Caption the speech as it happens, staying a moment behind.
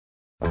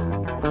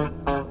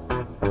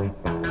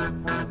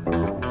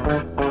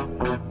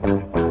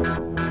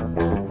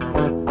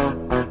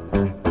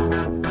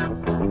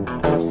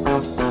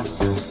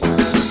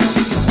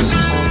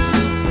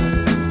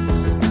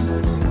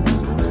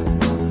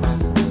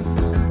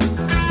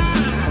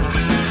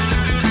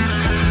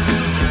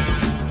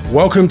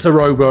Welcome to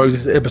Rogue Bros.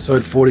 This is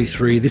episode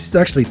 43. This is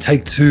actually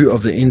take 2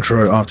 of the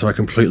intro after I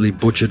completely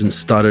butchered and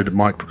stuttered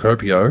Mike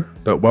Procopio.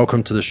 But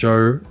welcome to the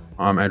show.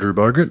 I'm Andrew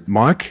Bogut.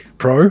 Mike,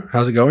 Pro,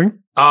 how's it going?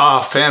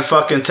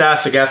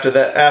 Fan-fucking-tastic after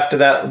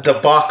that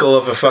debacle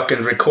of a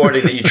fucking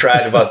recording that you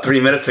tried about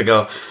 3 minutes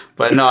ago.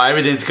 But no,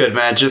 everything's good,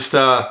 man. Just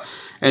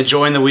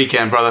enjoying the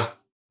weekend, brother.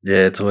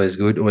 Yeah, it's always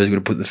good. Always good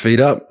to put the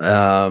feet up.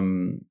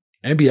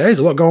 NBA's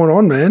a lot going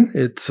on, man.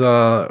 It's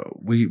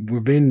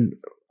we've been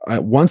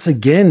once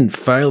again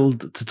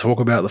failed to talk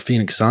about the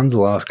Phoenix Suns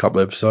the last couple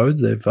of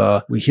episodes.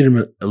 We hit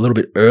them a little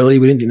bit early.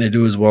 We didn't think they'd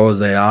do as well as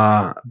they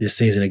are this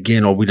season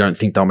again, or we don't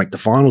think they'll make the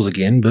finals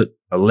again. But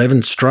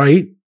 11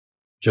 straight.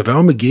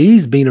 JaVale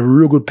McGee's been a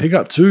real good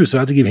pickup too, so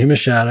I had to give him a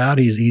shout out.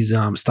 He's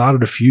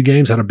started a few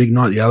games, had a big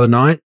night the other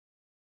night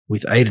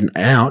with Aiden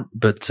out.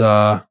 But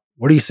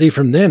what do you see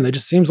from them? They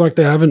just seems like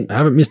they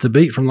haven't missed a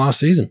beat from last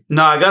season.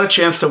 No, I got a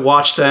chance to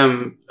watch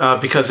them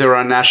because they were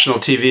on national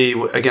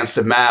TV against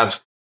the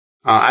Mavs.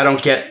 I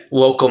don't get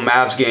local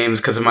Mavs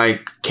games because of my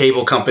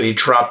cable company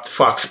dropped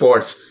Fox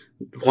Sports.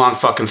 Long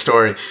fucking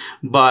story.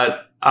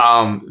 But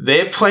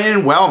they're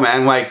playing well,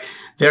 man. Like,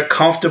 they're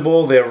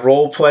comfortable. They're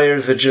role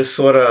players. They're just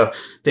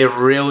they're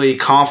really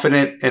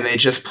confident and they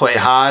just play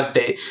hard.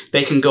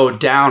 They can go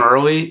down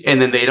early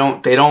and then they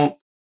don't,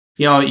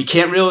 you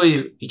can't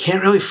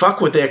really fuck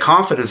with their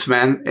confidence,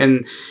 man.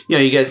 And,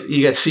 you got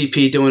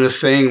CP doing his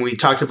thing. We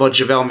talked about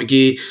JaVale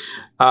McGee.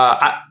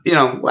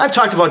 I've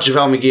talked about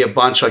JaVale McGee a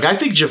bunch. Like, I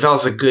think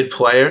JaVale's a good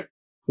player.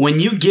 When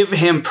you give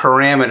him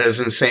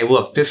parameters and say,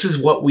 look, this is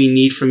what we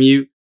need from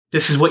you.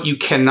 This is what you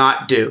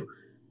cannot do.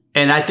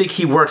 And I think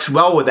he works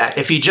well with that.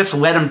 If you just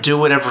let him do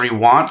whatever he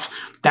wants,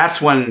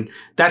 that's when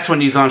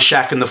he's on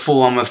Shaq and the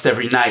Fool almost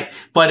every night.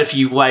 But if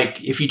you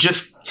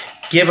just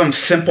give him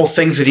simple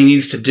things that he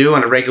needs to do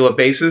on a regular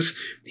basis,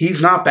 he's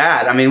not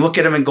bad. I mean, look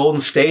at him in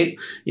Golden State,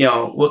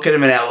 look at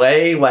him in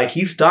LA. Like,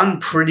 he's done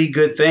pretty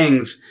good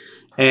things.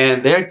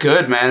 And they're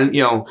good, man.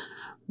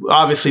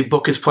 Obviously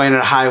Book is playing at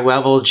a high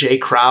level. Jay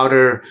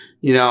Crowder,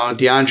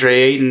 DeAndre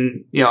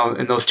Ayton,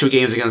 in those 2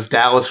 games against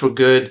Dallas were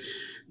good.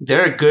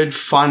 They're a good,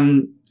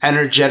 fun,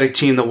 energetic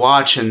team to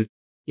watch. And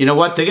you know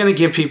what? They're going to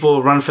give people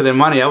a run for their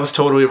money. I was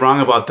totally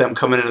wrong about them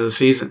coming into the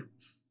season.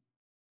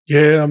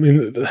 Yeah, I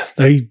mean,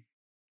 they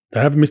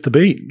haven't missed a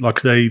beat.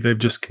 Like, they've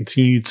just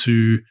continued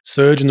to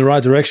surge in the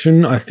right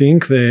direction. I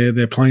think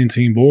they're playing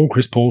team ball.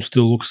 Chris Paul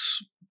still looks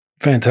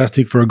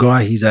fantastic for a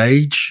guy his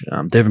age.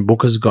 Devin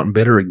Booker's gotten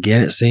better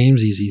again, it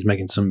seems. He's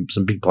making some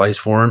big plays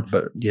for him.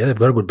 But yeah, they've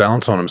got a good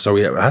balance on him. So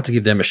I had to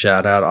give them a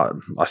shout out.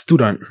 I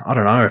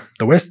don't know.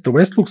 The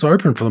West looks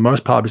open for the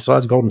most part.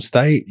 Besides Golden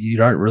State, you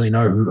don't really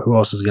know who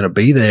else is going to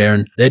be there.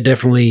 And they're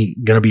definitely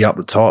going to be up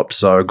the top.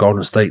 So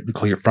Golden State, the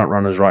clear front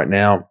runners right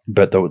now.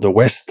 But the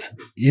West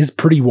is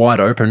pretty wide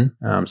open.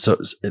 So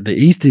the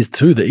East is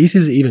too. The East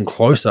is even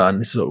closer.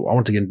 And I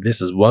want to get into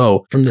this as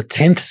well. From the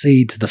 10th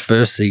seed to the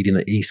 1st seed in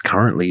the East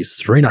currently is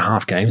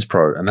 3.5 games,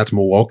 Pro, and that's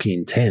Milwaukee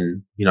in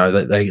 10. They are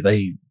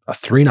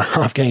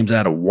 3.5 games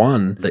out of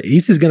 1. The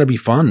East is going to be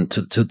fun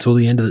till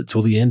the end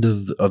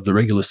of the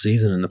regular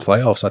season and the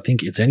playoffs. I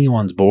think it's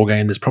anyone's ball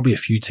game. There's probably a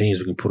few teams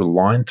we can put a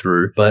line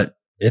through, but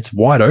it's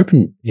wide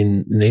open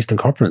in the Eastern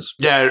Conference.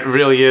 Yeah, it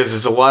really is.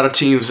 There's a lot of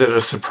teams that are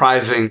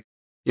surprising.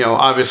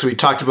 Obviously we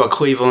talked about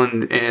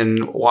Cleveland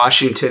and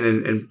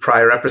Washington in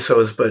prior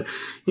episodes, but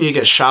you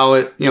get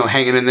Charlotte,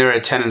 hanging in there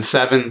at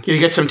 10-7. You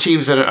get some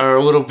teams that are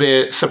a little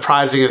bit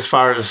surprising as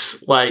far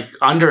as like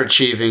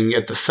underachieving. You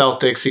get the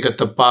Celtics, you get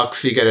the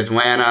Bucks, you get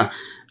Atlanta,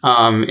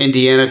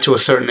 Indiana to a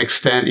certain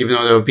extent, even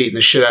though they were beating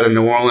the shit out of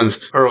New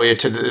Orleans earlier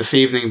this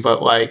evening.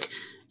 But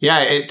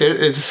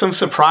it's some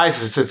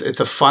surprises. It's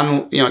a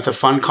fun, it's a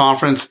fun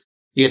conference.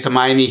 You get the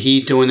Miami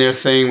Heat doing their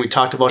thing. We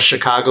talked about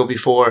Chicago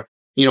before.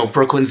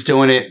 Brooklyn's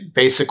doing it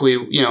basically,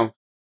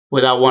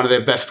 without one of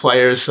their best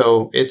players.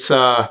 So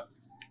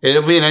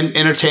it'll be an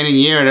entertaining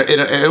year, and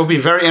it'll be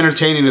very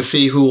entertaining to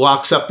see who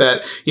locks up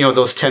that,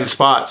 those 10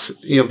 spots,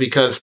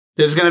 because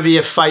there's going to be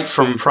a fight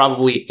from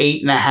probably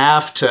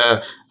 8.5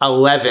 to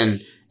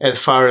 11 as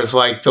far as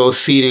like those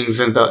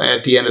seedings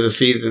at the end of the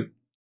season.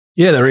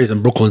 Yeah, there is.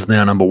 And Brooklyn's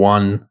now number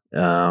 1,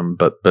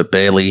 but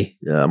barely.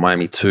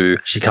 Miami 2,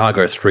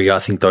 Chicago 3. I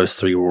think those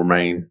 3 will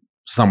remain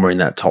somewhere in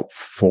that top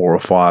 4 or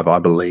 5, I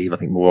believe. I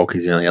think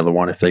Milwaukee's the only other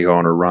one if they go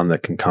on a run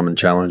that can come and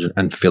challenge.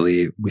 And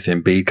Philly with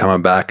Embiid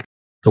coming back.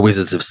 The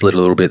Wizards have slid a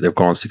little bit. They've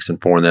gone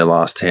 6-4 in their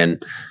last 10.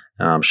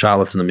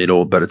 Charlotte's in the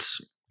middle, but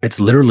it's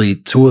literally a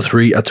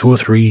 2 or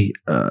 3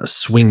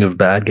 swing of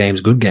bad games,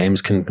 good games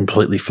can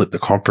completely flip the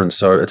conference.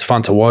 So it's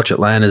fun to watch.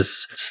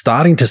 Atlanta's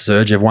starting to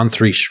surge. They've won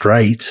 3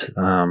 straight,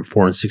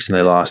 4-6 in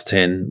their last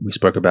 10. We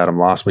spoke about them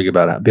last week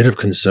about a bit of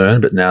concern,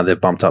 but now they've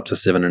bumped up to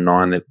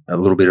 7-9. They've a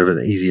little bit of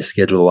an easier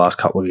schedule the last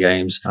couple of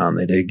games.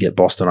 They do get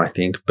Boston, I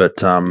think, but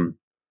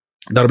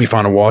that'll be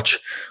fun to watch.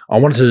 I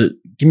wanted to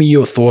give me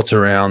your thoughts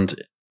around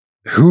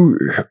who,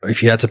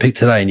 if you had to pick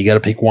today and you got to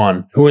pick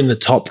one, who in the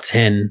top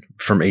 10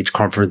 from each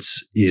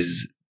conference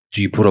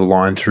do you put a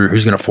line through?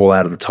 Who's going to fall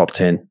out of the top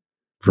 10?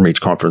 from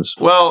each conference?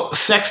 Well,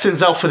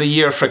 Sexton's out for the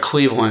year for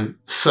Cleveland,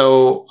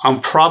 so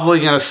I'm probably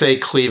going to say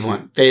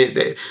Cleveland.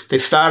 They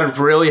started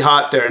really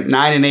hot. They're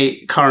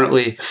 9-8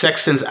 currently.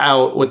 Sexton's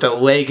out with a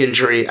leg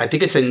injury. I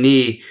think it's a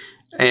knee,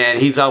 and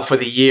he's out for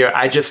the year.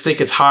 I just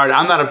think it's hard.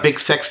 I'm not a big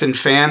Sexton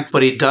fan,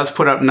 but he does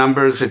put up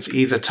numbers.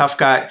 He's a tough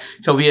guy.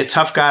 He'll be a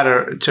tough guy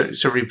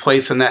to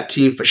replace on that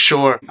team for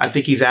sure. I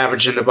think he's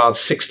averaging about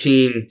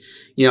 16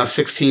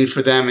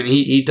 for them, and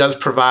he does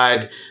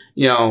provide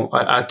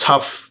a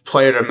tough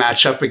player to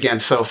match up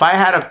against. So if I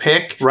had to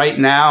pick right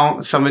now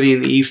somebody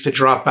in the East to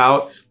drop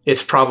out,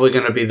 it's probably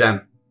going to be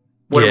them.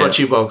 What about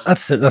you, Bogues?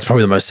 That's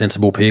probably the most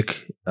sensible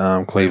pick.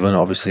 Cleveland,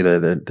 obviously,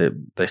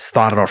 they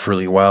started off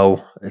really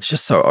well. It's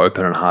just so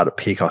open and hard to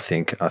pick, I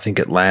think. I think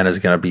Atlanta's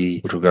going to be,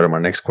 which will go to my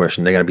next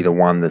question, they're going to be the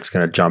one that's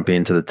going to jump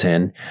into the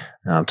 10.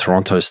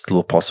 Toronto's still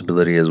a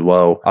possibility as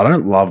well. I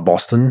don't love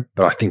Boston,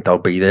 but I think they'll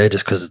be there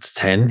just because it's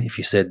 10. If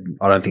you said,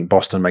 I don't think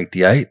Boston make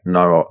the 8,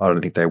 no, I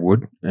don't think they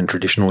would in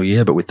traditional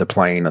year, but with the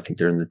play-in, I think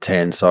they're in the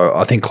 10. So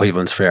I think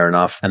Cleveland's fair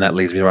enough. And that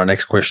leads me to our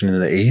next question in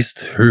the East.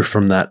 Who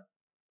from that,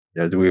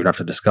 do we even have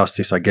to discuss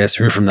this, I guess?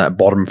 Who from that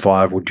bottom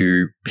 5 would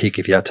you pick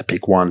if you had to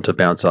pick one to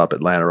bounce up?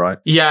 Atlanta, right?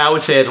 Yeah, I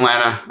would say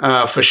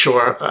Atlanta for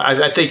sure.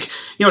 I think,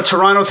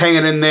 Toronto's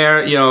hanging in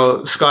there.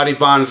 Scotty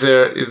Barnes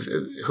there,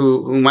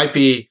 who might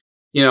be,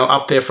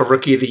 up there for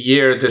Rookie of the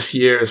Year this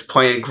year, is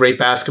playing great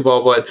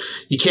basketball, but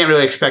you can't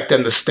really expect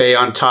them to stay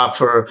on top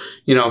for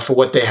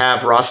what they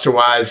have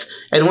roster-wise.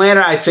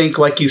 Atlanta, I think,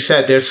 like you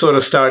said, they're sort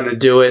of starting to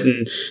do it,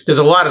 and there's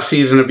a lot of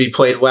season to be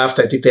played left.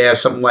 I think they have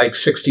something like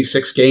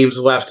 66 games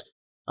left.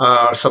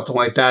 Or something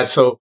like that.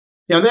 So,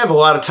 they have a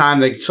lot of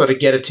time to sort of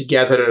get it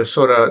together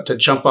to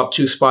jump up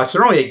 2 spots.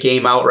 They're only a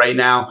game out right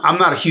now. I'm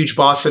not a huge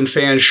Boston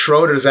fan.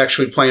 Schroeder's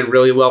actually playing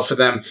really well for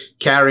them,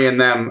 carrying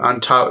them on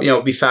top,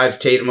 besides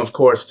Tatum, of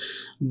course.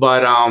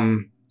 But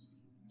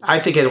I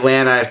think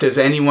Atlanta, if there's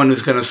anyone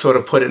who's going to sort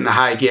of put it in a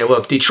high gear,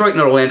 look, Detroit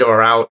and Orlando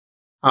are out.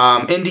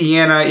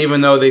 Indiana, even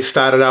though they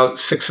started out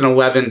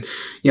 6-11,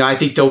 I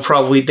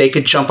think they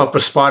could jump up a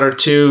spot or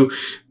 2,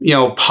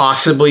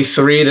 possibly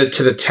 3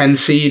 to the 10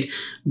 seed.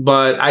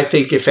 But I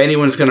think if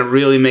anyone's going to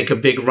really make a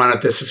big run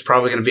at this, it's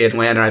probably going to be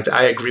Atlanta.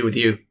 I agree with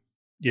you.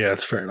 Yeah,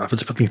 it's fair enough. I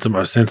think it's the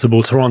most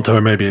sensible. Toronto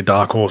may be a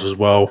dark horse as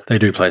well. They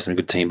do play some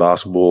good team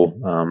basketball.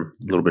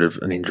 A little bit of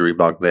an injury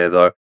bug there,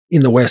 though.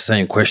 In the West,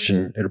 same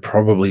question. It'll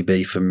probably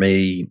be, for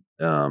me,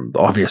 the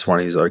obvious one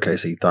is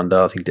OKC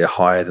Thunder. I think they're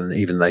higher than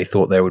even they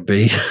thought they would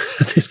be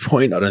at this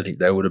point. I don't think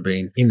they would have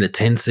been in the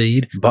 10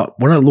 seed. But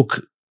when I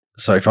look,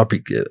 so if I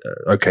pick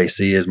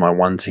OKC as my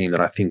one team that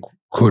I think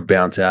could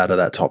bounce out of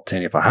that top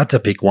 10, if I had to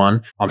pick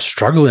one, I'm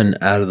struggling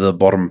out of the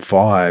bottom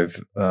 5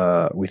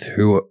 with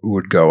who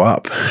would go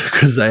up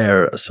because they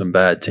are some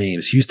bad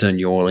teams. Houston,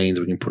 New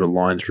Orleans, we can put a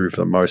line through for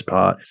the most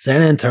part.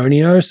 San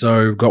Antonio,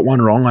 so got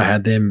one wrong. I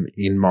had them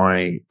in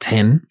my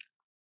 10.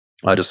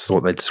 I just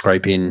thought they'd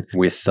scrape in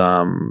with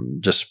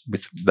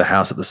with the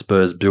house that the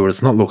Spurs built.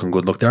 It's not looking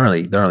good. Look, they're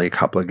only a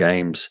couple of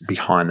games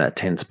behind that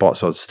 10 spot,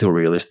 so it's still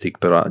realistic.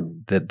 But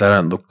they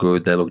don't look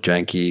good. They look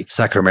janky.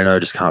 Sacramento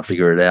just can't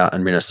figure it out,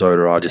 and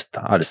Minnesota, I just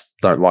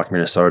don't like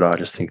Minnesota. I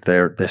just think they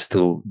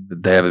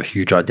have a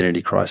huge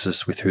identity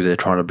crisis with who they're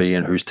trying to be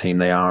and whose team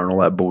they are and all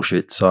that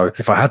bullshit. So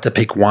if I had to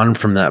pick one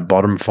from that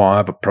bottom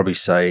 5, I'd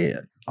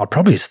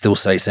probably still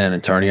say San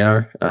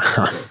Antonio.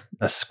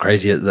 As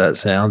crazy as that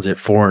sounds, at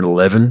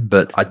 4-11.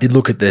 But I did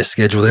look at their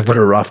schedule. They've got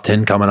a rough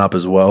 10 coming up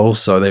as well,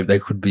 so they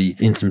could be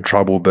in some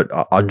trouble. But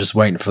I'm just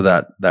waiting for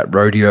that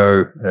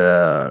rodeo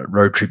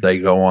road trip they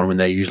go on when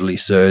they usually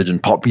surge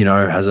and Pop,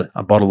 has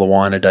a bottle of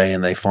wine a day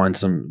and they find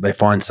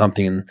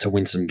something to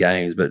win some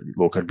games. But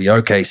look, it'd be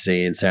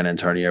OKC and San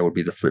Antonio would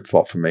be the flip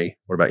flop for me.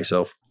 What about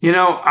yourself?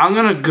 I'm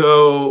gonna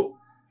go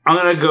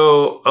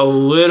a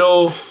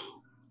little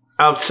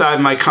outside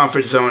my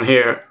comfort zone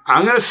here.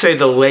 I'm going to say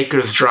the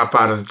Lakers drop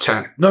out of the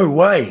 10. No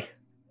way.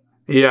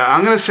 Yeah,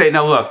 I'm going to say,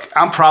 now look,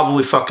 I'm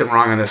probably fucking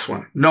wrong on this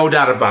one. No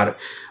doubt about it.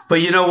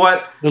 But you know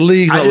what? The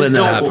league's not letting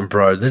that happen,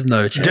 bro. There's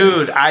no chance.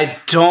 Dude, I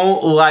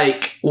don't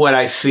like what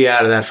I see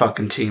out of that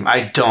fucking team.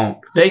 I don't.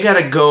 They got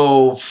to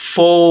go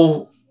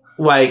full,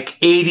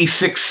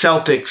 86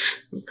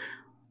 Celtics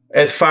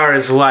as far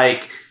as,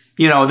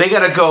 they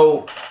got to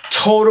go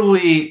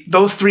totally,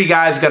 those 3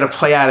 guys got to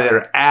play out of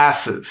their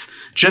asses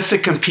just to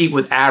compete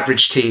with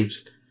average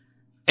teams.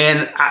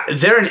 And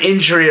they're an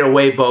injury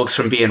away, Bogues,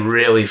 from being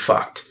really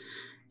fucked.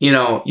 You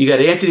got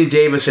Anthony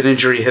Davis in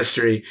injury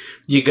history.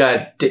 You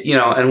got,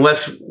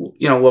 unless,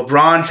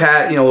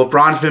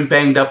 LeBron's been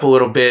banged up a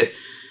little bit.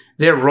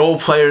 Their role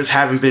players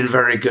haven't been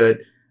very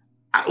good.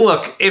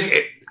 Look,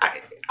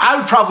 I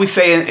would probably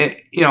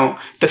say,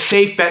 the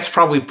safe bet's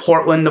probably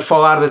Portland to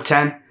fall out of the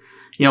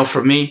 10,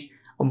 for me.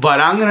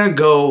 But I'm going to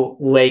go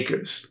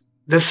Lakers.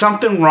 There's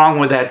something wrong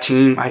with that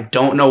team. I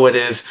don't know what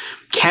it is.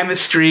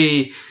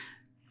 Chemistry,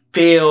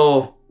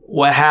 feel,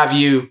 what have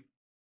you.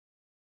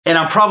 And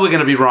I'm probably going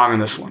to be wrong on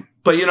this one.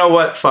 But you know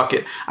what? Fuck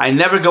it. I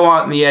never go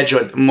out on the edge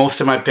with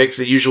most of my picks.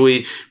 They're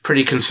usually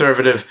pretty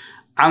conservative.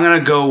 I'm going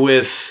to go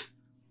with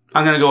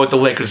the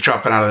Lakers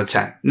dropping out of the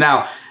 10.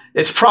 Now,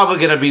 it's probably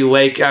going to be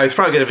it's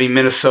probably going to be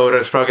Minnesota.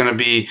 It's probably going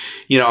to be,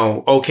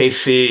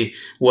 OKC,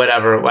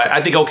 whatever.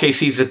 I think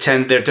OKC's a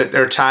 10.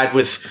 They're tied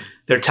with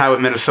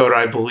Minnesota,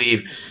 I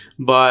believe.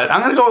 But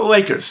I'm going to go with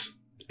Lakers.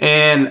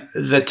 And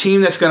the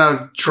team that's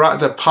going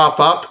to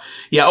pop up,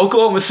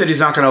 Oklahoma City's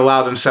not going to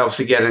allow themselves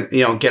to get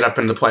up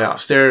in the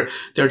playoffs.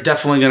 They're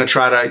definitely going to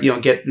try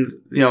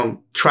to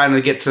trying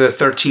to get to the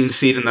 13th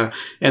seed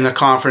in the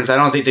conference. I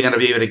don't think they're going to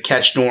be able to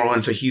catch New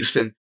Orleans or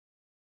Houston.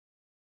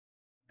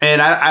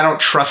 And I don't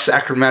trust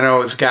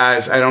Sacramento's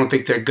guys. I don't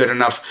think they're good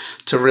enough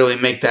to really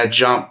make that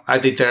jump. I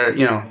think they're,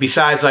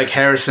 besides like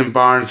Harrison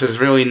Barnes, there's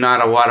really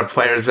not a lot of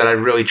players that I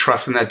really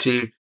trust in that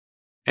team.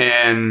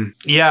 And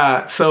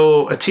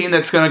so a team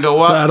that's going to go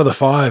up. So out of the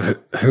 5,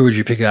 who would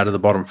you pick out of the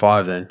bottom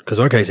 5 then? Because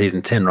OKC's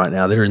in 10 right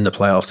now. They're in the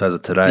playoffs as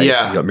of today.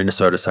 Yeah. You got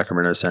Minnesota,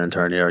 Sacramento, San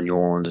Antonio, New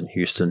Orleans, and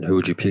Houston. Who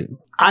would you pick?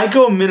 I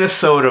go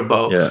Minnesota,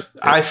 Bogues.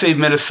 Yeah. I say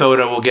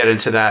Minnesota. We'll get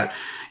into that.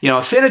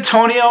 San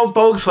Antonio,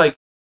 Bogues, like,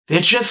 they're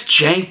just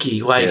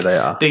janky. Like, they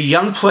are. The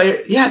young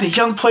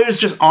players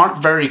just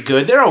aren't very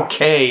good. They're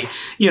okay,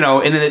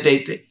 and then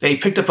they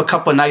picked up a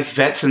couple of nice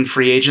vets in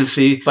free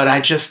agency, but I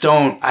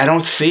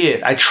don't see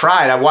it. I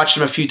tried. I watched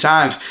them a few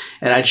times,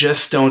 and I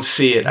just don't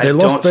see it. They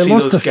lost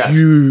a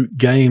few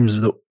games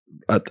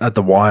at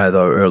the wire,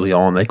 though, early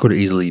on. They could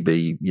easily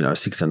be,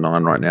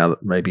 6-9 right now,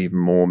 maybe even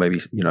more, maybe,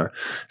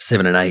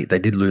 7-8. They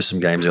did lose some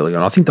games early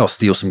on. I think they'll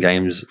steal some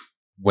games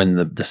when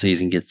the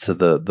season gets to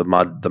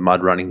the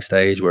mud running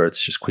stage where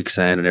it's just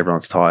quicksand and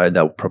everyone's tired.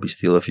 They'll probably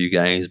steal a few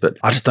games, but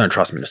I just don't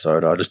trust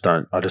Minnesota. I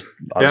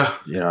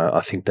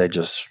think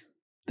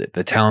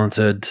they're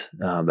talented.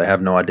 They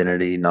have no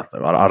identity,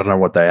 nothing. I don't know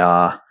what they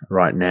are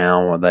right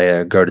now. Are they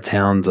a go to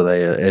Towns? Are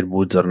they a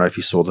Edwards? I don't know if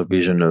you saw the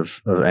vision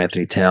of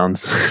Anthony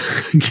Towns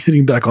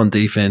getting back on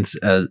defense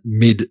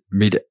mid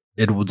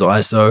Edwards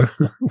ISO,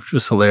 which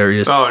was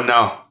hilarious. Oh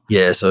no.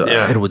 Yeah, so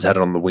Edwards had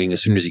it on the wing.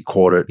 As soon as he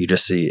caught it, you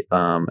just see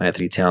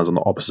Anthony Towns on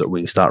the opposite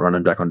wing start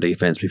running back on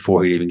defense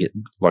before he'd even get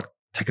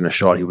taking a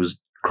shot. He was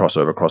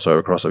crossover.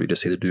 You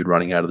just see the dude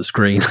running out of the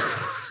screen.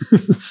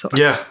 So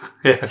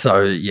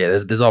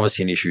there's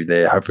obviously an issue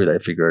there. Hopefully they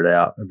figure it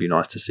out. It'd be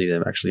nice to see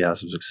them actually have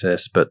some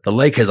success. But the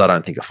Lakers, I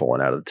don't think are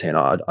falling out of the 10.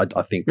 I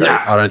don't think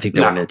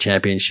they're in their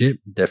championship.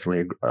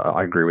 Definitely,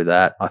 I agree with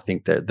that. I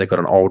think that they've got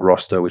an old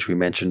roster, which we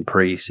mentioned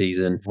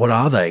pre-season. What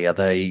are they? Are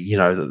they?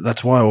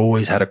 That's why I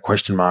always had a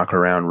question mark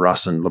around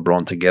Russ and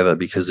LeBron together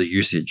because the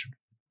usage.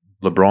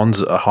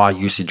 LeBron's a high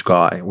usage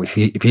guy.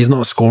 If he's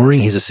not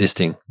scoring, he's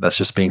assisting. That's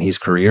just been his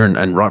career,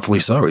 and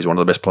rightfully so. He's one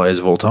of the best players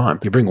of all time.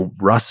 You bring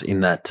Russ in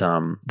that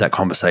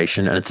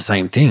conversation, and it's the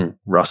same thing.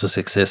 Russ's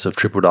success of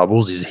triple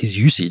doubles is his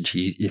usage.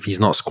 If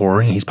he's not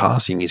scoring, he's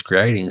passing, he's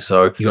creating.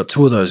 So you got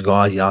 2 of those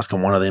guys. You ask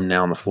one of them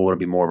now on the floor to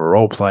be more of a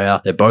role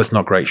player. They're both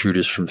not great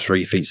shooters from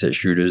 3, feet set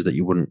shooters that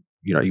you wouldn't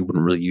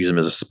really use them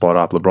as a spot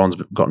up.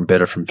 LeBron's gotten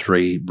better from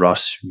 3.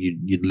 Russ,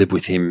 you'd live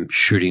with him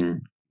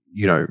shooting,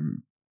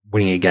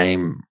 winning a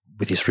game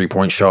with his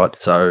 3-point shot.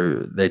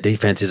 So their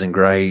defense isn't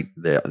great.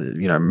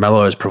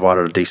 Melo's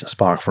provided a decent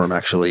spark for him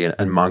actually,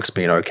 and Monk's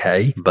been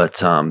okay.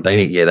 But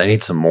they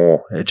need some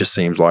more. It just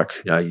seems like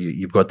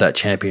you've got that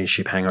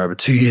championship hangover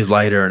 2 years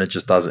later, and it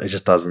just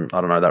doesn't.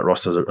 I don't know. That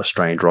roster's a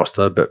strange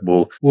roster, but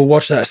we'll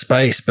watch that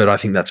space. But I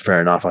think that's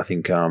fair enough. I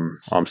think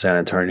I'm San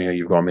Antonio.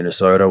 You've got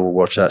Minnesota. We'll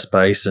watch that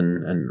space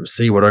and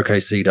see what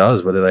OKC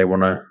does. Whether they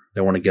want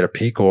to get a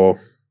pick or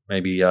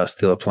maybe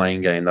still a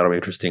playing game. That'll be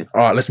interesting. All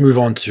right, let's move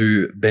on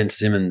to Ben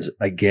Simmons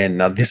again.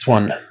 Now, this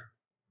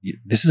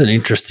is an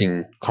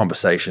interesting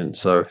conversation.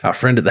 So our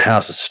friend at the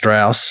house is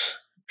Strauss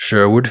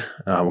Sherwood.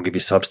 We'll give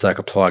you Substack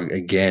a plug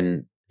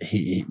again.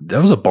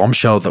 There was a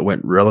bombshell that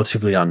went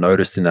relatively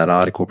unnoticed in that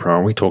article, Pro,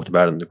 and we talked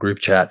about it in the group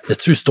chat. There's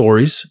 2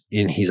 stories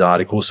in his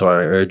article, so I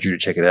urge you to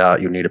check it out.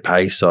 You'll need to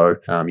pay, so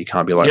you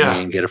can't be like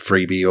me and get a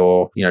freebie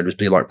or, just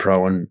be like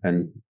Pro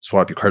and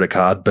swipe your credit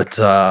card. But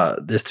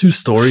there's 2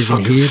 stories in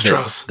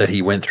here that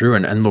he went through.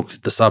 And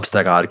look, the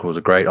Substack articles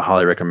are great. I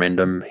highly recommend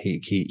them.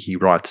 He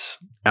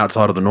writes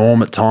outside of the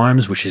norm at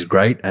times, which is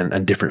great,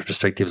 and different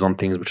perspectives on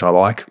things, which I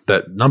like.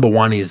 But number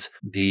 1 is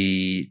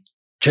the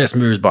chess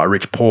moves by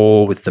Rich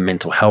Paul with the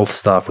mental health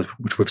stuff,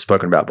 which we've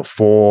spoken about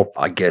before.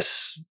 I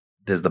guess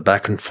there's the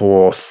back and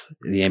forth.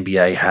 The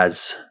NBA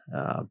has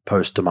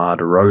post DeMar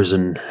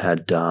DeRozan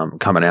had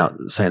coming out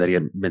saying that he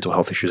had mental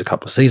health issues a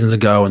couple of seasons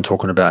ago and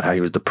talking about how he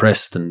was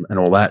depressed and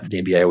all that.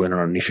 The NBA went on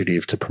an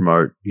initiative to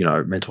promote,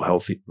 mental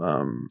health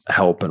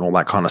help and all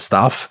that kind of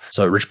stuff.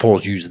 So Rich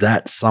Paul's used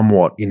that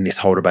somewhat in this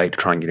whole debate to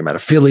try and get him out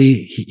of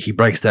Philly. He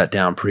breaks that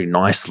down pretty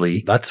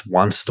nicely. That's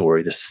one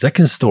story. The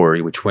second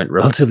story, which went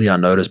relatively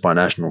unnoticed by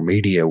national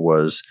media,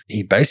 was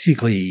he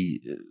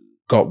basically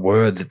got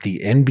word that the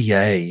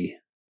NBA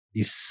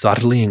is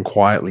subtly and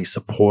quietly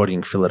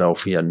supporting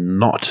Philadelphia,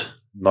 not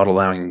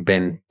allowing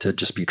Ben to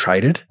just be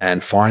traded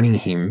and fining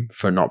him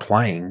for not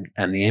playing.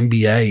 And the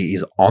NBA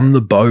is on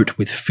the boat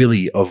with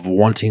Philly of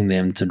wanting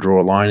them to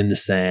draw a line in the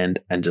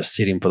sand and just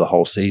sit him for the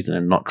whole season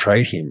and not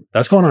trade him.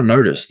 That's gone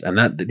unnoticed. And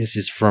this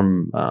is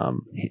from,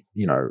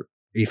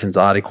 Ethan's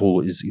article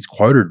is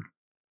quoted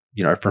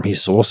from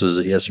his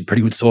sources, he has some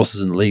pretty good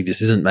sources in the league.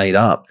 This isn't made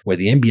up. Where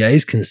the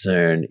NBA's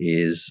concern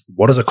is,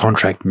 what does a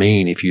contract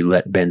mean if you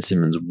let Ben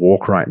Simmons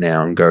walk right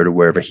now and go to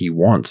wherever he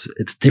wants?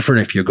 It's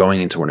different if you're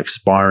going into an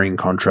expiring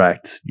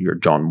contract. You're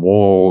John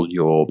Wall,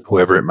 you're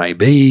whoever it may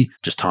be,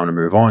 just time to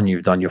move on.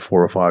 You've done your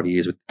 4 or 5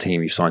 years with the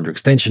team you signed your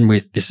extension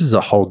with. This is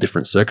a whole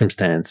different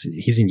circumstance.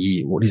 He's in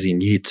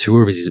year 2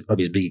 of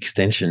his big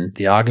extension.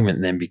 The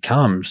argument then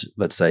becomes,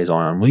 let's say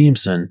Zion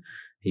Williamson,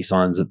 he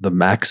signs at the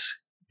max,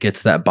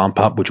 gets that bump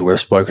up, which we've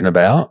spoken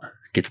about,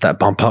 gets that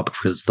bump up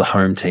because it's the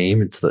home team.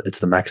 It's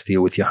the max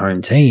deal with your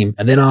home team,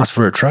 and then asks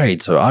for a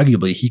trade. So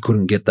arguably he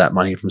couldn't get that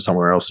money from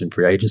somewhere else in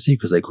free agency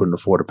because they couldn't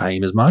afford to pay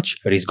him as much.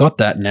 But he's got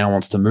that, now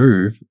wants to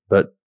move.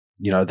 But,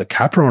 the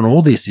capper on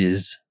all this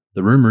is,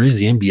 the rumor is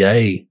the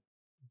NBA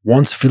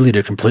wants Philly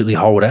to completely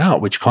hold out,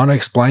 which kind of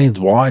explains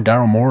why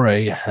Daryl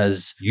Morey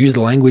has used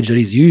the language that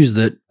he's used,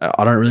 that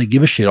I don't really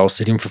give a shit, I'll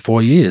sit him for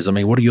 4 years. I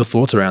mean, what are your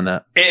thoughts around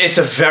that? It's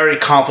a very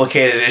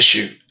complicated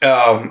issue.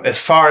 As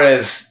far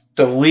as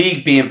the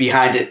league being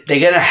behind it,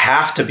 they're going to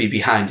have to be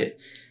behind it,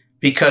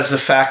 because the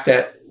fact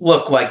that,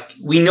 look, like,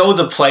 we know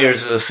the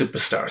players are the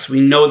superstars.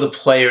 We know the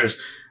players,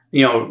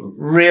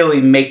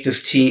 really make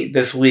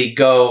this league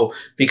go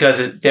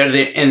because they're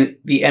in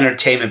the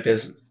entertainment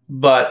business.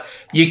 But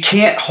you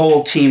can't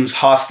hold teams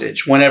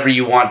hostage whenever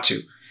you want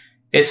to.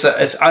 It's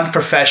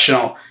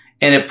unprofessional,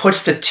 and it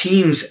puts the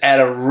teams at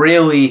a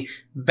really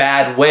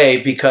bad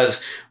way,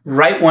 because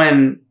right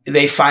when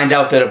they find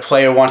out that a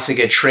player wants to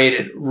get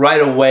traded,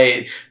 right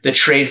away the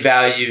trade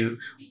value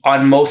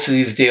on most of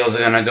these deals are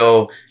going to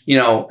go,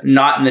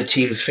 not in the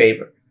team's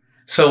favor.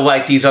 So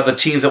like these other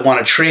teams that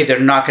want to trade, they're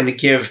not going to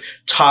give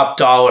top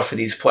dollar for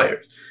these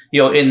players,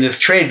 in this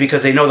trade,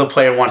 because they know the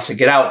player wants to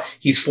get out.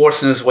 He's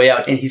forcing his way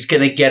out, and he's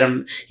going to get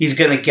them. He's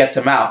going to get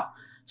them out.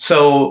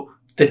 So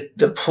this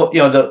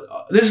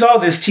is all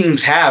these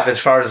teams have as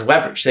far as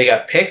leverage. They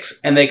got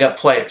picks and they got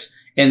players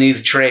in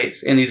these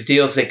trades, in these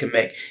deals they can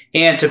make,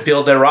 and to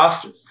build their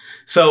rosters.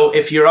 So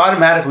if you're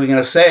automatically going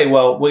to say,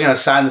 well, we're going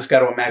to sign this guy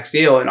to a max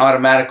deal, and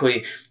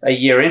automatically a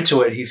year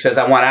into it, he says,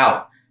 I want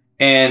out,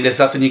 and there's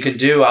nothing you can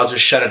do, I'll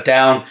just shut it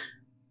down,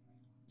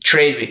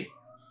 trade me.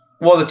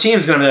 Well, the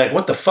team's going to be like,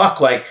 what the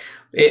fuck? Like,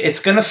 it's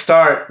going to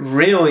start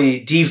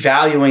really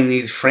devaluing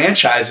these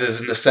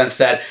franchises in the sense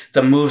that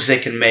the moves they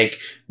can make,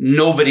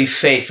 nobody's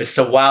safe. It's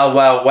the wild,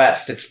 wild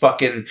west. It's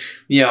fucking,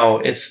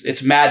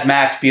 it's Mad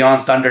Max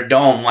Beyond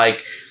Thunderdome.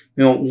 Like,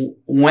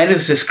 when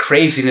is this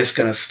craziness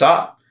going to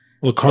stop?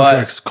 Well,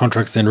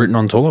 contracts then written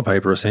on toilet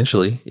paper,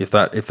 essentially. If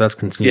that's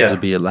continued to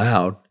be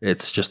allowed,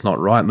 it's just not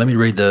right. Let me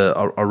read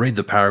I'll read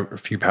a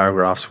few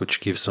paragraphs which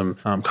give some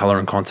color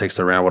and context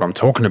around what I'm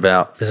talking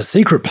about. There's a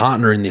secret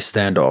partner in this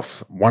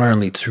standoff, one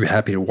only too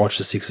happy to watch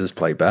the Sixers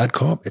play bad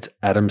cop. It's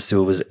Adam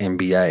Silver's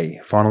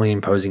NBA, finally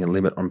imposing a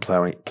limit on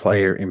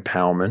player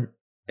empowerment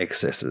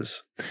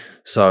excesses.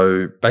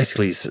 So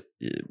basically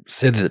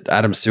said that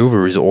Adam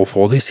Silver is all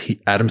for this.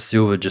 Adam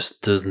Silver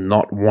just does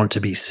not want to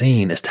be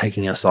seen as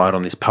taking a side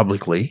on this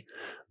publicly,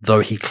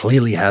 though he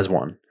clearly has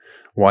one.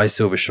 Why is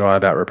Silver shy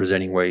about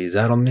representing where he's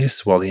at on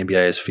this? While the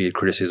NBA has feared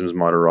criticisms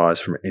might arise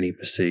from any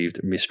perceived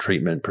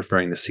mistreatment,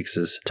 preferring the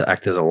Sixers to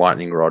act as a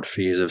lightning rod,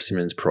 fears of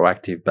Simmons'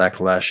 proactive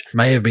backlash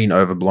may have been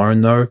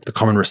overblown, though. The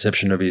common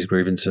reception of his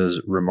grievances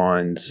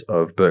reminds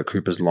of Bert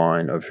Cooper's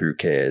line of who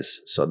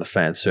cares. So the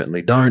fans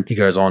certainly don't. He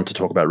goes on to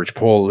talk about Rich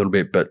Paul a little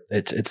bit, but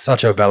it's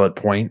such a valid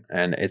point,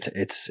 and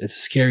it's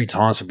scary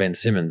times for Ben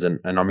Simmons,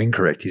 and I'm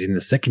incorrect. He's in the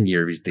second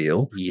year of his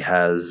deal. He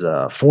has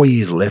 4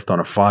 years left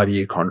on a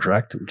 5-year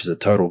contract, which is a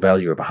total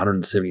value of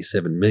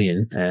 $177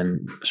 million.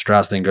 And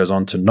Strauss then goes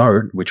on to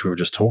note, which we've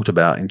just talked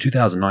about, in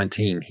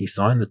 2019, he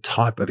signed the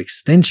type of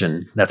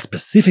extension that's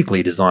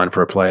specifically designed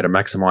for a player to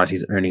maximize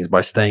his earnings by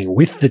staying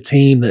with the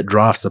team that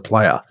drafts the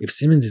player. If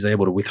Simmons is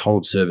able to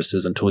withhold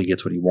services until he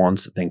gets what he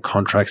wants, then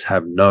contracts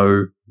have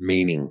no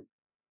meaning.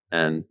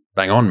 And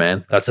bang on,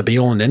 man. That's a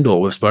be-all and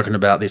end-all. We've spoken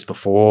about this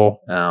before,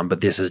 but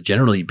this has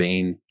generally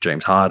been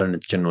James Harden.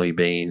 It's generally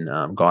been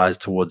guys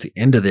towards the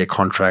end of their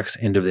contracts,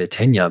 end of their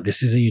tenure.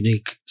 This is a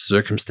unique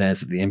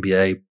circumstance that the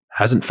NBA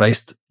hasn't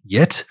faced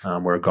yet,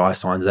 where a guy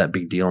signs that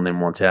big deal and then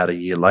wants out a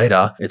year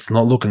later. It's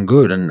not looking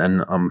good, and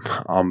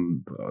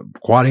I'm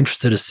quite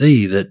interested to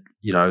see that,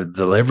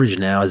 the leverage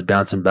now is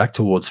bouncing back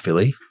towards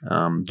Philly.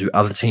 Do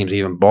other teams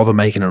even bother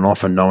making an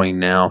offer knowing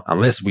now,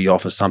 unless we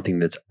offer something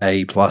that's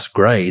A+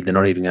 grade, they're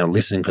not even going to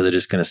listen because they're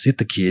just going to sit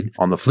the kid?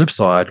 On the flip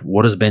side,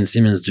 what does Ben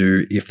Simmons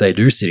do if they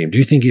do sit him? Do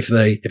you think if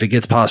it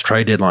gets past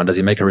trade deadline, does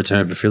he make a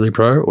return for Philly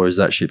Pro, or is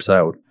that ship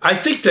sailed? I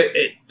think that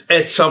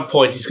at some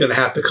point he's going to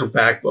have to come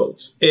back,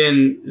 Bobes.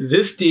 In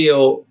this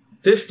deal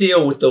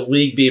with the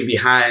league being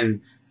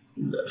behind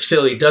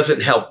Philly doesn't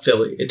help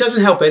Philly. It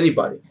doesn't help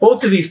anybody.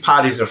 Both of these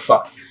parties are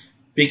fucked.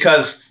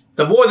 Because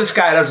the more this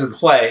guy doesn't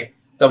play,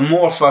 the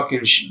more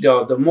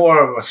the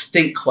more of a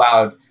stink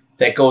cloud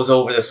that goes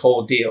over this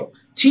whole deal.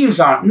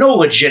 No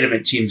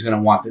legitimate team's going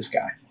to want this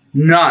guy.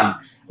 None.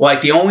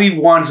 Like, the only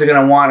ones that are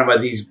going to want him are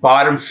these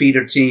bottom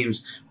feeder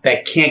teams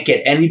that can't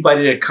get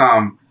anybody to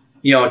come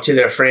to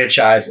their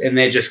franchise, and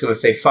they're just going to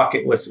say, fuck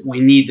it, we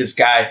need this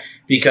guy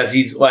because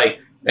he's like,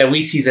 at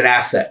least he's an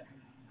asset.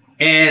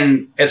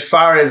 And as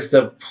far as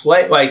the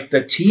play, like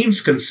the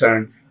team's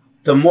concerned,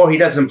 the more he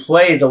doesn't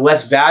play, the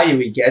less value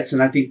he gets.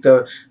 And I think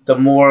the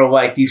more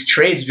like these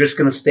trades are just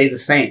going to stay the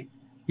same.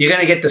 You're going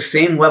to get the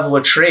same level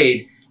of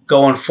trade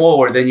going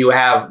forward than you're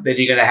going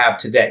to have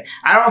today.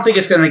 I don't think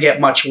it's going to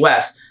get much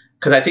less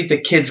because I think the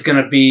kid's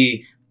going to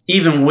be,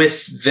 even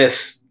with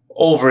this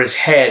over his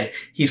head,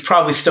 he's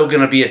probably still going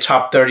to be a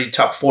top 30,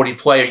 top 40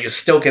 player. You're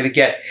still going to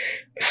get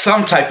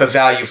some type of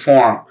value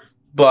for him,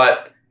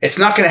 but it's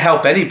not going to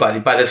help anybody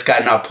by this guy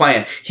not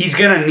playing. He's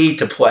going to need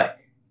to play.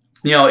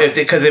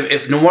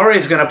 If Nomura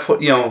is going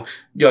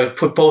to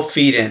put both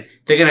feet in,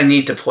 they're going to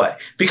need to play.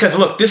 Because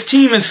look, this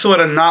team is sort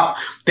of not.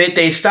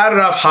 They started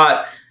off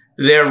hot.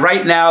 They're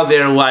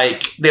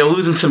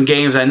losing some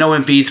games. I know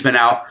Embiid's been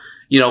out,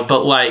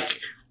 but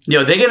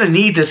they're going to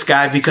need this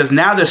guy because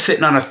now they're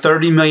sitting on a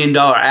 $30 million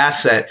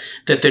asset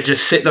that they're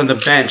just sitting on the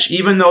bench.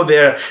 Even though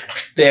they're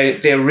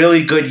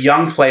really good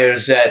young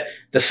players that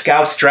the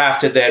scouts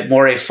drafted that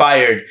Morey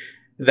fired,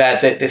 that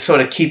they're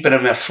sort of keeping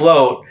them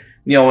afloat,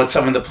 with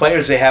some of the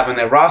players they have on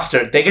their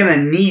roster, they're going to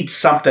need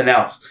something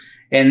else.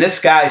 And this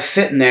guy's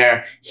sitting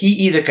there, he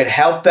either could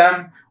help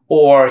them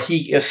or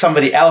if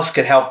somebody else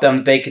could help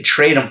them, they could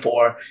trade him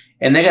for,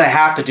 and they're going to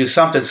have to do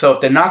something. So if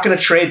they're not going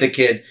to trade the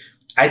kid,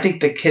 I think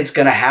the kid's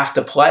going to have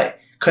to play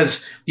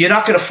because you're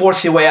not going to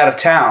force your way out of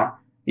town.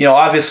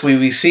 Obviously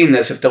we've seen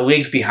this if the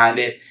league's behind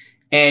it.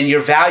 And your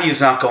value's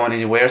not going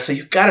anywhere, so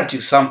you've got to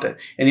do something.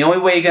 And the only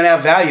way you're going to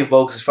have value,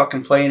 folks, is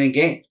fucking playing in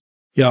game.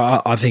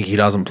 Yeah, I think he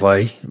doesn't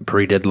play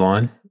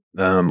pre-deadline.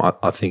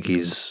 I think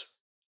he's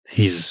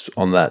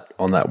on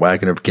that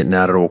wagon of getting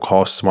out at all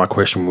costs. My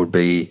question would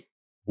be,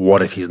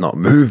 what if he's not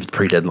moved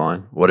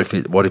pre-deadline? What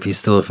if he's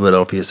still a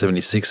Philadelphia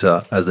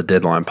 76er as the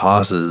deadline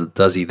passes?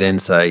 Does he then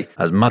say,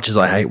 as much as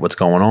I hate what's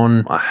going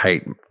on, I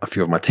hate a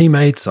few of my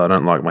teammates, I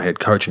don't like my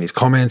head coach and his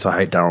comments, I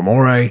hate Daryl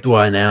Morey, do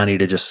I now need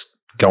to just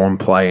go and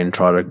play and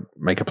try to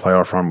make a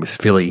playoff run with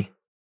Philly?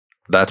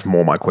 That's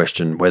more my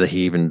question, whether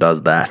he even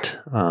does that.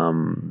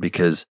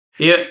 Because,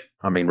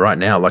 right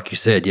now, like you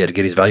said, to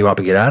get his value up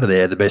and get out of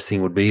there, the best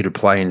thing would be to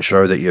play and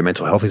show that your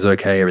mental health is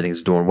okay,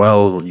 everything's doing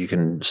well, you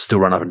can still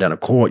run up and down a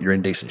court, you're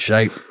in decent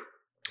shape.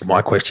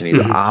 My question is,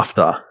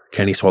 after,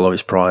 can he swallow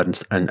his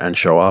pride and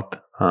show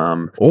up?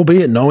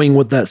 Albeit knowing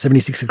what that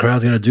 76er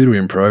crowd's going to do to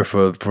him,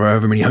 for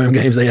however many home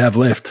games they have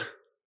left.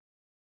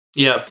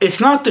 Yeah,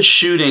 it's not the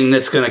shooting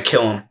that's going to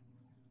kill him.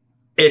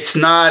 It's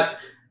not,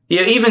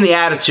 even the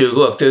attitude.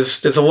 Look,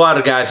 there's a lot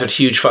of guys with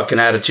huge fucking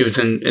attitudes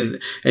and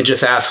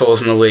just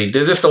assholes in the league.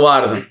 There's just a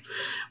lot of them.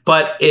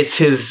 But it's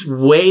his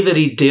way that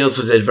he deals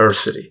with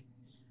adversity.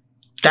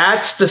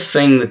 That's the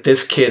thing that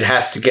this kid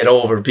has to get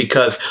over,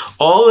 because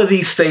all of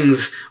these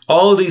things,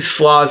 all of these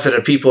flaws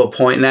that people are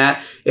pointing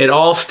at, it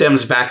all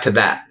stems back to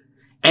that.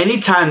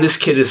 Anytime this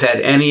kid has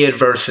had any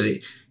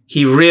adversity,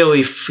 he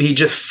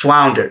just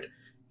floundered.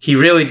 He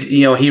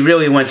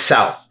really went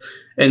south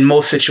in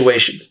most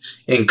situations.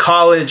 In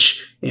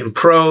college, in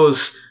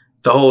pros,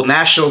 the whole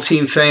national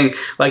team thing.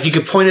 Like, you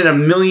could point at a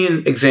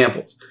million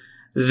examples.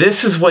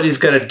 This is what he's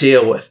got to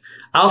deal with.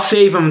 I'll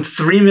save him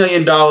 $3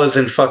 million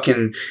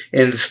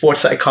in sports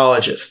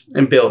psychologists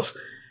and bills.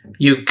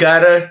 You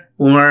gotta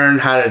learn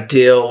how to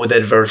deal with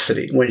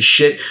adversity.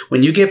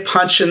 When you get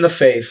punched in the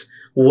face,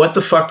 what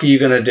the fuck are you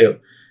gonna do?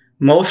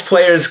 Most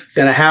players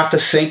gonna have to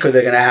sink or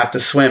they're gonna have to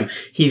swim.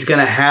 He's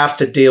gonna have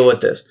to deal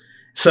with this.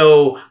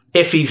 So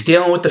if he's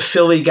dealing with the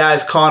Philly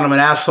guys calling him an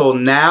asshole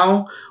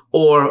now,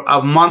 or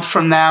a month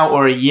from now,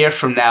 or a year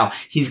from now,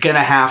 he's going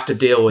to have to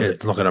deal with it.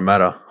 It's not going to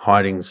matter.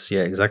 Hiding's,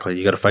 exactly.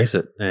 You got to face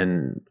it.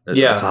 And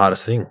that's the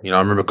hardest thing. I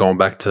remember going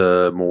back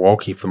to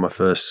Milwaukee for my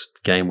first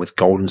game with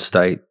Golden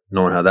State,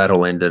 knowing how that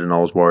all ended, and I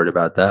was worried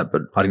about that.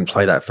 But I didn't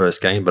play that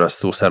first game, but I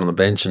still sat on the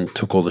bench and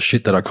took all the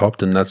shit that I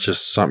copped. And that's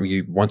just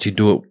something once you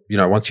do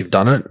it, once you've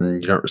done it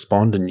and you don't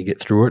respond and you get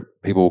through it,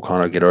 people will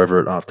kind of get over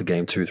it after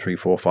game 2, 3,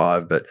 4,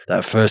 5. But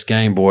that first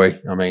game, boy,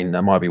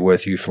 that might be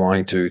worth you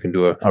flying to. You can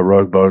do a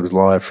Rogue Bugs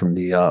live from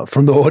the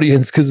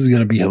audience, because it's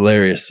going to be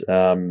hilarious.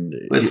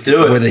 Let's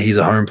do it. Whether he's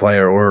a home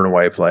player or an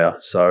away player.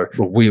 So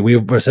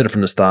we've said it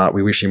from the start.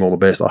 We wish him all the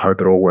best. I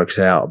hope it all works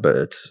out. But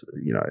it's,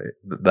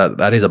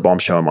 that is a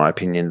bombshell in my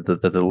opinion,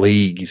 that the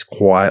league is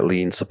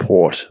quietly in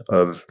support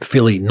of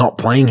Philly not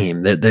playing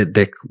him. They're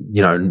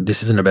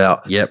this isn't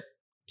about,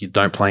 you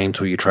don't play him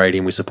till you trade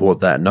him, we support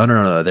that.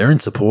 No. They're in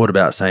support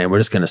about saying, we're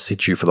just going to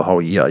sit you for the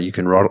whole year. You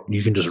can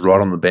just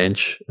rot on the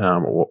bench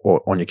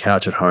or on your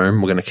couch at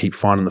home. We're going to keep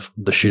finding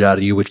the shit out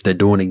of you, which they're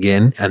doing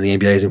again. And the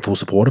NBA is in full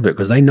support of it,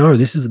 because they know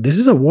this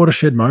is a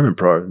watershed moment,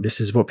 bro.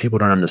 This is what people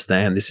don't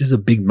understand. This is a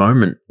big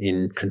moment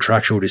in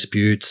contractual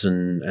disputes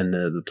and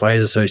the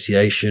Players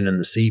Association and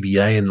the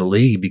CBA and the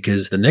league,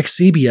 because the next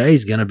CBA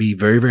is going to be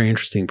very, very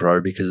interesting,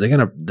 bro, because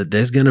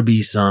there's going to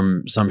be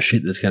some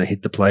shit that's going to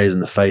hit the players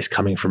in the face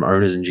coming from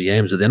owners and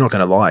GMs that they're not going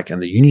to like,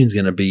 and the union's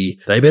going to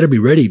they better be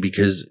ready,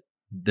 because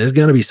there's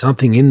going to be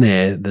something in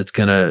there that's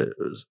going to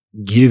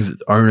give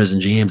owners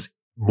and GMs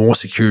more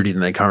security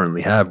than they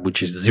currently have,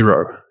 which is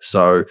zero.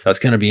 So that's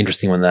going to be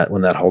interesting when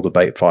that whole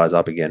debate fires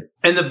up again.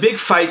 And the big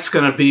fight's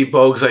going to be,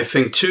 Bogues, I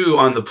think, too,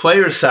 on the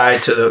player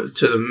side to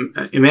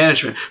the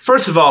management.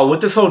 First of all,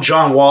 with this whole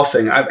John Wall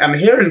thing, I'm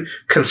hearing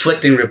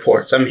conflicting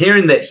reports. I'm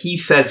hearing that he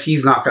says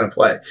he's not going to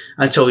play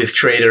until he's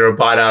traded or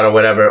bought out or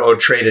whatever, or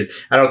traded.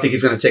 I don't think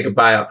he's going to take a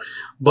buyout.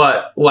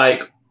 But,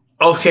 like,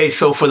 okay,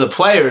 so for the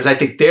players, I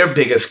think their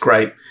biggest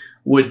gripe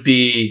would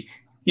be,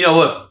 you know,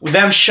 look,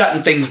 them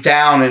shutting things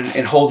down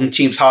and holding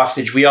teams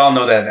hostage, we all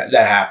know that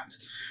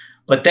happens.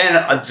 But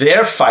then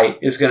their fight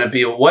is going to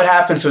be, what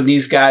happens when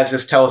these guys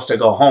just tell us to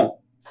go home?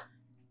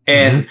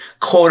 And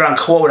quote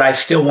unquote, I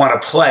still want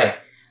to play,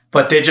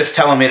 but they're just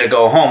telling me to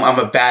go home. I'm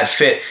a bad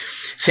fit.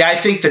 See, I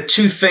think the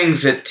two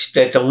things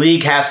that the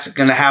league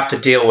going to have to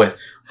deal with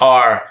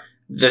are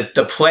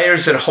the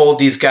players that hold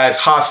these guys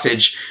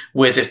hostage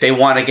with if they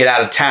want to get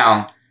out of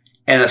town.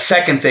 And the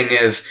second thing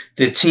is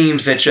the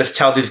teams that just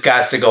tell these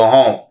guys to go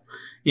home,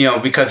 you know,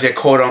 because they're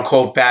quote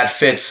unquote bad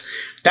fits.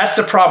 That's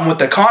the problem with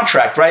the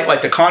contract, right?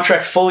 Like the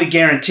contract's fully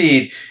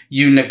guaranteed.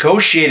 You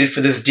negotiated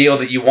for this deal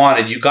that you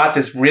wanted. You got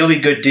this really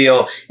good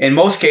deal. In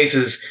most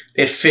cases,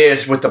 it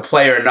fares with the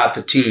player, not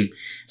the team.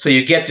 So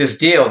you get this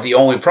deal. The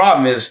only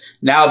problem is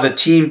now the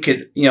team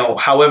could, you know,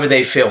 however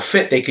they feel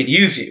fit, they could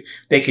use you.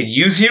 They could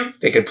use you.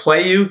 They could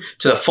play you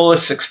to the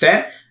fullest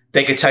extent.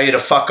 They could tell you to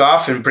fuck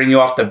off and bring you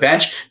off the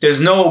bench. There's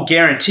no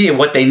guarantee of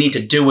what they need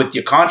to do with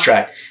your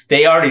contract.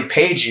 They already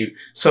paid you.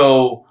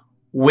 So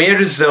where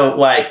does the,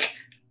 like,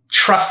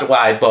 trust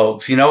lie,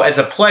 Bogues? You know, as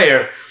a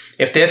player,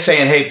 if they're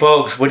saying, hey,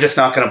 Bogues, we're just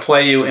not going to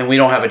play you and we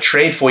don't have a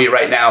trade for you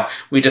right now,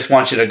 we just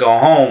want you to go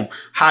home.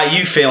 How are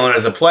you feeling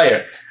as a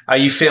player? Are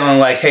you feeling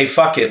like, hey,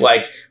 fuck it,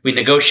 like, we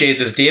negotiated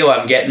this deal,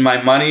 I'm getting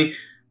my money,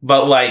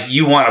 but, like,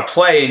 you want to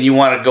play and you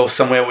want to go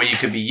somewhere where you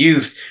could be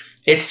used?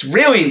 It's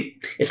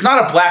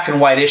not a black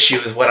and white issue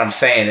is what I'm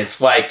saying.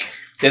 It's like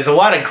there's a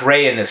lot of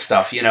gray in this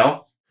stuff, you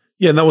know?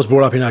 Yeah, and that was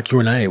brought up in our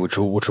Q&A, which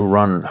will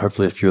run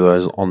hopefully a few of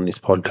those on this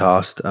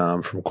podcast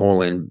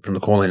from the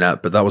Call-In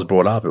app. But that was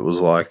brought up. It was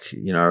like,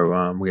 you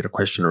know, we had a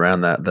question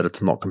around that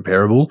it's not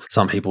comparable.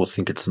 Some people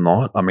think it's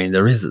not. I mean,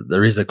 there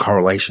is a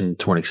correlation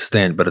to an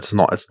extent, but it's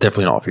not. It's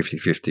definitely not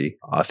 50-50.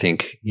 I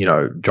think, you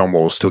know, John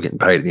Wall's still getting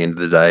paid at the end of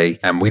the day,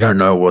 and we don't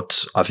know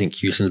what. I think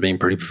Houston's been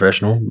pretty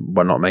professional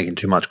by not making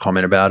too much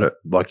comment about it.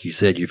 Like you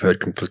said, you've heard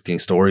conflicting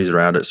stories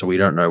around it, so we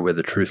don't know where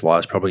the truth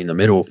lies. Probably in the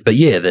middle. But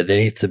yeah, there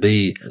needs to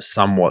be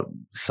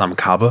some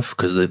cover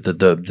because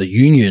the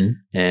union,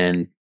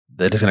 and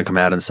they're just going to come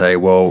out and say,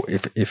 well,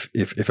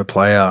 if a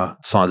player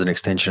signs an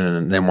extension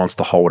and then wants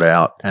to hold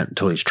out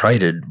until he's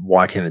traded,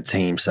 why can a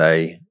team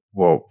say,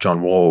 well,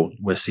 John Wall,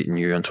 we're sitting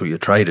you until you're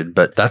traded?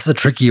 But that's a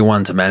trickier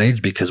one to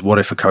manage, because what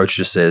if a coach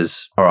just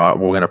says, all right,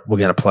 we're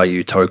gonna play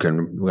you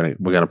token,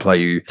 we're gonna play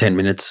you 10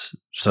 minutes,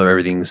 so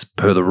everything's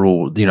per the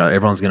rule. You know,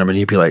 everyone's going to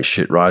manipulate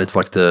shit, right? It's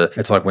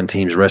like when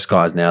teams rest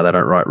guys now, they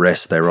don't write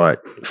rest, they write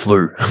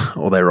flu,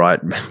 or they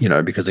write, you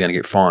know, because they're going to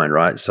get fined,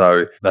 right?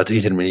 So that's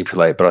easy to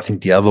manipulate. But I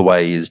think the other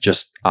way is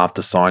just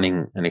after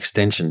signing an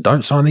extension,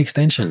 don't sign the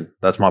extension.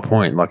 That's my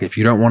point. Like, if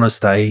you don't want to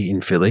stay in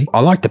Philly,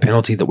 I like the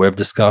penalty that we've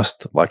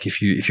discussed. Like,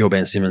 if you're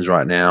Ben Simmons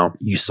right now,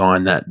 you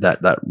sign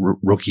that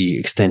rookie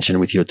extension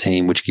with your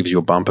team, which gives you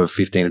a bump of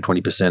 15 to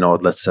 20%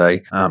 odd, let's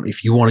say.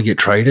 If you want to get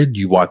traded,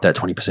 you wipe that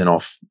 20%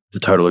 off the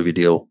total of your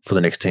deal for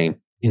the next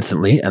team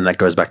instantly, and that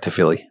goes back to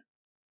Philly.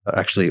 That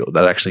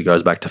actually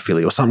goes back to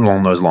Philly, or something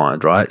along those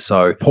lines, right?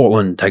 So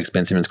Portland takes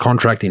Ben Simmons'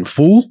 contract in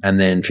full, and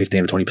then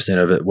 15 to 20%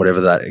 of it,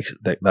 whatever that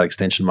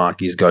extension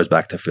mark is, goes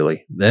back to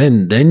Philly.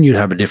 Then you'd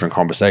have a different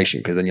conversation,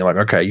 because then you're like,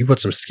 okay, you've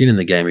got some skin in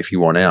the game. If you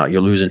want out, you're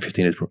losing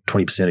 15 to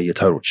 20% of your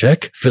total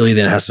check. Philly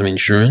then has some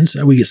insurance,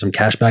 and we get some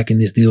cash back in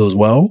this deal as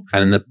well.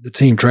 And the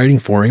team trading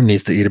for him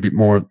needs to eat a bit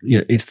more. You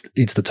know,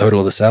 it's the total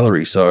of the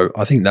salary. So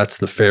I think that's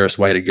the fairest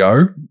way to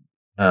go.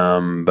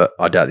 But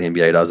I doubt the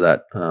NBA does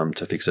that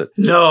to fix it.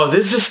 No,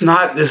 there's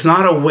not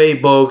a way,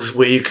 Bogues,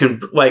 where you can,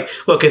 like,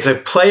 look, as a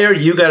player,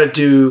 you got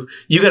to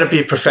be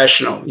a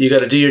professional. You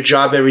got to do your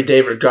job every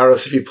day,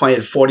 regardless if you're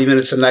playing 40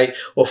 minutes a night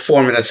or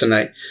 4 minutes a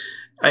night.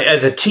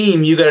 As a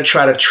team, you got to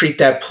try to treat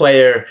that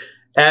player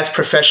as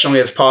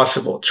professionally as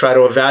possible. Try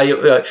to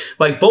evaluate,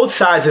 like, both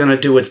sides are going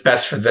to do what's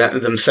best for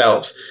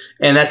themselves.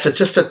 And that's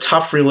just a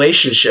tough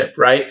relationship,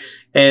 right?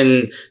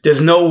 And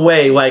there's no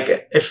way,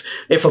 like,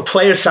 if a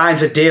player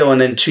signs a deal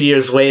and then 2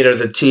 years later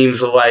the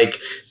teams are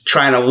like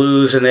trying to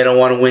lose and they don't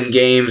want to win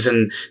games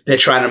and they're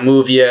trying to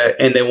move you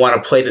and they want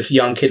to play this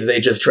young kid that they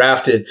just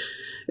drafted.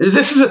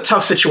 This is a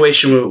tough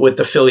situation with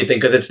the Philly thing,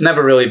 because it's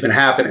never really been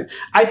happening.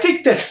 I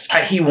think that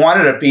he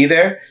wanted to be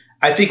there.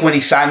 I think when he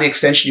signed the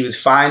extension, he was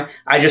fine.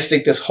 I just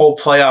think this whole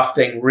playoff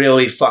thing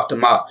really fucked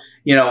him up.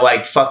 You know,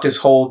 like, fucked his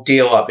whole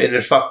deal up, and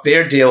it fucked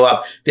their deal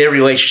up, their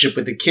relationship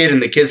with the kid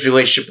and the kid's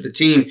relationship with the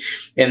team.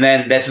 And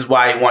then this is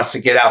why he wants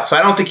to get out. So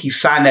I don't think he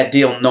signed that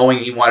deal knowing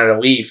he wanted to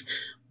leave.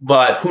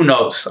 But who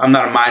knows? I'm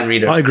not a mind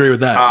reader. I agree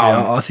with that.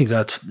 I think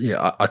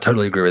I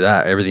totally agree with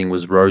that. Everything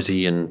was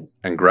rosy and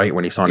great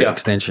when he signed his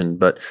extension.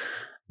 But,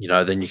 you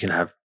know, then you can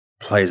have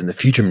players in the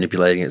future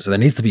manipulating it. So there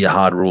needs to be a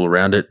hard rule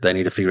around it. They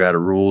need to figure out a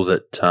rule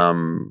that,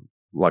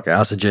 like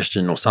our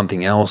suggestion or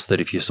something else,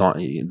 that if you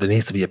sign, there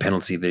needs to be a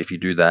penalty that if you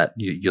do that,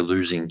 you're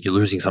losing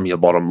some of your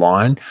bottom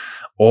line,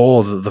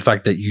 or the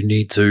fact that you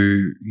need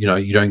to,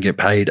 you don't get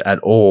paid at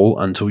all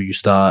until you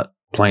start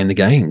playing the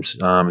games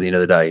at the end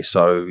of the day.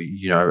 So,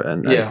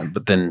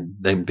 but then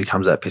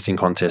becomes that pissing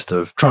contest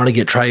of trying to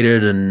get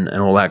traded and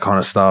all that kind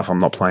of stuff. I'm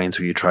not playing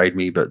until you trade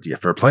me. But yeah,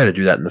 for a player to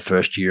do that in the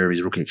first year of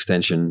his rookie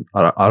extension,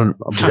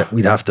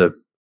 we'd have to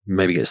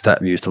maybe get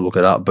StatViews to look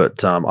it up.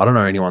 But I don't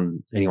know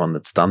anyone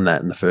that's done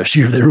that in the first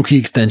year of their rookie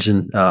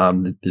extension.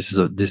 This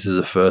is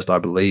a first, I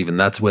believe. And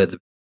that's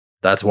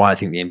why I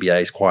think the NBA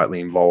is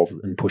quietly involved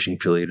in pushing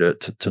Philly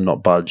to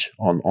not budge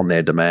on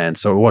their demand.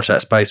 So we'll watch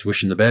that space,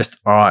 wish him the best.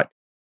 All right.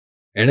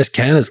 Enes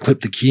Kanter's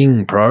clipped the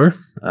King Pro,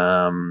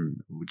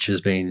 which has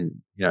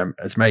been,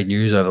 it's made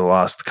news over the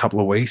last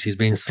couple of weeks. He's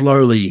been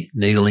slowly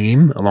needling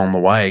him along the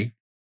way.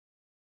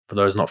 For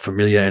those not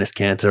familiar, Enes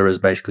Kanter has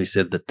basically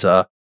said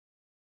that,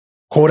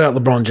 called out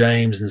LeBron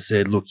James and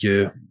said, look,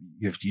 you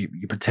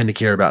pretend to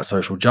care about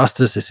social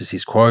justice. This is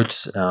his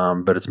quotes,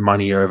 but it's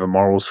money over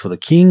morals for the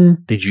king.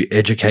 Did you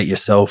educate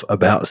yourself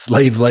about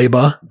slave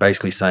labor?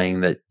 Basically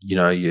saying that,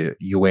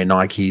 you wear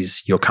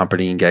Nikes, your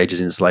company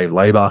engages in slave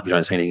labor. You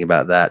don't say anything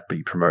about that, but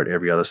you promote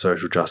every other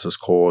social justice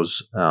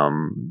cause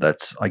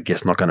that's, I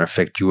guess, not going to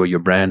affect you or your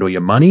brand or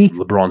your money.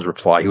 LeBron's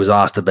reply, he was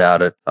asked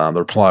about it. The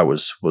reply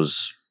was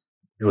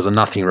it was a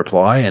nothing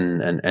reply,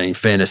 and in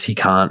fairness,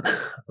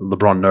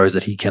 LeBron knows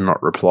that he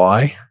cannot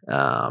reply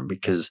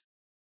because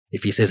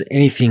if he says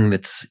anything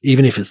that's,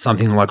 even if it's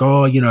something like,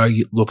 I'll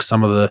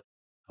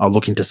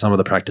look into some of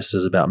the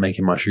practices about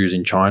making my shoes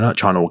in China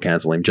will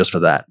cancel him just for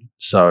that.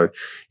 So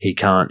he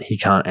can't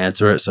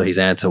answer it. So his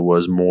answer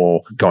was more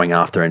going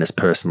after Enes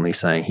personally,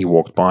 saying he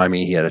walked by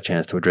me, he had a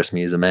chance to address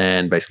me as a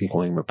man, basically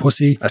calling him a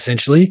pussy,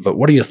 essentially. But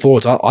what are your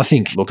thoughts? I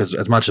think, look,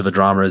 as much of a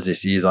drama as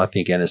this is, I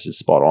think Enes is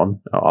spot on.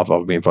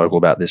 I've been vocal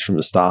about this from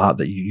the start,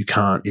 that you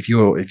can't, if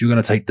you're going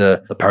to take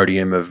the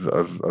podium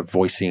of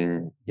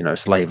voicing,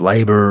 slave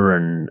labor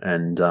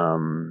and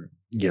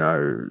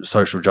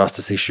social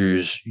justice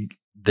issues,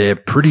 they're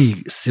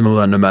pretty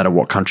similar no matter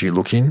what country you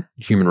look in.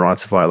 Human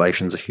rights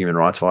violations are human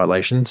rights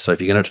violations. So if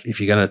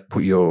you're gonna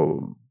put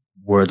your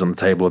words on the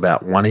table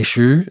about one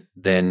issue,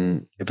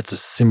 then if it's a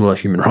similar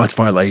human rights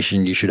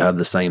violation, you should have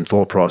the same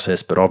thought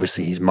process. But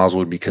obviously he's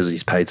muzzled because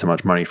he's paid so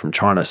much money from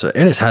China. So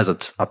Enes has a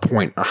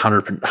point,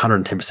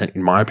 110%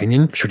 in my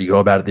opinion. Should he go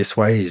about it this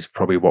way? He's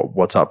probably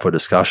what's up for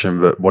discussion.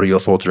 But what are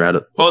your thoughts around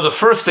it? Well, the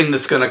first thing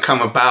that's going to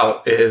come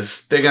about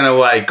is they're going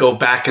to go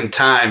back in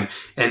time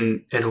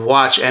and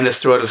watch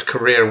Enes throughout his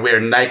career wear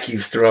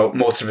Nikes throughout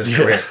most of his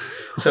career.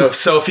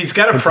 So if he's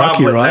got a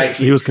problem with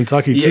Nike, he was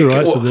Kentucky too,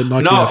 right? Well, so the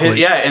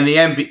Nike in the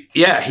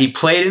NBA, he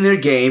played in their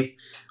game,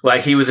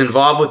 he was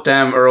involved with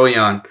them early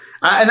on,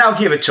 and I'll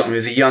give it to him. He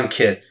was a young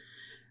kid.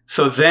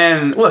 So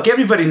then, look,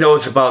 everybody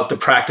knows about the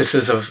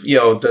practices of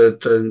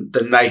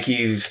the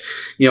Nikes,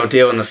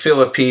 deal in the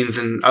Philippines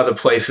and other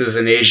places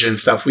in Asia and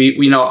stuff.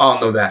 We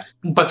all know that.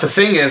 But the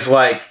thing is,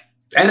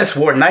 Enes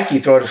wore Nike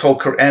throughout his whole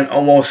career and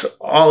almost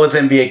all his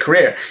NBA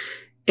career.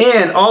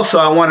 And also,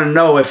 I want to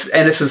know if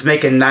Enes is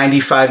making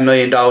 $95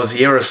 million a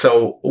year or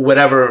so,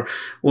 whatever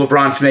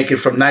LeBron's making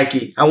from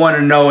Nike. I want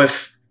to know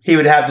if he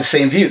would have the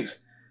same views.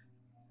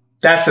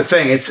 That's the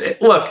thing.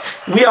 Look,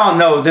 we all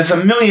know there's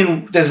a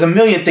million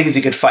things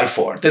he could fight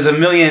for. There's a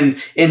million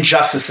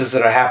injustices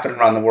that are happening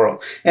around the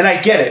world. And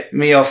I get it.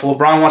 If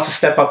LeBron wants to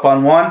step up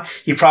on one,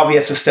 he probably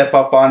has to step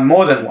up on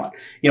more than one,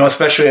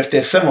 especially if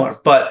they're similar.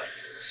 But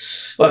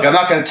look, I'm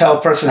not going to tell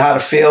a person how to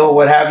feel,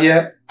 what have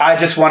you. I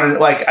just want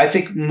to, I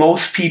think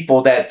most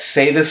people that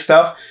say this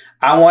stuff,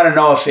 I want to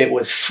know if it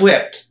was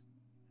flipped,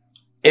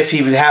 if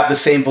he would have the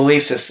same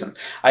belief system.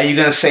 Are you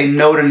going to say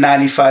no to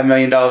 $95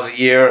 million a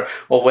year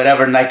or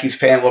whatever Nike's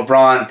paying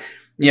LeBron,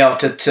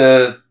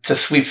 to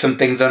sweep some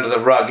things under the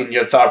rug in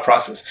your thought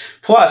process?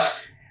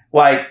 Plus,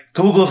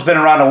 Google's been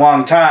around a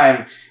long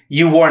time.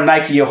 You wore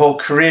Nike your whole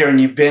career and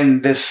you've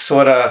been this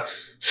sort of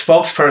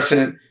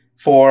spokesperson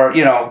for,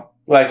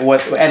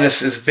 what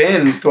Enes has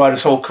been throughout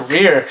his whole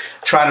career,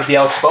 trying to be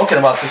outspoken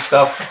about this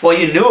stuff. Well,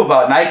 you knew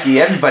about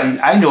Nike.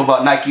 I knew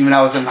about Nike when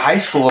I was in high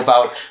school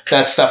about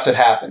that stuff that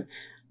happened.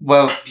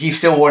 Well, he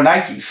still wore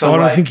Nike. So I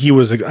don't think he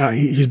was.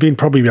 He's been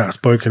probably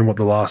outspoken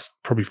the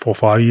last probably 4 or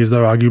 5 years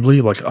though.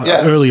 Arguably,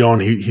 early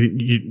on,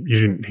 you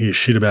didn't hear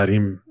shit about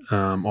him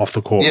off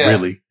the court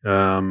really.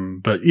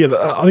 But yeah,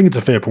 I think it's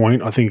a fair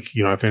point. I think if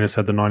Enes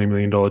had the $90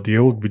 million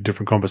deal, it'd be a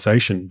different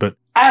conversation. But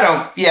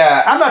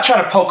I'm not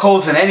trying to poke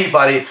holes in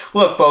anybody.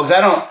 Look, Bogues, I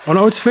don't. Oh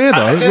no, it's fair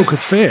though. Look,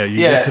 it's fair.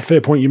 It's a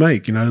fair point you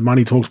make.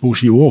 Money talks,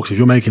 bullshit walks. If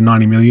you're making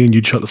 $90 million,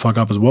 you'd shut the fuck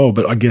up as well.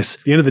 But I guess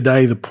at the end of the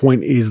day, the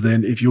point is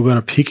then if you're going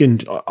to pick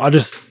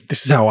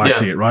this is how I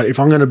see it, right? If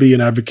I'm going to be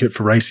an advocate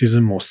for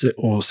racism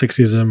or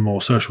sexism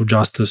or social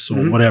justice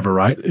or whatever,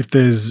 right? If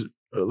there's,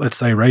 let's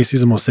say,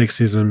 racism or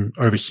sexism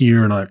over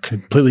here and I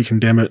completely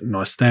condemn it and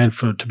I stand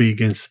to be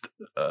against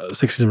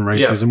sexism and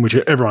racism, which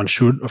everyone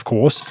should, of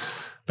course,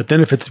 But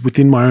then if it's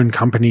within my own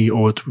company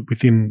or it's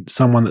within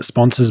someone that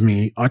sponsors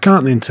me, I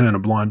can't then turn a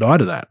blind eye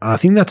to that. And I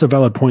think that's a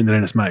valid point that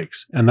Ennis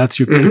makes. And that's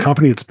the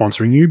company that's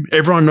sponsoring you.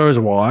 Everyone knows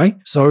why.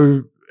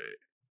 So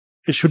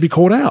it should be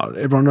called out.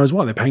 Everyone knows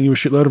why. They're paying you a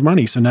shitload of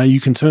money. So now you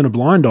can turn a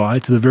blind eye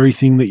to the very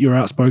thing that you're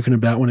outspoken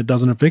about when it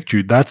doesn't affect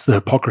you. That's the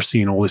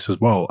hypocrisy in all this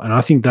as well. And I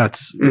think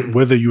that's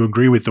whether you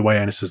agree with the way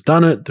Ennis has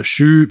done it,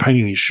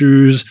 painting his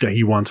shoes, that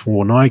he once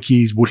wore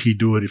Nikes, would he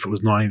do it if it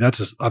was 90?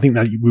 I think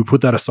that we put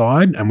that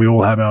aside and we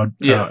all have our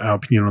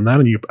opinion on that.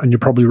 And you're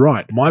probably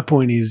right. My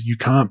point is you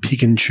can't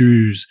pick and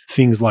choose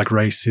things like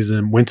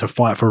racism, when to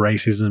fight for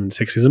racism and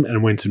sexism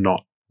and when to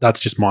not. That's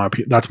just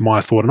that's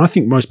my thought. And I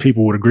think most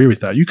people would agree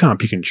with that. You can't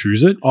pick and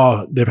choose it.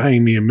 Oh, they're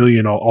paying me $1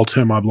 million. I'll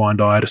turn my blind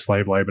eye to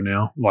slave labor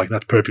now. Like,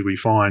 that's perfectly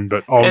fine.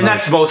 But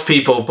that's most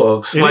people,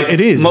 Bugs.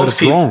 It is. Most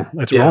people. Wrong.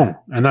 It's wrong.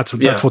 And that's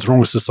what's wrong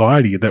with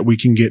society, that we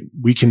can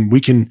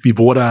be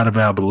bought out of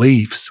our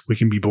beliefs. We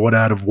can be bought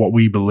out of what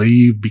we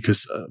believe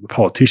because the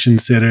politician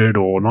said it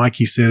or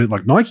Nike said it.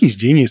 Like, Nike's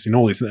genius in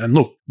all this. And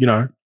look,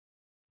 I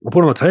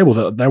put on the table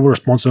that they were a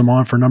sponsor of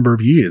mine for a number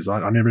of years. I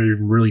never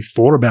even really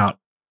thought about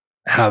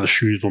how the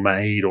shoes were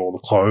made or the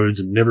clothes,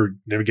 and never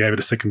gave it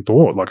a second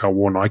thought. Like, I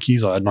wore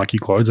Nikes, I had Nike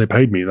clothes, they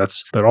paid me.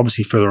 But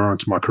obviously further on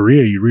into my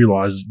career, you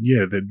realize,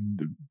 they're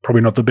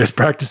probably not the best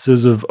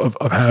practices of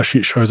how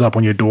shit shows up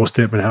on your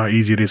doorstep and how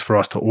easy it is for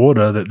us to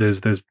order, that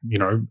there's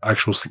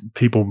actual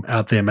people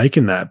out there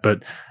making that.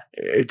 But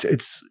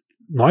it's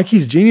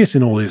Nike's genius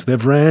in all this.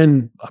 They've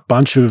ran a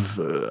bunch of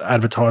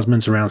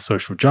advertisements around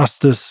social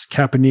justice,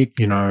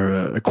 Kaepernick,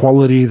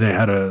 equality. They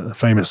had a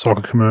famous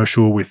soccer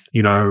commercial with,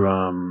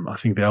 I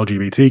think the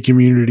LGBT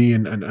community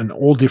and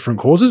all different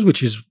causes,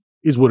 which is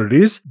what it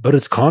is. But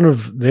it's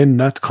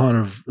that's kind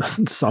of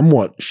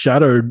somewhat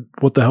shadowed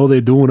what the hell they're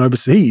doing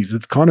overseas.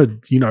 It's kind of,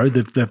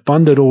 they've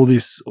funded all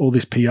this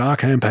PR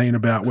campaign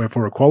about we're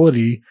for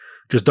equality.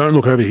 Just don't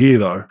look over here,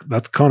 though.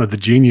 That's kind of the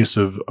genius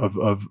of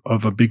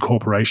a big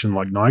corporation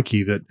like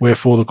Nike, that we're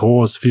for the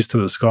cause, fist to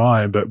the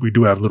sky, but we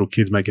do have little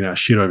kids making our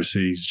shit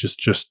overseas.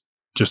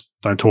 Just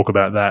don't talk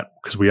about that,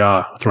 because we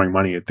are throwing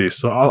money at this.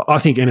 So I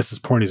think Ennis's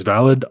point is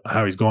valid.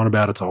 How he's gone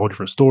about it's a whole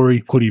different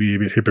story. Could he be a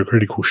bit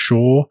hypocritical?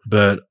 Sure.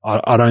 But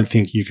I don't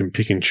think you can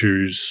pick and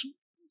choose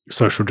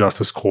social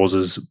justice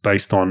causes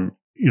based on,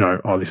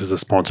 this is a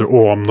sponsor,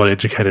 or I'm not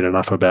educated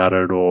enough about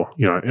it, or,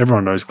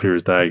 everyone knows clear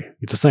as day.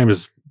 It's the same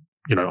as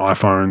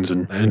iPhones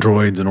and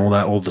Androids and all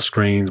that, all the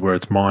screens where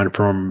it's mined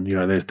from,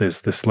 there's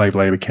slave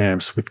labor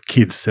camps with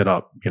kids set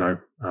up,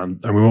 and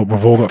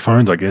we've all got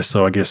phones, I guess.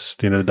 So I guess at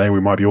the end of the day,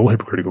 we might be all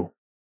hypocritical.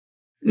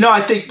 No,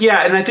 I think,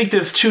 and I think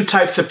there's two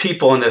types of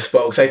people in this,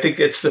 folks. I think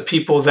it's the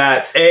people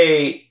that,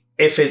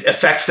 if it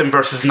affects them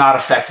versus not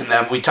affecting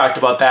them. We talked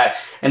about that.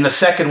 And the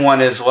second one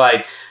is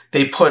like,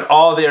 they put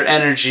all their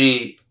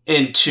energy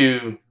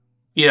into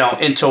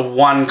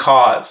one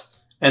cause.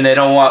 And they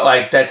don't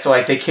want, that's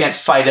they can't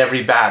fight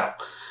every battle.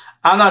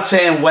 I'm not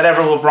saying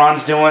whatever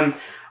LeBron's doing,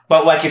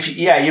 but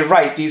you're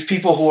right. These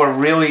people who are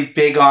really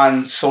big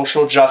on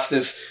social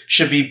justice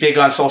should be big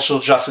on social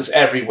justice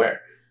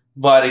everywhere.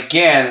 But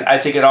again, I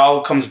think it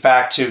all comes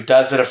back to,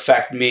 does it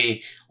affect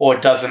me or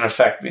doesn't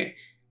affect me?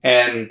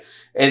 And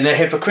they're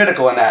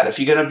hypocritical in that. If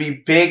you're going to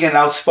be big and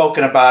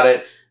outspoken about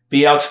it,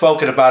 be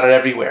outspoken about it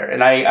everywhere.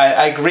 And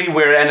I agree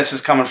where Ennis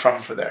is coming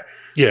from for there.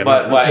 Yeah,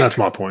 but that's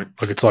my point.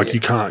 It's like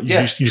you can't, you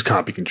just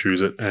can't pick and choose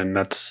it, and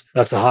that's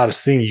the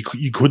hardest thing.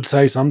 You could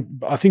say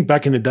I think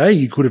back in the day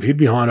you could have hid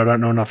behind, I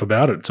don't know enough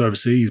about it, it's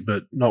overseas,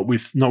 but not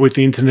with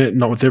the internet,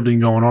 not with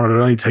everything going on.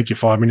 It'll only take you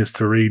 5 minutes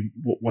to read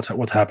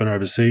what's happened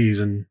overseas,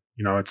 and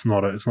it's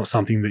not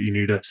something that you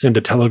need to send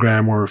a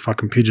telegram or a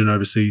fucking pigeon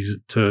overseas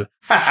to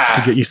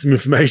get you some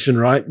information,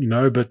 right?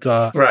 But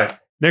right.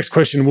 Next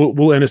question: Will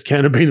Enes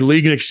Kanter be in the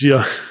league next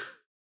year?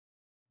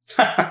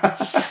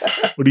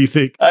 What do you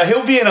think?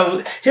 He'll be in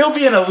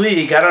a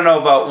league. I don't know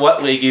about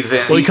what league he's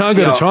in. Well, he can't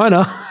go to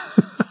China.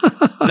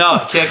 No,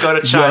 he can't go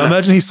to China. Yeah,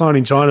 imagine he's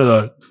signing China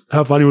though.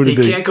 How funny would it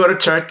be? He can't go to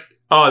Turkey.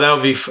 Oh, that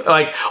would be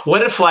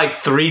what if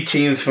 3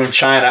 teams from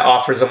China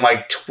offers him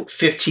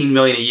 $15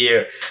 million a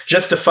year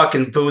just to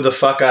fucking boo the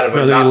fuck out of him?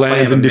 And then he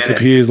lands and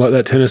disappears like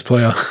that tennis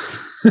player.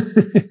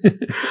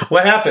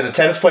 What happened? A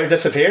tennis player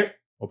disappeared?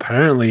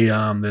 Apparently,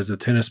 there's a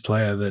tennis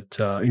player that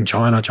in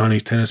China,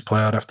 Chinese tennis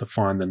player. I'd have to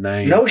find the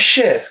name. No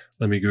shit.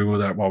 Let me Google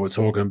that while we're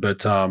talking.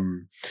 But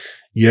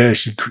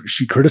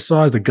she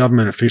criticized the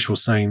government official,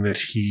 saying that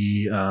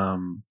he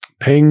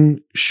Peng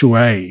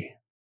Shuai,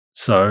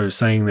 so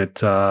saying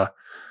that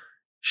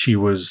she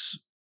was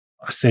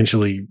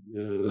essentially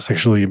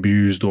sexually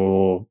abused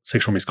or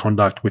sexual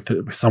misconduct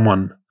with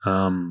someone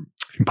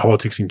in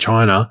politics in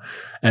China,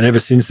 and ever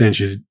since then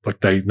she's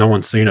no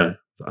one's seen her.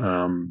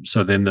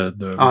 So then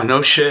the Oh,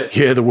 no shit.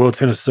 yeah, the World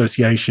Tennis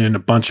Association, a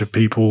bunch of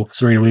people,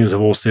 Serena Williams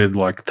have all said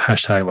like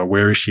hashtag like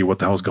where is she? What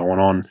the hell's going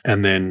on?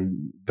 And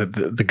then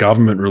the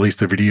government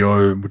released a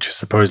video which is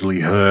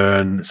supposedly her,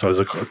 and so it's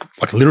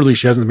like literally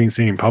she hasn't been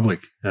seen in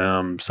public.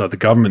 So the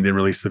government then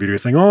released the video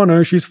saying, "Oh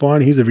no, she's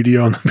fine. Here's a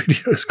video," and the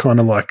video is kind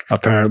of like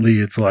apparently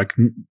it's like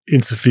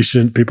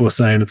insufficient. People are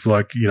saying it's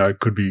like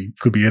could be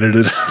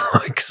edited,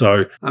 like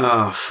so.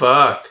 Oh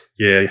fuck.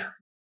 Yeah.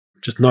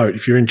 Just note,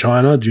 if you're in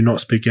China, do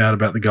not speak out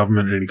about the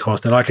government at any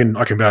cost. And I can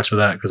vouch for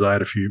that because I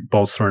had a few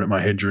bolts thrown at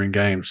my head during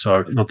games.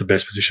 So not the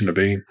best position to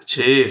be in.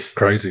 Jeez.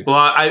 Crazy. Well,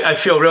 I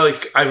feel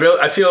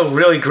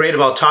really great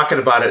about talking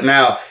about it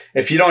now.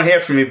 If you don't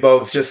hear from me,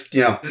 Bogues, just,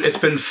 it's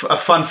been a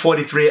fun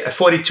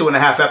 42 and a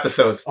half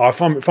episodes. Oh,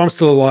 if I'm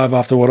still alive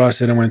after what I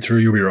said and went through,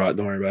 you'll be right.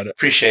 Don't worry about it.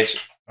 Appreciate you.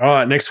 All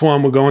right, next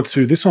one we're going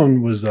to. This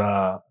one was...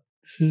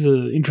 This is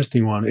an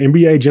interesting one.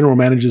 NBA general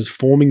managers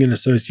forming an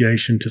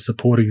association to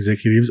support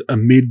executives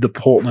amid the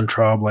Portland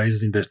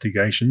Trailblazers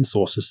investigation,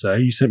 sources say.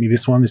 You sent me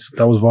this one.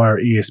 That was via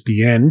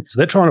ESPN. So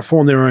they're trying to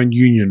form their own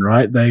union,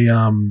 right? They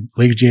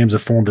league GMs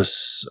have formed a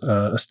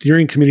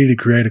steering committee to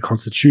create a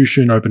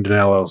constitution, opened an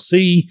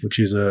LLC, which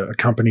is a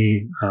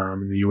company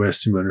in the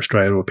US similar in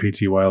Australia to a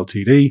PTY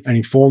Ltd, and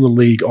informed the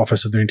league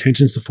office of their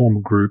intentions to form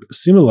a group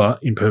similar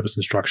in purpose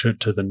and structure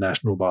to the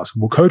National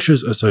Basketball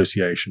Coaches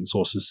Association,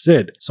 sources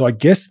said. So I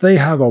guess they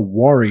have a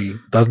worry,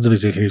 dozens of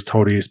executives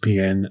told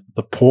ESPN,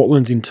 the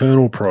Portland's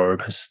internal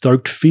probe has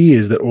stoked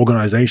fears that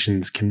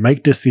organizations can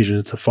make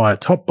decisions to fire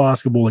top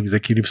basketball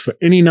executives for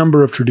any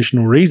number of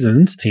traditional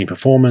reasons, team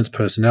performance,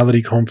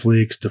 personality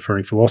conflicts,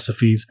 differing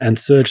philosophies, and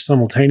search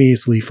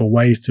simultaneously for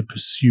ways to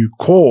pursue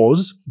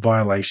cause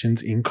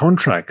violations in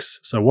contracts.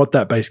 So what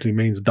that basically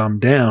means,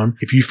 dumbed down,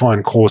 if you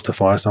find cause to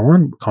fire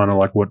someone, kind of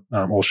like what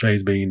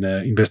Olshay's been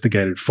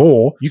investigated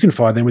for, you can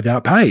fire them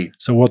without pay.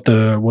 So what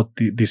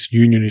this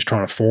union is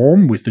trying to form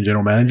with the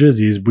general managers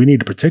is we need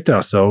to protect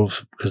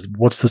ourselves, because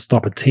what's to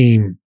stop a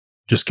team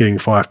just getting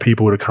 5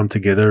 people to come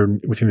together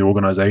within the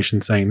organization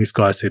saying this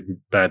guy said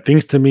bad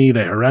things to me,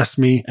 they harassed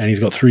me, and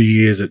he's got 3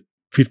 years at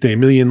 15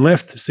 million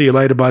left. See you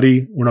later,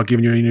 buddy. We're not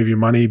giving you any of your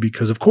money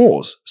because of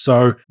cause.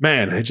 So,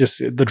 man,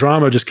 the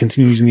drama just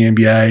continues in the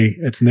NBA.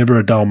 It's never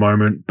a dull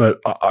moment, but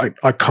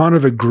I kind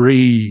of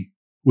agree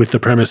with the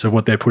premise of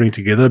what they're putting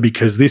together,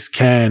 because this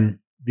can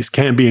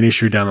be an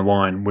issue down the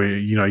line where,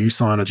 you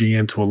sign a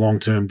GM to a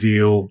long-term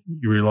deal,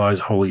 you realize,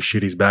 holy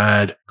shit, he's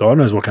bad. God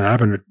knows what can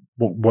happen,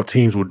 what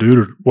teams will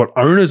do, what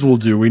owners will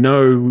do. We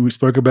know, we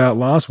spoke about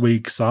last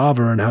week,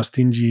 Sava and how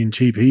stingy and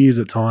cheap he is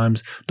at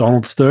times.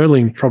 Donald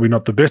Sterling, probably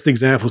not the best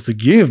examples to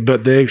give,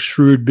 but they're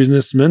shrewd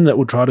businessmen that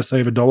will try to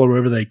save $1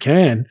 wherever they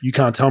can. You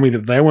can't tell me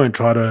that they won't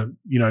try to,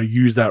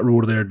 use that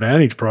rule to their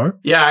advantage, bro.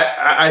 Yeah,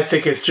 I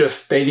think it's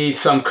just they need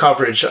some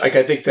coverage. Like,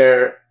 I think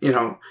they're,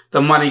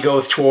 the money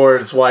goes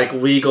towards like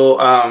legal,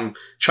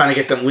 trying to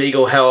get them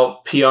legal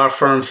help, PR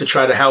firms to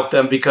try to help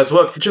them. Because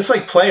look, just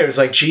like players,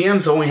 like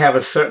GMs only have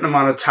a certain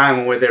amount of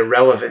time where they're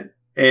relevant.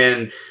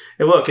 And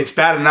look, it's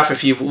bad enough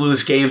if you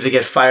lose games and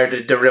get fired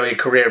to derail your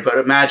career. But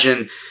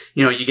imagine,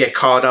 you get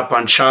caught up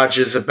on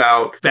charges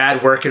about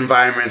bad work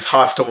environments,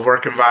 hostile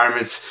work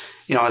environments,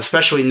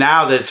 especially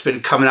now that it's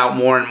been coming out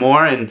more and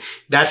more. And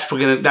that's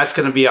going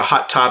to be a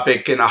hot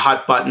topic and a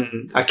hot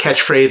button, a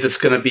catchphrase that's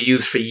going to be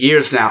used for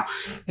years now.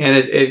 And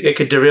it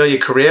could derail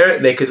your career.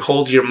 They could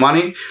hold your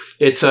money.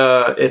 It's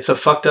a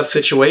fucked up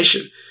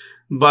situation.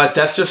 But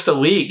that's just the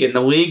league. And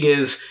the league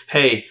is,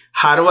 hey,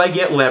 how do I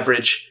get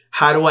leverage?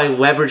 How do I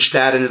leverage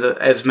that into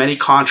as many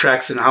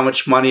contracts and how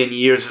much money in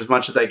years as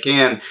much as I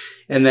can,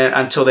 and then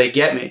until they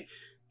get me?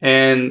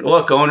 And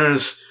look,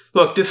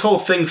 this whole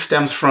thing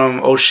stems from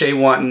O'Shea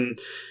wanting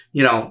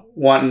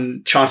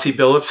Chauncey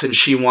Billups, and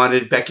she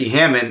wanted Becky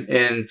Hammon,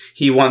 and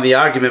he won the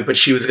argument, but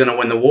she was going to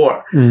win the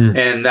war.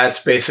 And that's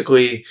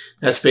basically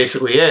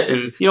it.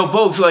 And,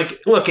 Bogues,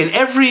 like, look, in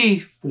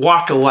every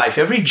walk of life,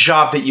 every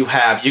job that you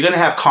have, you're going to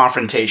have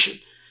confrontation.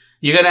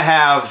 You're going to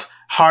have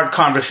hard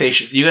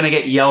conversations. You're going to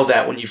get yelled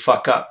at when you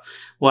fuck up.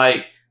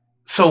 Like,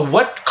 so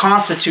what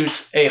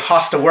constitutes a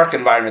hostile work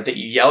environment? That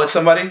you yell at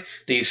somebody?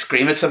 That you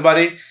scream at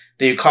somebody?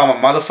 That you call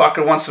them a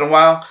motherfucker once in a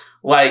while?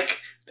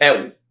 Like,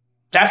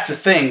 that's the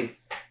thing.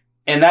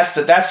 And that's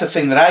the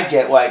thing that I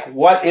get. Like,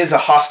 what is a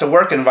hostile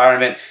work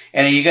environment?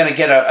 And are you going to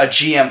get a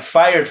GM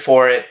fired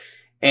for it?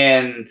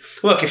 And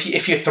look,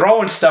 if you're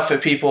throwing stuff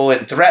at people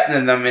and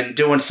threatening them and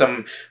doing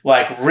some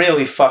like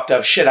really fucked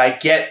up shit, I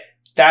get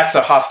that's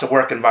a hostile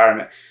work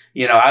environment.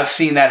 I've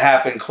seen that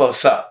happen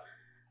close up.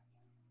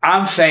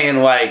 I'm saying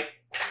like,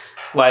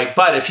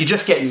 but if you're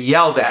just getting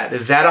yelled at,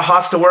 is that a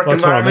hostile work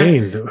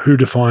environment? That's what I mean. Who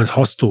defines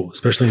hostile,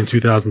 especially in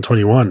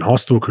 2021?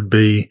 Hostile could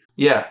be,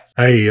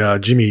 hey,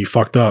 Jimmy, you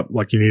fucked up.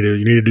 Like, you need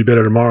to do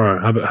better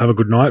tomorrow. Have a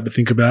good night, but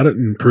think about it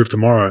and improve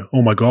tomorrow.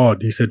 Oh my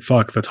God, he said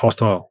fuck. That's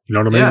hostile. You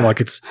know what I mean? Like,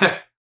 it's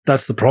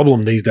that's the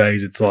problem these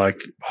days. It's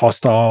like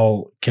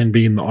hostile can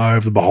be in the eye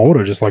of the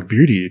beholder, just like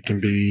beauty. It can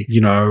be,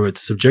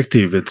 it's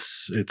subjective.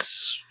 It's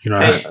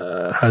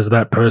has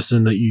that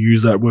person that you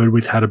use that word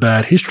with had a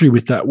bad history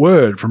with that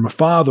word from a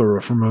father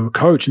or from a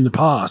coach in the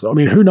past? I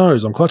mean, who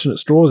knows? I'm clutching at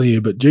straws here,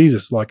 but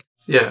Jesus,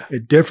 yeah,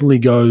 it definitely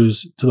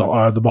goes to the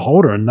eye of the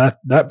beholder, and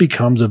that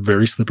becomes a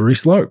very slippery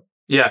slope.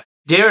 Yeah.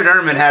 Darren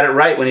Ehrman had it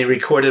right when he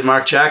recorded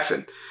Mark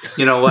Jackson.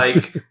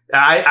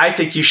 I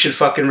think you should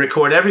fucking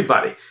record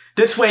everybody.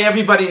 This way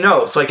everybody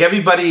knows.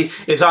 Everybody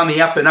is on the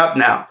up and up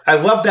now. I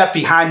love that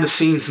behind the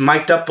scenes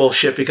mic'd up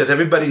bullshit because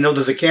everybody knows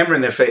there's a camera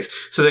in their face,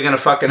 so they're going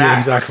to fucking act.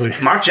 Exactly.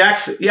 Mark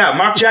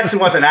Jackson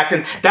wasn't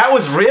acting. That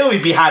was really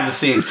behind the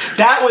scenes.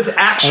 That was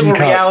actual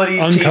reality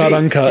TV.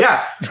 Uncut.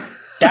 Yeah.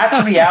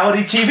 That's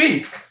reality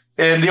TV.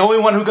 And the only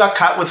one who got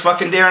cut was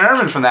fucking Darren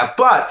Ehrman from that.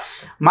 But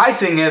my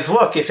thing is,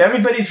 look, if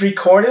everybody's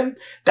recording,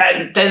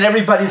 then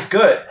everybody's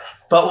good.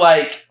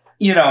 But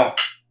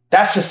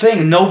that's the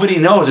thing. Nobody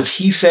knows. It's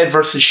he said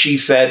versus she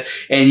said.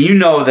 And you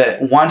know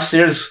that once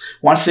this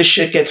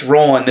shit gets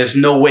rolling, there's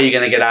no way you're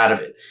going to get out of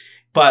it.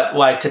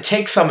 But to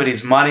take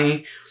somebody's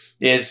money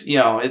is,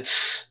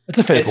 it's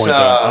a fair point, though.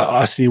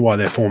 I see why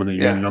they're forming the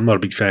union. I'm not a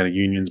big fan of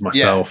unions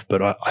myself,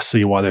 but I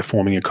see why they're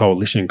forming a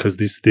coalition, because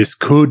this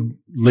could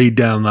lead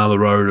down another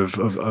road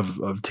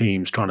of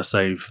teams trying to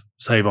save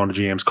on a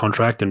GM's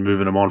contract and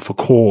moving him on for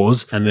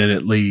cause, and then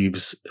it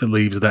leaves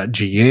that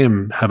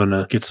GM having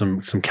to get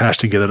some cash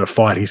together to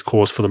fight his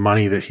cause for the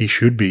money that he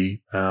should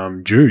be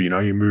due.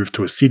 You move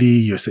to a city,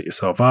 you set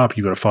yourself up,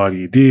 you've got a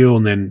 5-year deal,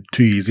 and then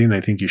 2 years in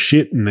they think you're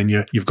shit, and then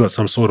you've got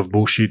some sort of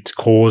bullshit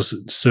cause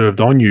served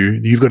on you.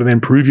 You've got to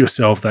then prove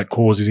yourself that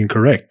cause is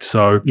incorrect.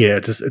 So yeah,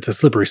 it's a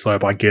slippery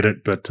slope. I get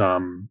it, but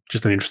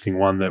just an interesting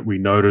one that we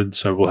noted.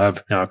 So we'll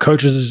have now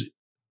coaches.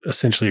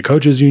 Essentially a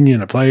coaches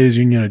union, a players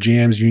union, a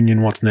GM's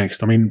union. What's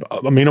next? I mean, I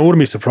wouldn't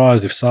be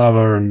surprised if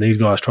Sava and these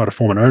guys try to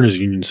form an owners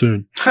union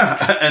soon.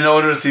 An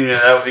owners union,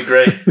 that would be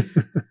great.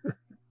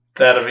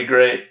 That'd be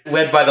great.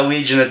 Led by the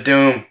Legion of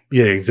Doom.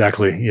 Yeah,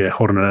 exactly. Yeah,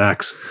 holding an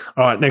axe.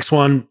 All right, next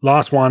one,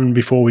 last one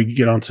before we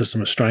get onto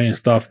some Australian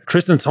stuff.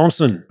 Tristan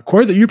Thompson, a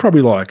quote that you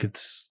probably like.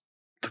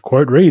 The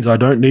quote reads, "I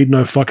don't need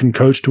no fucking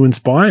coach to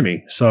inspire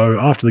me." So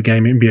after the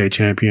game, NBA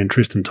champion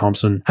Tristan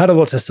Thompson had a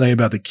lot to say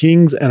about the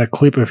Kings, and a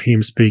clip of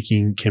him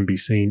speaking can be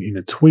seen in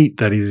a tweet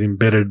that is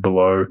embedded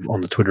below on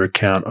the Twitter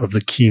account of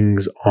the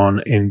Kings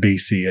on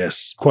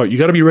NBCS. Quote, "You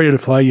got to be ready to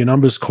play. Your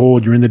number's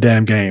called. You're in the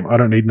damn game. I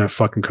don't need no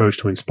fucking coach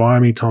to inspire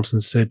me," Thompson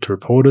said to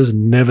reporters.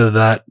 "Never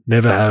that,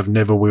 never have,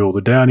 never will.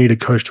 The day I need a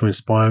coach to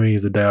inspire me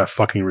is the day I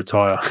fucking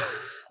retire."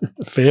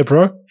 Fair,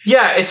 bro?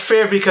 Yeah, it's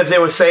fair because they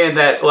were saying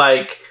that,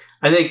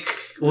 I think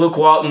Luke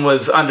Walton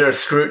was under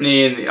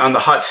scrutiny and on the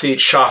hot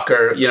seat.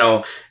 Shocker.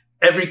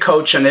 Every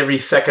coach on every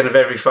second of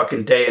every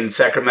fucking day in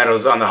Sacramento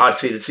is on the hot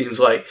seat, it seems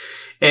like.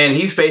 And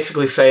he's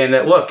basically saying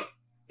that, look,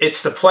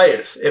 it's the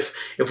players. If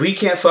we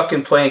can't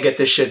fucking play and get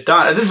this shit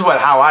done, and this is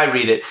how I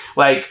read it.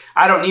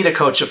 I don't need a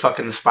coach to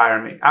fucking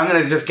inspire me. I'm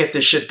going to just get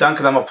this shit done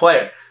because I'm a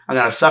player. I'm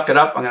going to suck it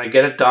up. I'm going to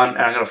get it done, and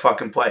I'm going to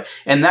fucking play.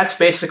 And that's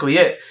basically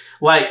it.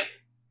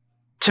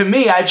 To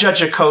me, I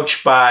judge a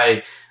coach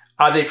by,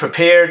 are they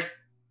prepared?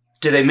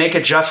 Do they make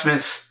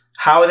adjustments?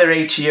 How are their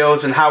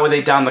ATOs and how are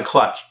they down the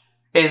clutch?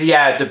 And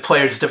yeah, the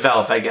players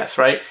develop, I guess,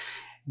 right?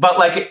 But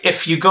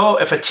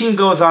if a team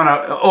goes on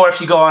or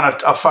if you go on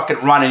a fucking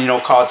run and you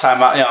don't call a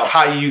timeout,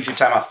 how you use your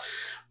timeout.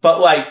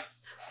 But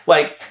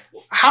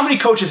how many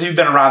coaches have you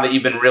been around that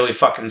you've been really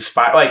fucking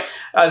inspired?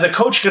 Is a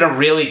coach going to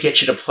really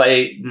get you to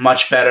play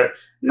much better?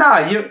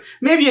 Nah,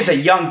 maybe as a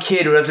young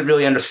kid who doesn't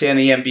really understand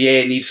the NBA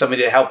and needs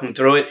somebody to help him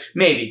through it,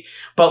 maybe.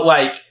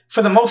 But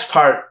for the most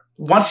part,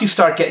 once you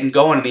start getting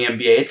going in the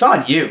NBA, it's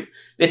on you.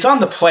 It's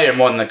on the player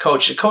more than the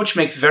coach. The coach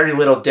makes very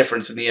little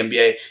difference in the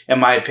NBA, in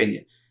my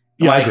opinion.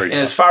 Yeah, I agree. And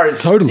as far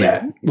as totally,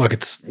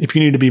 it's if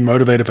you need to be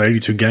motivated for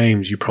 82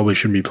 games, you probably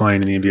shouldn't be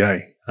playing in the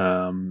NBA.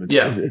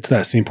 It's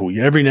that simple.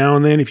 Every now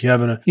and then, if you've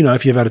had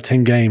a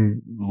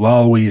 10-game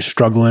lull where you're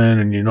struggling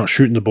and you're not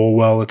shooting the ball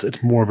well,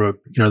 it's more of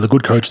a, the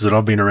good coaches that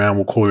I've been around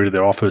will call you to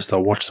their office.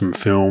 They'll watch some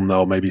film.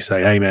 They'll maybe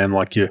say, "Hey man,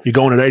 you're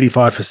going at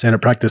 85%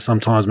 at practice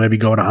sometimes, maybe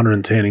go at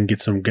 110 and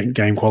get some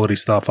game quality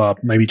stuff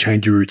up, maybe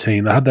change your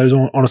routine." They have those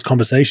honest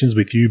conversations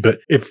with you. But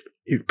if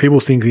people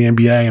think the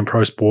NBA and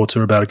pro sports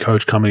are about a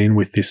coach coming in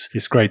with this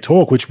great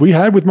talk, which we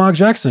had with Mark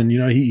Jackson.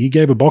 He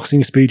gave a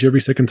boxing speech every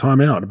second time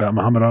out about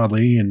Muhammad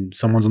Ali and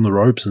someone's on the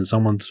ropes and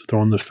someone's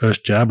throwing the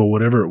first jab or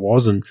whatever it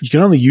was. And you can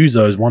only use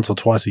those once or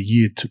twice a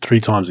year, 3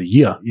 times a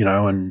year,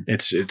 and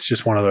it's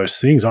just one of those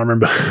things. I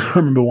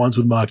remember once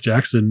with Mark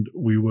Jackson,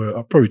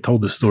 I probably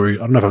told this story.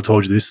 I don't know if I've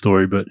told you this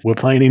story, but we're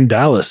playing in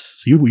Dallas.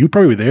 So you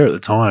probably were there at the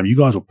time. You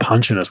guys were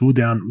punching us. We were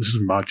down. This is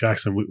Mark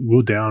Jackson. We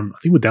were down. I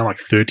think we're down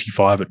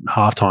 35 at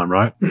halftime, right?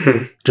 right?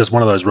 Mhm. Just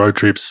one of those road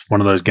trips,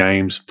 one of those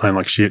games, playing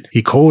like shit.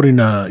 He called in,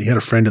 he had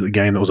a friend at the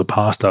game that was a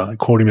pastor. He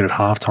called him in at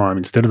halftime.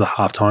 Instead of the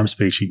halftime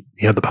speech,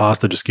 he had the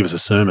pastor just give us a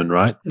sermon,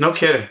 right? No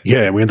kidding.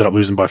 Yeah, we ended up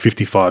losing by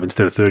 55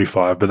 instead of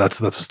 35, but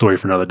that's a story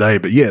for another day.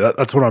 But yeah,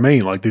 that's what I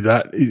mean. Like, did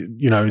that,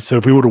 so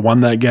if we would have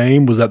won that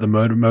game, was that the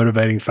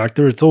motivating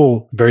factor? It's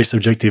all very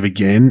subjective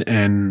again,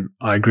 and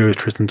I agree with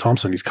Tristan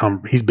Thompson.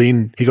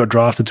 He got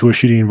drafted to a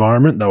shitty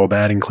environment. They were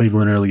bad in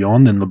Cleveland early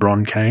on, then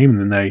LeBron came, and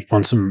then they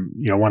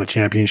won a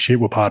championship,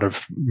 were part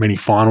of many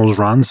finals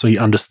runs, so he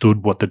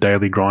understood what the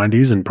daily grind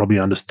is and probably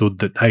understood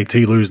that, hey,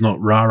 T-Lu's not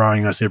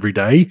rah-rahing us every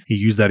day. He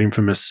used that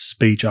infamous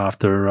speech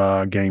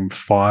after Game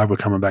 5, we're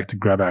coming back to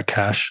grab our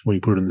cash, when he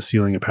put it in the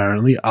ceiling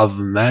apparently. Other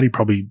than that, he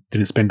probably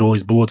didn't spend all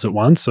his bullets at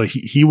once, so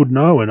he would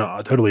know, and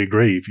I totally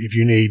agree.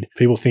 If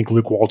people think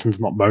Luke Walton's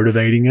not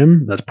motivating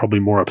him, that's probably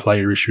more a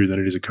player issue than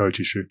it is a coach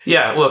issue.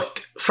 Yeah, look,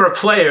 for a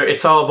player,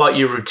 it's all about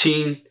your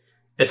routine.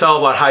 It's all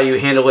about how you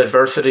handle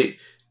adversity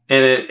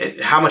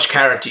and how much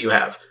character you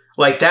have.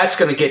 Like, that's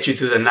going to get you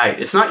through the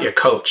night. It's not your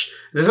coach.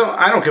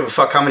 I don't give a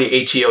fuck how many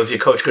ATOs your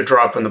coach could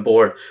draw up on the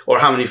board or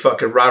how many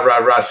fucking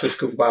rah,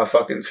 Cisco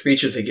fucking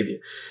speeches they give you.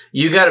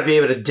 You got to be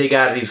able to dig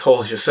out of these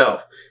holes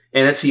yourself.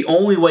 And it's the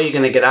only way you're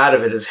going to get out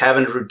of it is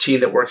having a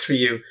routine that works for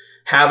you,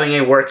 having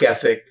a work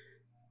ethic,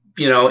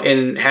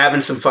 and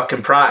having some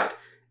fucking pride.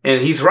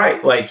 And he's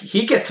right. Like,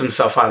 he gets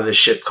himself out of this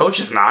shit. Coach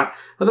is not.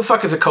 What the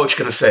fuck is a coach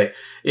going to say?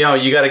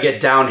 You got to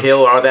get downhill,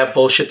 or all that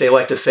bullshit they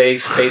like to say,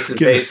 space and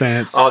pace,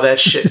 all that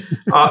shit.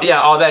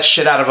 All that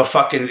shit out of a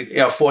fucking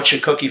fortune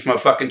cookie from a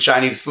fucking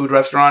Chinese food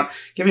restaurant.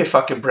 Give me a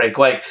fucking break.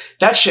 Like,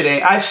 that shit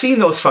ain't. I've seen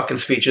those fucking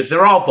speeches.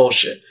 They're all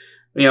bullshit.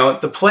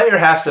 The player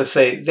has to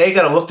say, they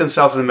got to look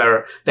themselves in the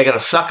mirror. They got to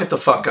suck it the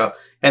fuck up,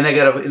 and they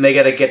got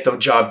to get the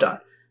job done.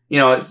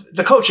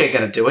 The coach ain't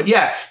going to do it.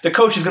 Yeah, the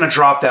coach is going to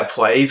drop that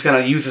play. He's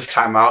going to use his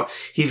timeout.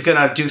 He's going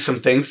to do some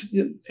things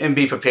and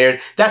be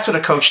prepared. That's what a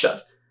coach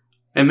does,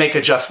 and make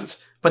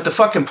adjustments. But the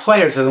fucking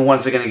players are the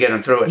ones that are going to get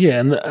him through it. Yeah,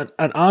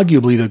 and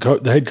arguably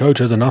the head coach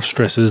has enough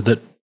stresses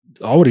that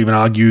I would even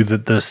argue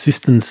that the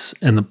assistants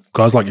and the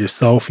guys like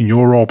yourself in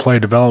your role, player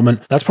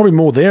development, that's probably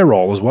more their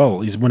role as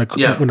well. Is when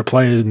a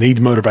player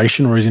needs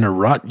motivation or is in a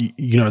rut,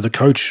 the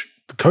coach.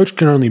 The coach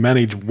can only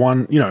manage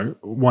one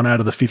out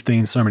of the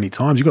 15 so many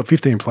times. You've got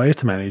 15 players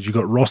to manage. You've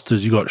got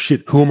rosters. You've got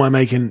shit. Who am I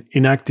making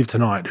inactive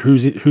tonight?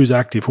 Who's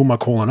active? Who am I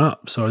calling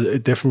up? So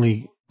it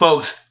definitely...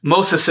 Folks,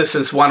 most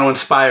assistants want to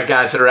inspire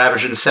guys that are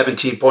averaging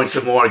 17 points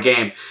or more a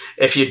game.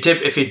 If you're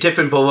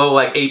dipping below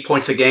like 8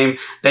 points a game,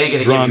 they ain't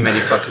going to give you many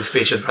fucking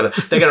speeches, brother.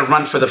 They're going to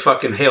run for the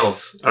fucking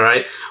hills, all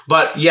right?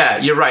 But yeah,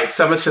 you're right.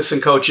 Some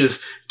assistant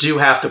coaches do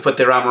have to put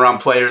their arm around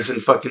players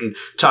and fucking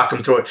talk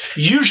them through it.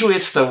 Usually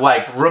it's the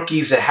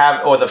rookies that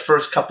have, or the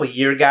first couple of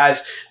year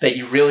guys that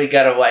you really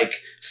got to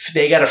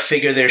they got to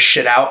figure their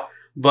shit out.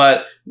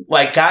 But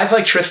guys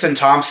like Tristan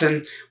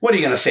Thompson, what are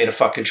you going to say to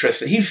fucking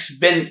Tristan? He's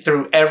been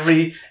through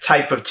every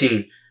type of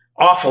team,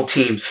 awful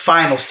teams,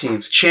 finals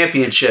teams,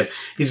 championship.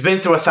 He's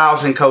been through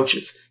 1,000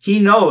 coaches. He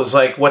knows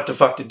what the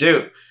fuck to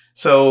do.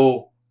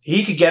 So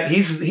he could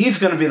he's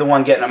going to be the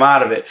one getting him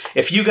out of it.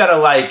 If you got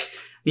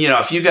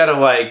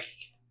to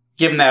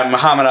give him that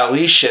Muhammad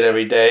Ali shit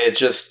every day, it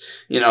just,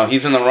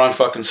 he's in the wrong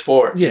fucking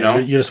sport. Yeah,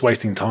 you're just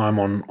wasting time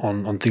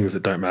on things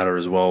that don't matter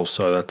as well.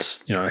 So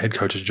that's, a head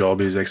coach's job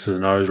is X's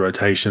and O's,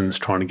 rotations,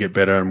 trying to get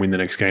better and win the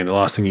next game. The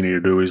last thing you need to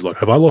do is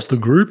have I lost the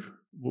group?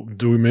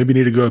 Do we maybe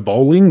need to go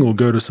bowling or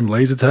go to some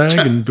laser tag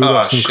and build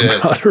up some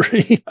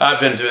camaraderie? I've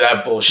been through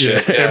that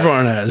bullshit. Yeah.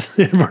 Everyone has.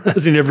 Everyone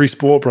has in every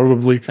sport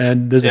probably.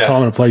 And there's a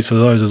time and a place for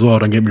those as well,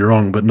 don't get me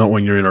wrong, but not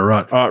when you're in a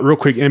rut. All right, real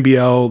quick,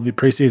 NBL, the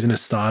preseason has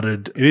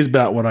started. It is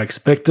about what I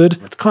expected.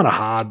 It's kind of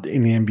hard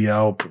in the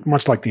NBL,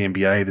 much like the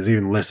NBA. There's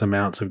even less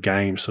amounts of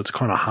games, so it's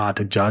kind of hard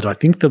to judge. I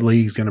think the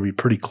league's going to be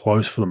pretty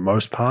close for the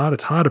most part.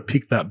 It's hard to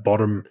pick the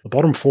bottom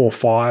 4 or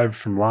 5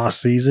 from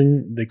last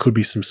season. There could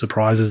be some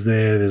surprises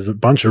there. There's a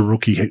bunch of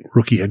rookie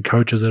head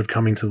coaches that have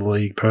come into the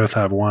league. Perth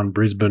have one,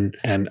 Brisbane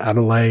and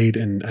Adelaide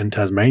and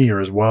Tasmania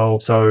as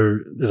well. So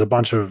there's a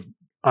bunch of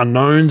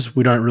unknowns.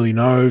 We don't really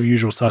know.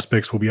 Usual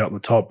suspects will be up the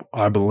top,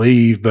 I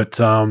believe. But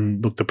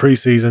look, the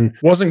preseason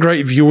wasn't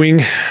great viewing.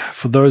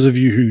 For those of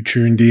you who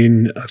tuned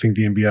in, I think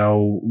the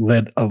NBL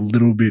let a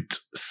little bit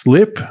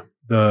slip.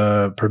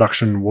 The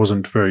production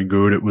wasn't very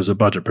good. It was a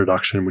budget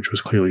production, which was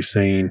clearly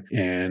seen.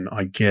 And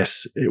I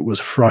guess it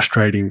was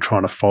frustrating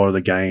trying to follow the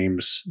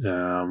games,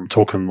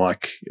 talking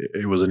like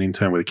it was an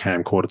intern with a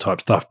camcorder type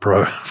stuff,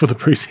 bro, for the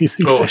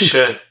preseason games. Oh,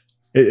 shit.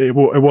 It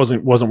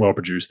wasn't well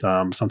produced.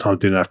 Sometimes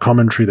didn't have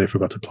commentary. They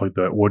forgot to plug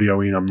the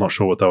audio in. I'm not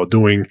sure what they were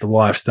doing. The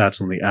live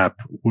stats on the app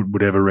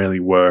would ever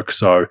really work.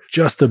 So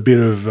just a bit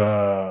of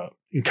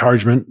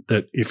encouragement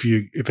that if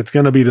it's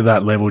going to be to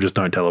that level, just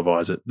don't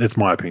televise it. That's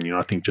my opinion.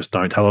 I think just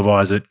don't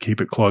televise it.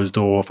 Keep it closed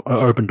door,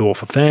 open door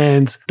for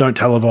fans. Don't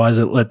televise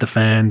it. Let the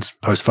fans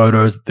post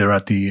photos. They're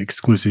at the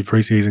exclusive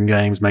preseason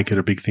games. Make it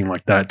a big thing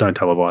like that. Don't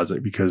televise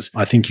it, because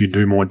I think you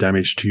do more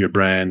damage to your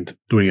brand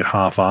doing it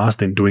half-assed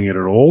than doing it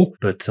at all.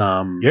 But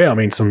yeah, I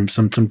mean, some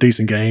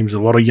decent games. A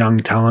lot of young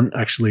talent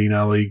actually in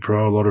our League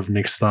Pro. A lot of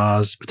next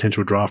stars,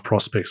 potential draft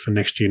prospects for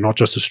next year, not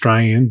just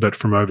Australian, but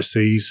from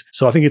overseas.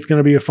 So I think it's going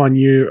to be a fun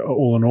year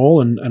all in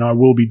all, and I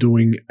will be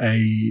doing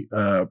a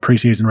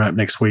preseason wrap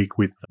next week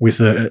with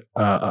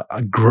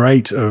a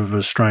great of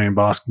Australian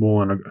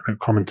basketball and a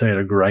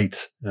commentator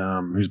great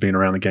who's been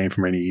around the game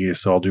for many years.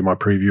 So I'll do my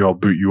preview. I'll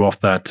boot you off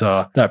that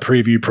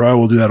preview pro.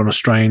 We'll do that on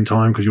Australian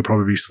time because you'll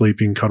probably be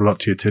sleeping, cuddled up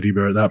to your teddy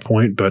bear at that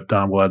point. But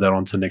we'll add that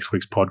on to next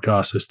week's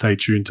podcast. So stay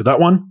tuned to that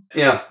one.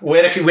 Yeah,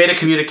 way to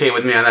communicate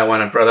with me on that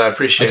one, brother. I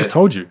appreciate it. I just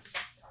told you.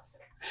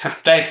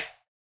 Thanks.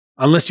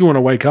 Unless you want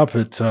to wake up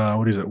at, 1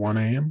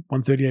 a.m.,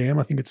 1:30 a.m.,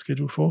 I think it's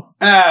scheduled for.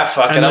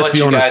 Fuck it. I'll let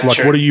you guys. Like,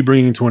 what are you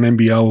bringing to an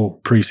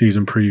NBL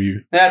preseason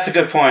preview? That's a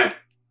good point.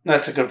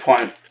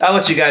 I'll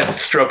let you guys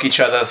stroke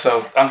each other,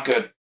 so I'm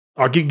good.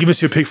 Give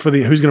us your pick for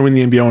who's going to win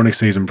the NBL next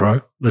season,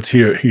 bro. Let's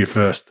hear it here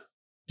first.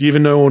 Do you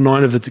even know all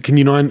 9 of the? Can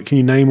you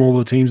name all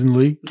the teams in the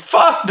league?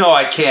 Fuck no,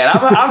 I can't.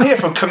 I'm here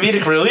for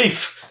comedic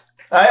relief.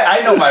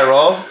 I know my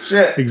role.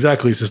 Shit.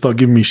 Exactly. So stop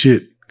giving me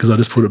shit, because I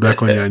just put it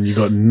back on you and you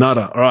got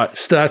nada. All right.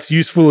 Stats,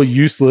 useful or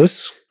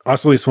useless. I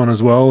saw this one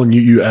as well, and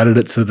you added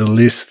it to the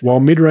list.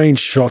 While mid-range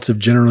shots have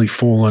generally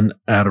fallen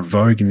out of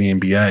vogue in the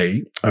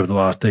NBA over the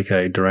last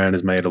decade, Durant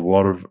has made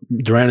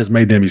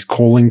them his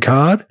calling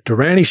card.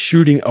 Durant is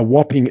shooting a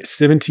whopping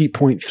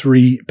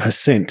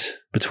 70.3%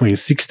 between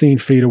 16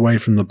 feet away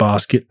from the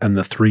basket and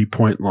the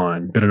three-point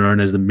line, better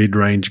known as the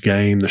mid-range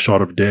game, the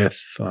shot of death.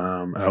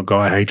 Our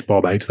guy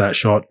Bob hates that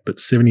shot, but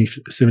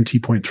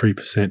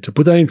 70.3%. To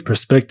put that into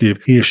perspective,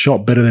 he has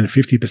shot better than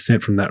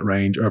 50% from that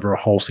range over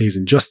a whole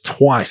season, just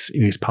twice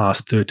in his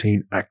past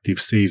 13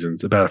 active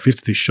seasons. About a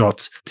fifth of his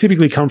shots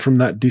typically come from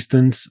that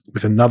distance,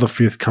 with another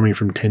fifth coming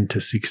from 10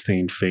 to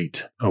 16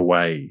 feet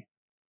away.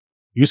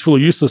 Useful or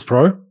useless,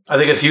 pro? I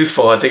think it's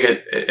useful. I think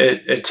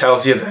it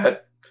tells you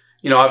that,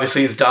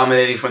 obviously he's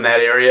dominating from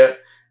that area,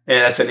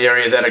 and that's an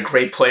area that a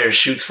great player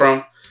shoots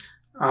from.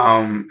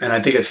 And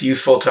I think it's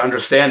useful to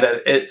understand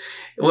that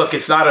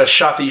it's not a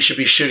shot that you should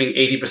be shooting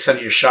 80%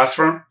 of your shots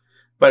from,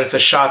 but it's a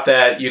shot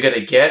that you're going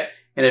to get.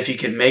 And if you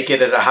can make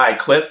it at a high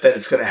clip, then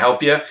it's going to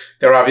help you.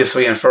 They're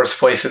obviously in first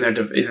place in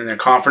their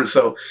conference.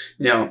 So,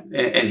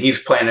 and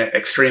he's playing it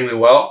extremely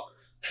well.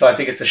 So I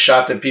think it's a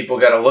shot that people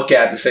got to look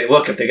at and say,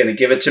 look, if they're going to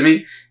give it to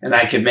me and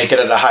I can make it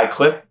at a high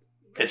clip,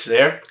 it's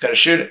there. Got to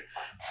shoot it.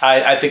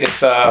 I think it's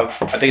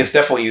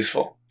definitely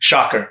useful.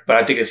 Shocker, but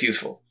I think it's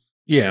useful.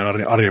 Yeah, I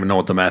don't even know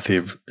what the math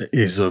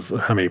is of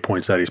how many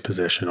points that is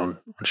possession on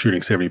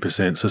shooting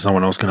 70%. So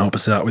someone else can help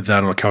us out with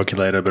that on a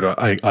calculator. But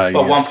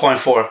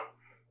 1.4.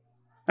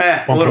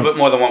 A little bit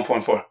more than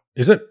 1.4.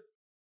 Is it?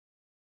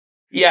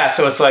 Yeah,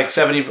 so it's like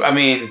 70. I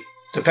mean,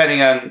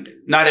 depending on,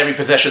 not every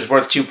possession is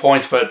worth 2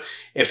 points, but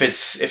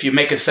if you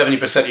make it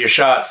 70% of your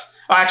shots,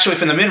 actually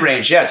from the mid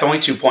range, yeah, it's only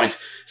 2 points.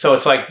 So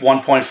it's like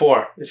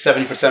 1.4. It's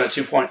 70% of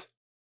 2 points.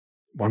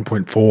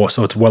 1.4.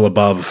 So it's well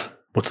above,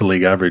 what's the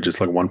league average? It's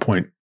like 1.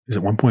 Is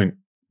it 1.1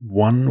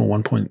 or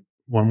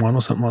 1.11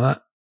 or something like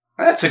that?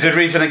 That's a good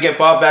reason to get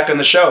Bob back on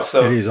the show.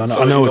 So it is. I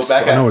know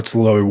it's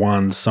low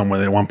ones somewhere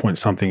there, 1 point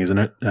something, isn't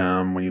it?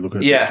 When you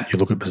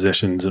look at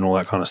possessions and all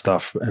that kind of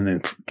stuff, and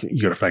then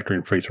you got to factor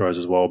in free throws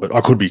as well. But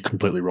I could be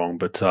completely wrong.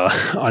 But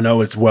I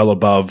know it's well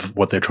above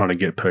what they're trying to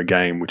get per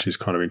game, which is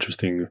kind of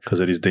interesting because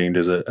it is deemed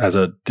as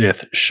a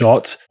death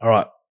shot. All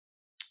right,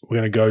 we're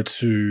going to go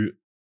to,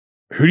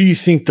 who do you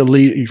think the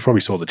lead? You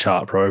probably saw the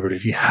chart, bro, but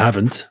if you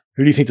haven't,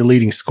 who do you think the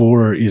leading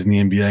scorer is in the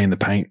NBA in the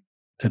paint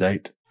to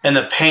date? In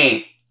the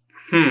paint.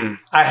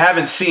 I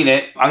haven't seen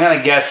it. I'm going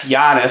to guess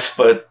Giannis,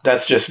 but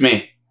that's just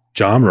me.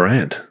 Ja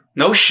Morant.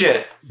 No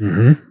shit.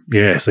 Mm-hmm.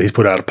 Yeah, so he's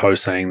put out a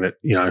post saying that,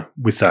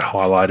 with that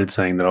highlighted,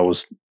 saying that I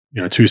was,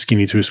 too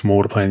skinny, too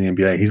small to play in the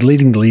NBA. He's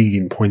leading the league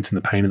in points in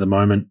the paint at the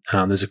moment.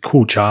 There's a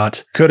cool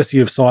chart, courtesy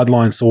of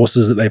Sideline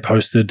Sources, that they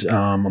posted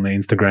on their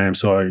Instagram.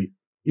 So,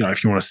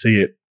 if you want to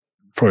see it,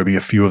 probably be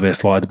a few of their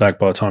slides back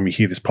by the time you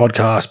hear this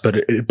podcast, but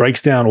it breaks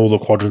down all the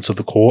quadrants of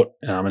the court.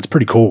 It's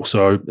pretty cool.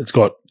 So it's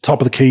got top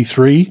of the key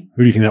 3.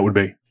 Who do you think that would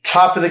be?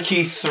 Top of the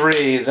key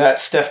 3. Is that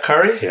Steph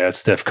Curry? Yeah, it's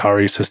Steph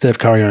Curry. So Steph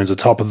Curry owns the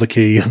top of the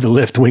key, the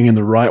left wing and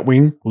the right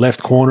wing.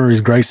 Left corner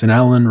is Grayson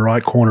Allen.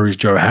 Right corner is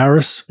Joe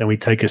Harris. Then we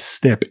take a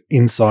step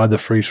inside the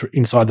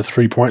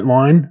 3-point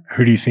line.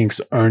 Who do you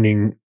think's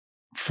owning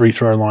free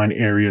throw line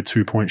area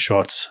 2-point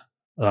shots?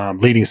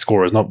 Leading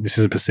scorers, this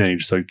is a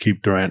percentage, so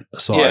keep Durant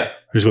aside. Yeah.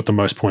 Who's got the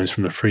most points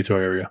from the free throw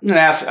area?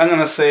 I'm going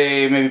to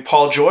say maybe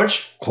Paul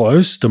George.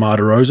 Close. DeMar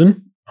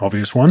DeRozan,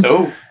 obvious one.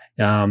 Oh.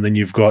 Then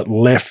you've got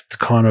left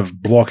kind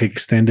of block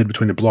extended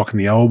between the block and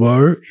the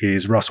elbow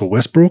is Russell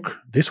Westbrook.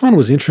 This one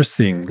was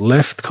interesting.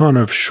 Left kind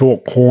of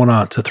short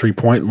corner to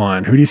 3-point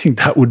line. Who do you think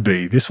that would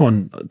be? This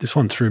one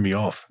threw me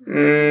off.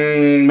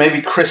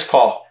 Maybe Chris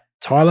Paul.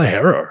 Tyler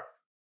Herro.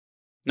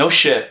 No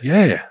shit.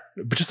 Yeah.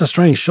 But just a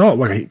strange shot.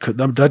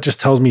 That just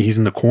tells me he's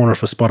in the corner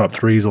for spot up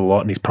threes a lot,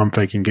 and he's pump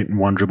faking, getting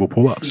one dribble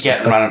pull ups.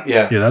 Yeah,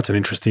 that's an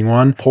interesting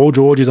one. Paul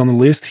George is on the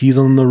list. He's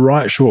on the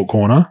right short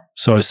corner.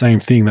 So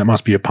same thing. That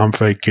must be a pump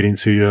fake, get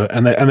into you,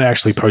 and they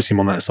actually post him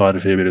on that side a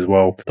fair bit as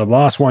well. The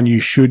last one you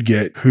should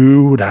get: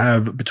 who would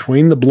have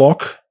between the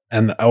block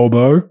and the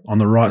elbow on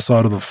the right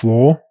side of the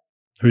floor?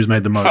 Who's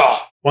made the most? Oh.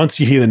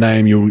 Once you hear the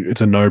name, it's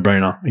a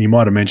no-brainer. And you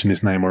might have mentioned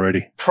this name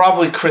already.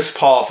 Probably Chris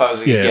Paul, if I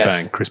was going to guess. Yeah,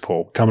 bang, Chris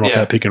Paul. Coming off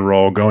that pick and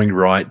roll, going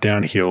right,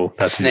 downhill.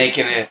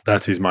 Snaking it.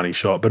 That's his money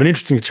shot. But an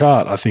interesting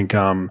chart. I think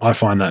I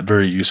find that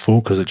very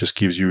useful because it just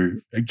gives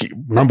you,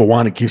 number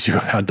one, it gives you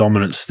how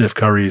dominant Steph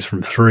Curry is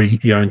from three.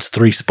 He owns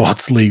 3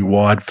 spots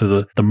league-wide for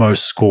the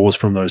most scores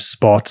from those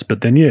spots. But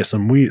then,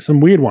 some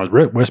weird ones.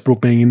 Westbrook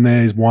being in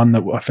there is one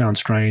that I found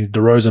strange.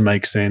 DeRozan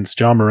makes sense.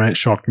 Ja Morant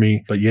shocked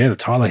me. But the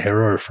Tyler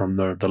Herro from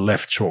the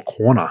left short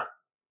corner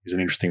is an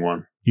interesting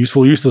one.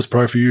 Useful, useless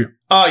pro for you.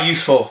 Oh,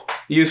 useful.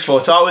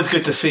 It's always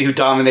good to see who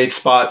dominates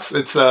spots.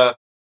 It's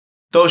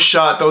those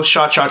shot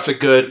charts are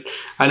good.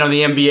 I know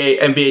the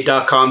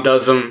NBA.com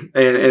does them,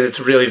 and it's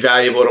really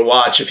valuable to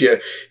watch if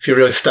you're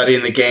really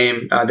studying the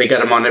game. They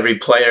got them on every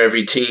player,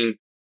 every team.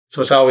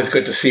 So it's always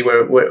good to see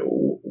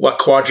what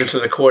quadrants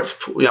of the courts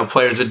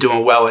players are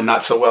doing well and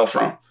not so well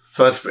from.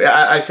 So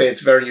I'd say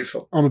it's very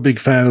useful. I'm a big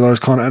fan of those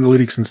kind of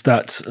analytics and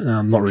stats.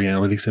 Not really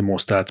analytics, they're more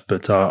stats,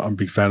 but I'm a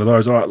big fan of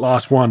those. All right,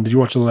 last one. Did you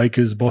watch the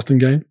Lakers-Boston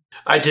game?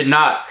 I did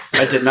not.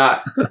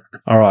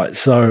 All right,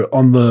 so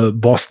on the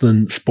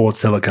Boston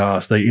sports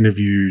telecast, they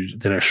interviewed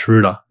Dennis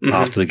Schroeder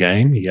after the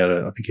game.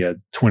 I think he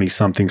had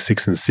 20-something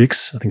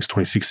 6-6. I think it's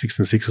 26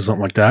 6-6 or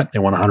something like that. They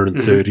won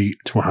 130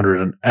 to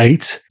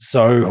 108.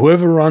 So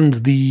whoever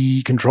runs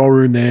the control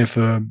room there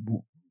for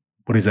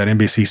what is that,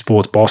 NBC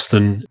Sports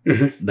Boston,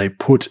 they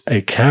put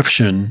a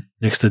caption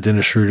next to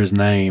Dennis Schroeder's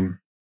name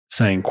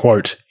saying,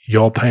 quote,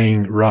 "You're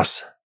paying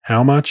Russ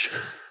how much?"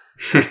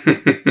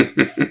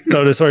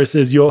 It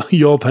says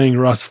you're paying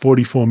Russ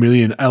 $44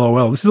 million,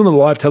 LOL. This is on the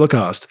live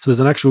telecast. So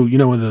there's an actual,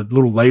 when the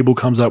little label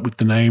comes up with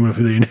the name of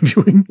who they're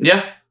interviewing.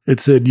 Yeah. It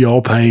said,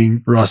 "You're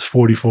paying Russ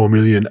 $44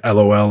 million,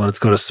 LOL," and it's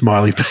got a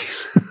smiley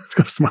face. It's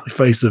got a smiley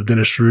face of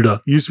Dennis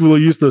Schroeder. Useful or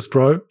useless,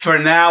 pro? For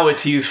now,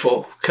 it's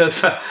useful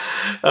because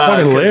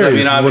fucking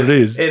hilarious. What it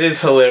is. It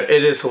is hilarious.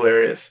 It is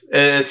hilarious.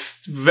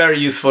 It's very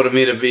useful to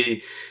me to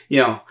be,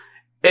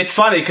 It's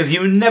funny because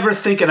you would never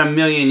think in a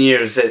million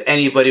years that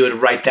anybody would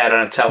write that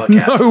on a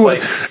telecast. No,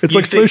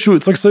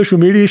 it's like social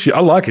media shit. I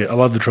like it. I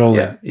love the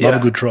trolling. Love a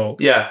good troll.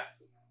 Yeah,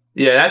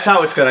 that's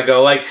how it's gonna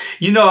go.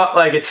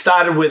 It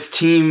started with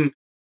team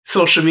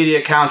social media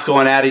accounts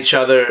going at each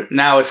other.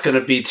 Now it's going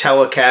to be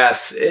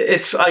telecasts.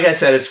 It's like I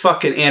said, it's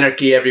fucking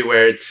anarchy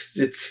everywhere.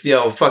 It's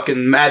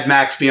fucking Mad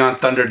Max Beyond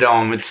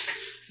Thunderdome. It's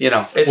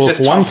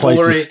just one place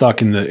is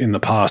stuck in the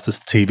past is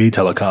TV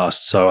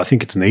telecast. So I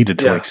think it's needed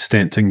to an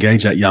extent to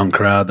engage that young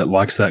crowd that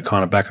likes that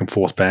kind of back and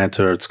forth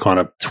banter. It's kind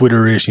of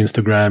Twitter-ish,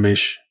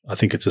 Instagram-ish. I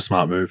think it's a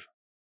smart move.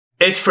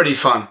 It's pretty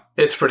fun.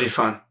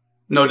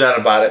 No doubt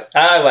about it.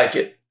 I like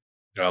it.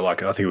 Yeah, I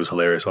like it. I think it was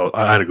hilarious.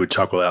 I had a good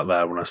chuckle out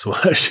loud when I saw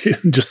that shit.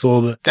 Just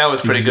saw that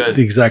was pretty good.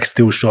 The exact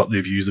still shot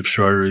they've used of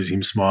Schroeder is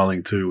him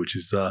smiling too, which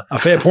is a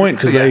fair point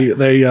because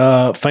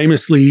they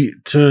famously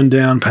turned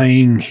down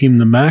paying him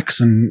the max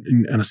and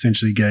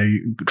essentially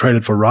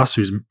traded for Russ,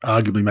 who's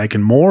arguably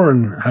making more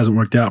and hasn't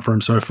worked out for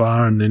him so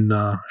far. And then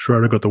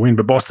Schroeder got the win,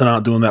 but Boston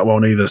aren't doing that well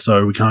neither,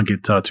 so we can't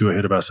get too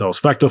ahead of ourselves.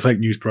 Fact or fake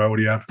news, bro? What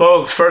do you have?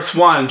 Bogues, first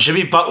one.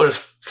 Jimmy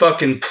Butler's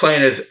fucking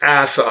playing his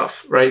ass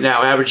off right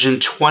now, averaging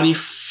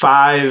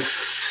 25,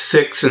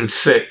 6, and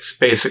 6,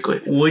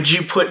 basically. Would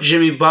you put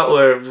Jimmy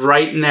Butler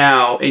right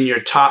now in your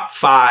top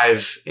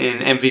 5 in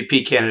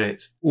MVP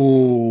candidates?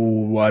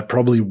 Oh, I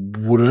probably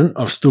wouldn't.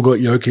 I've still got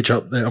Jokic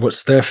up there. I've got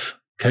Steph,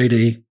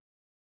 KD,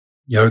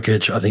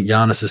 Jokic. I think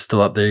Giannis is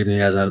still up there, even though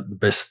he hasn't had the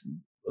best.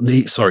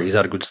 He's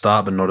had a good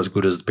start, but not as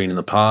good as it's been in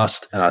the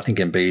past. And I think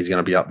Embiid's going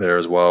to be up there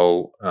as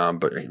well.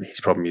 But his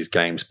problem is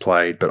games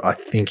played. But I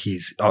think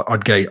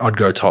I'd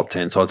go top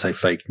 10. So I'd say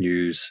fake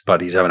news.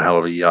 But he's having a hell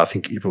of a year. I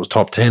think if it was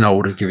top 10, I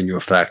would have given you a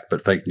fact.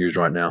 But fake news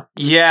right now.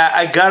 Yeah,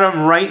 I got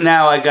him right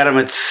now. I got him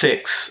at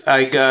 6.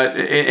 I got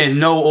in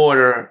no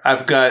order.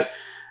 I've got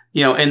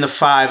in the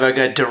 5. I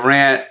got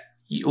Durant,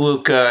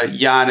 Luka,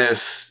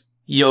 Giannis,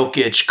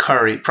 Jokic,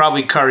 Curry.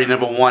 Probably Curry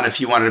number 1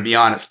 if you wanted to be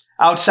honest.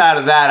 Outside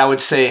of that, I would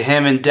say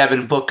him and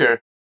Devin Booker,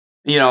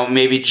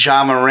 maybe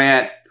Ja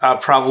Morant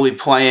probably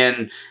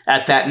playing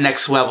at that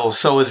next level.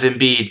 So is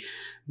Embiid.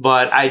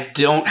 But I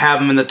don't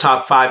have him in the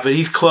top 5, but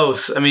he's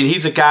close. I mean,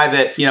 he's a guy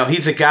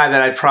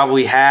that I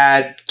probably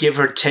had, give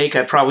or take,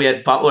 I probably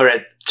had Butler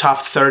at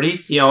top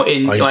 30,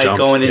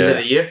 going into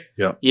the year.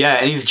 Yeah. Yeah,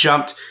 and he's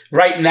jumped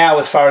right now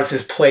as far as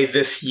his play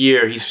this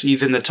year.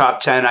 He's in the top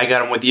 10. I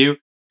got him with you.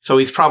 So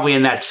he's probably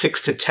in that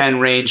 6 to 10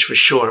 range for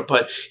sure.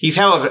 But he's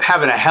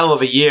having a hell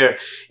of a year.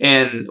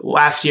 And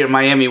last year,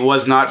 Miami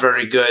was not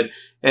very good.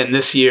 And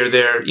this year,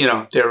 they're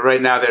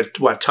right now, they're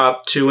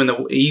top 2 in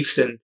the East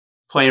and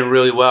playing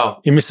really well.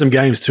 He missed some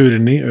games too,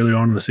 didn't he, earlier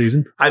on in the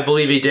season? I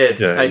believe he did.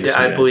 Yeah,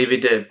 I believe he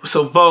did.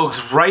 So,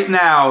 Bogues, right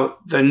now,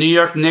 the New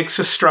York Knicks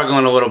are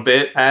struggling a little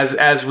bit.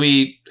 As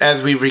we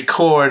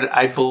record,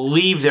 I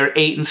believe they're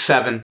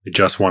 8-7. They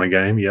just won a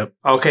game, yep.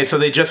 Okay, so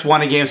they just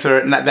won a game, so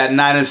they're at that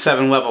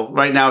 9-7 level.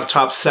 Right now,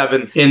 top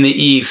 7 in the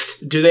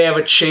East. Do they have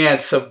a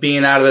chance of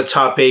being out of the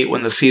top 8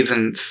 when the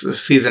season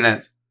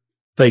ends?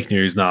 Fake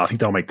news. No, I think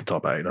they'll make the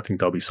top 8. I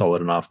think they'll be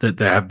solid enough. They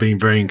have been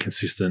very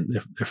inconsistent.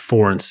 They're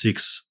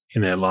 4-6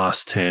 in their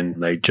last 10.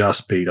 They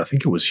just beat, I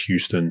think it was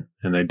Houston,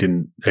 and it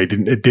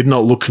did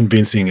not look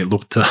convincing. It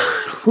looked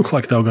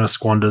like they were going to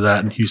squander that,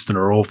 and Houston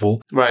are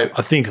awful. Right.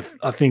 I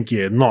think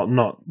yeah,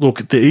 not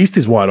look, the East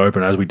is wide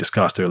open, as we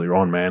discussed earlier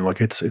on, man.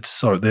 Like it's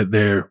so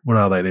they're what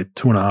are they? They're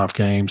 2.5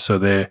 games. So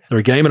they're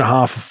a game and a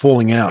half of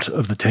falling out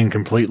of the 10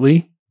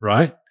 completely,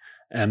 right?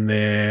 And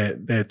they're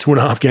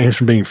 2.5 games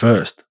from being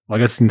first.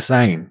 Like, it's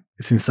insane.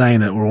 It's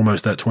insane that we're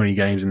almost at 20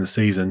 games in the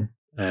season,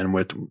 and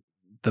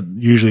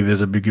usually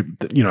there's a big,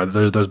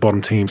 those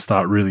bottom teams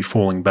start really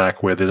falling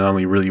back where there's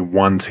only really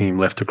one team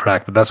left to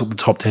crack. But that's what the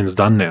top 10 has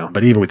done now.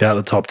 But even without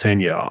the top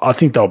 10, yeah, I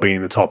think they'll be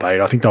in the top 8.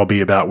 I think they'll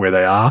be about where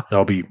they are.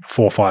 They'll be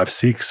 4, 5,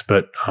 6.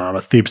 But a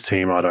Thibs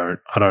team, I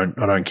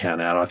don't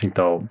count out. I think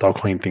they'll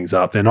clean things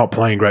up. They're not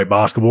playing great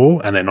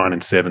basketball, and they're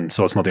 9-7,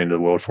 so it's not the end of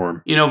the world for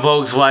them.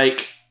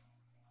 Bogues,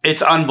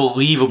 it's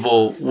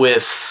unbelievable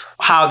with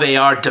how they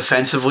are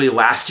defensively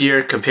last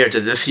year compared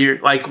to this year.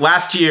 Like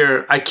last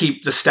year, I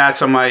keep the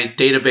stats on my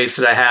database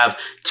that I have,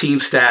 team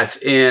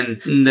stats, and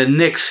the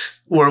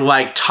Knicks were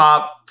like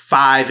top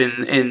 5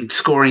 in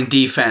scoring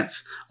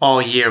defense all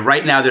year.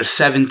 Right now, they're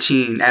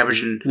 17,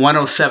 averaging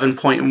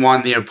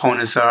 107.1. The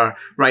opponents are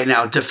right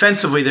now.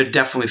 Defensively, they're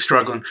definitely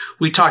struggling.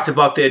 We talked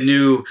about their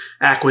new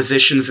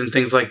acquisitions and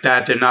things like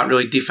that. They're not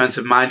really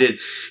defensive minded,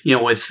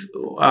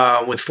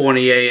 with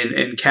Fournier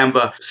and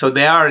Kemba. So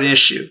they are an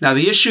issue. Now,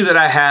 the issue that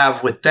I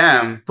have with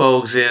them,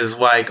 Bogues, is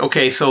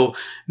okay, so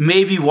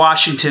maybe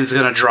Washington's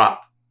going to drop.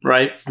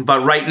 Right.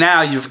 But right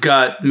now you've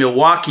got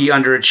Milwaukee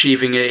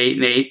underachieving at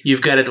 8-8.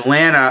 You've got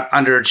Atlanta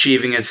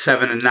underachieving at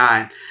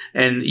 7-9.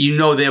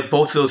 And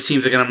both of those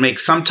teams are going to make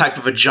some type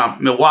of a jump.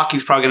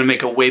 Milwaukee's probably going to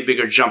make a way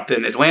bigger jump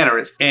than Atlanta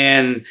is.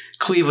 And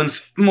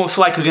Cleveland's most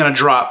likely going to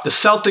drop. The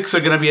Celtics are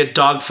going to be a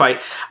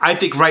dogfight. I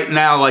think right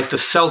now, like the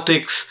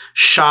Celtics,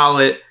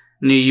 Charlotte,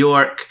 New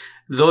York,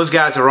 those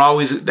guys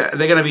are they're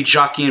going to be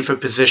jockeying for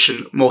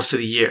position most of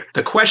the year.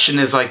 The question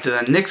is, do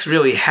the Knicks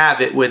really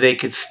have it where they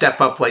could step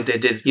up like they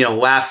did,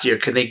 last year?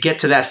 Can they get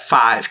to that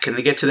 5? Can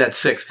they get to that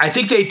 6? I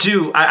think they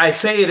do. I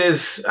say it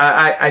is,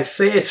 I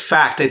say it's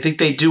fact. I think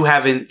they do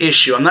have an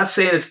issue. I'm not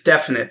saying it's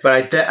definite,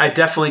 but I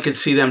definitely could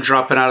see them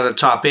dropping out of the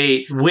top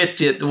 8 with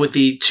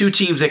the 2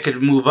 teams that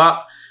could move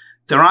up.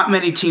 There aren't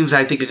many teams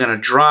I think are going to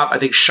drop. I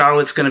think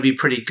Charlotte's going to be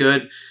pretty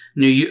good.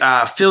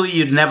 Philly,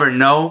 you'd never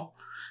know.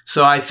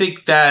 So I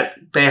think that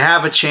they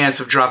have a chance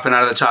of dropping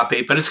out of the top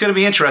 8, but it's going to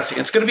be interesting.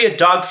 It's going to be a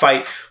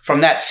dogfight from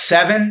that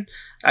 7.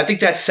 I think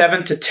that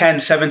 7 to 10,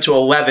 7 to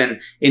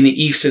 11 in the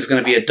East is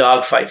going to be a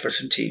dogfight for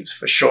some teams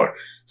for sure.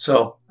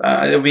 So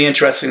it'll be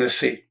interesting to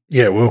see.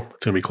 Yeah, it will.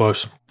 It's going to be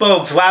close.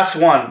 Folks, last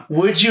one.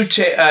 Would you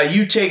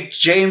take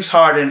James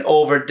Harden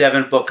over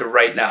Devin Booker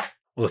right now?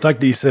 Well, the fact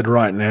that you said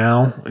right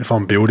now, if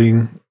I'm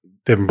building,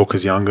 Devin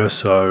Booker's younger,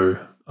 so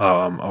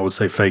I would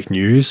say fake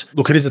news.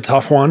 Look, it is a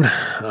tough one.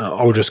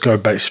 I'll just go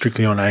back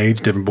strictly on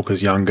age. Devin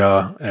Booker's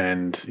younger,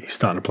 and he's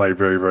starting to play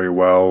very, very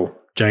well.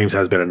 James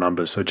has better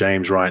numbers. So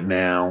James right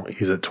now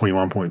is at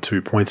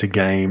 21.2 points a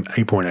game,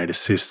 8.8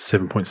 assists,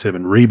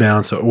 7.7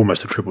 rebounds, so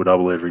almost a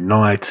triple-double every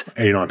night,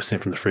 89%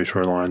 from the free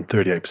throw line,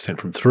 38%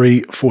 from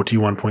 3,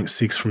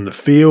 41.6 from the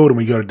field. And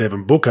we go to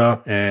Devin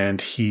Booker,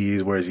 and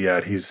where is he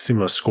at? He's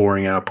similar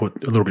scoring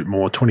output, a little bit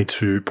more,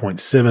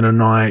 22.7 a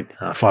night,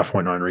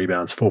 5.9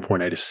 rebounds,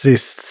 4.8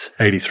 assists,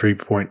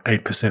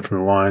 83.8% from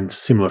the line,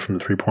 similar from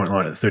the three-point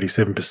line at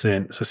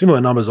 37%. So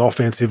similar numbers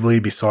offensively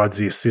besides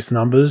the assist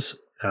numbers.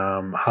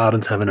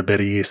 Harden's having a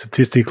better year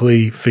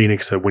statistically.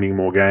 Phoenix are winning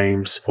more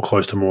games, or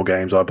close to more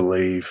games, I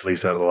believe, at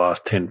least out of the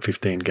last 10,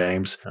 15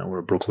 games.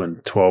 We're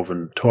Brooklyn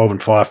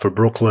 12-5 for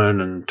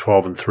Brooklyn and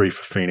 12-3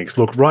 for Phoenix.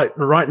 Look,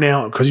 right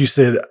now, because you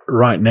said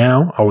right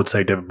now, I would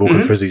say Devin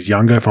Booker because he's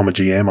younger. If I'm a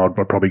GM,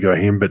 I'd probably go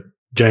him, but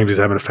James is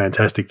having a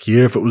fantastic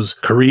year. If it was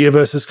career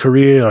versus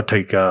career, I'd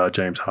take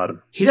James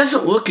Harden. He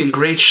doesn't look in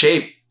great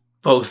shape,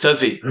 folks,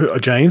 does he?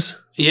 James?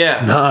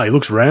 Yeah. No, he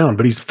looks round,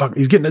 but he's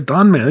getting it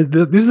done, man.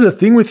 This is the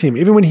thing with him.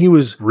 Even when he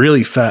was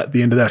really fat at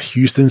the end of that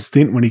Houston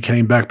stint when he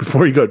came back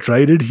before he got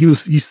traded, he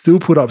still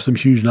put up some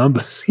huge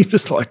numbers. He's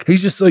just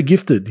so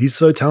gifted. He's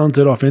so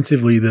talented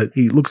offensively that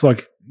he looks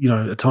like,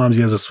 at times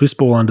he has a Swiss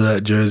ball under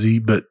that jersey,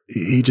 but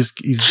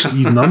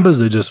his numbers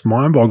are just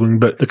mind-boggling.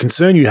 But the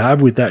concern you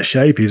have with that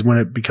shape is when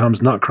it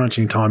becomes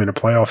nut-crunching time in a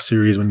playoff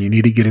series when you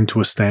need to get into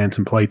a stance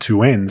and play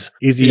 2 ends.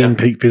 Is he in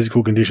peak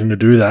physical condition to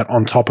do that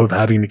on top of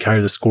having to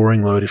carry the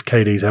scoring load if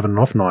KD's having an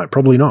off night?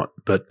 Probably not.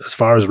 But as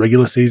far as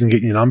regular season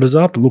getting your numbers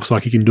up, it looks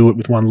like he can do it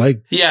with one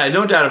leg. Yeah,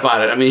 no doubt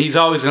about it. I mean, he's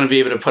always going to be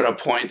able to put up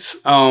points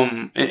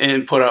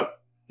and put up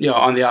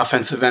on the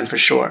offensive end for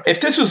sure.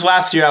 If this was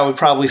last year, I would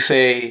probably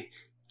say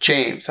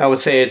James. I would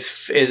say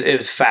it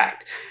was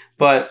fact.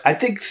 But I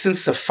think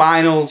since the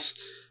finals,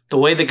 the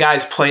way the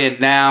guy's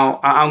playing now,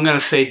 I'm going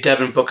to say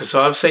Devin Booker.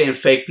 So I'm saying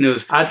fake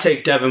news. I'd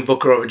take Devin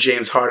Booker over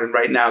James Harden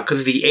right now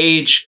because of the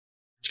age,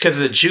 because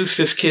of the juice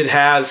this kid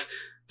has,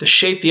 the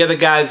shape the other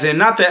guy's in.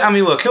 Not that, I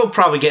mean, look, he'll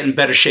probably get in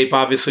better shape,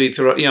 obviously,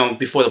 through,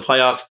 before the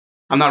playoffs.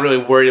 I'm not really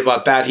worried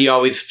about that. He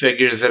always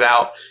figures it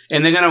out.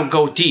 And they're going to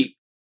go deep.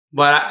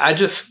 But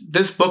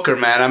this Booker,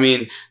 man, I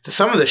mean,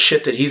 some of the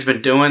shit that he's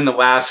been doing the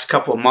last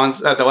couple of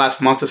months, the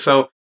last month or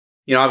so,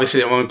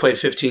 obviously when we played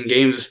 15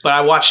 games, but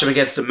I watched him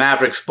against the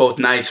Mavericks both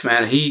nights,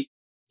 man. He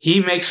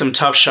makes some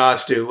tough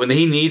shots, dude. When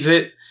he needs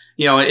it,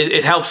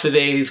 it helps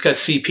today. He's got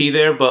CP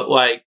there, but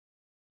like,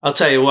 I'll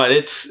tell you what,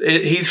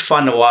 he's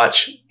fun to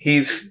watch.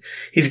 He's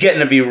getting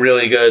to be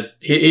really good.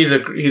 He's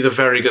a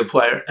very good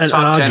player. And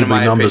Top 10 in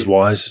my numbers opinion.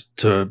 wise,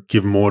 to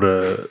give more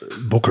to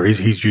Booker,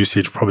 his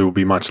usage probably will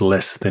be much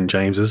less than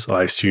James's,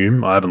 I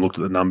assume. I haven't looked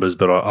at the numbers,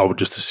 but I would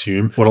just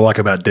assume. What I like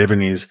about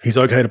Devin is he's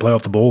okay to play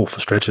off the ball for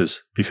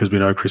stretches because we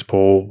know Chris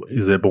Paul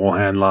is their ball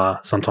handler.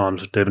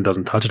 Sometimes Devin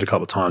doesn't touch it a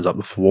couple of times up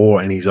the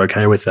floor, and he's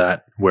okay with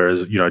that.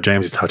 Whereas,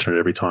 James is touching it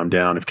every time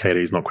down if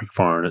KD's not quick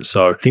firing it.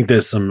 So I think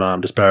there's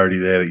some disparity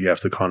there that you have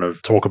to kind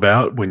of talk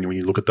about when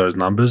you look at those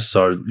numbers.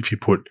 So if you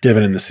put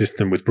Devin in the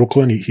system with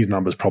Brooklyn, his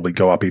numbers probably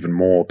go up even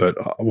more. But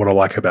what I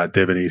like about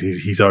Devin is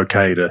he's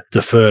okay to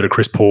defer to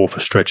Chris Paul for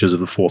stretches of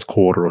the fourth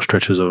quarter or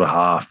stretches of a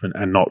half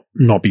and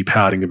not be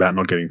pouting about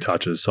not getting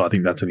touches. So I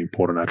think that's an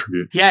important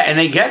attribute. Yeah, and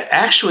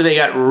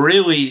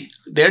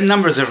their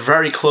numbers are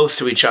very close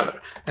to each other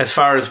as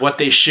far as what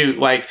they shoot.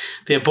 Like,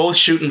 they're both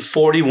shooting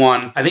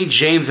 41. I think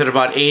James at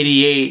about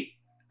 88.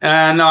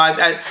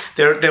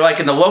 They're like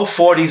in the low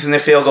 40s in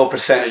their field goal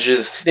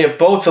percentages. They're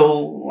both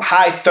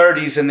high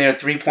 30s in their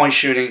 3-point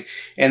shooting,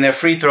 and their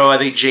free throw, I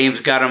think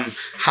James got them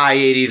high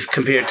 80s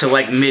compared to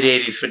like mid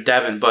 80s for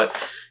Devin. But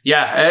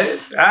yeah,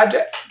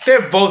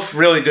 they're both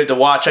really good to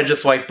watch. I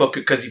just like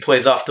Booker because he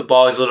plays off the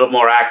ball. He's a little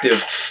more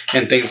active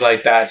and things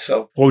like that.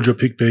 So, what would your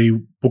pick be,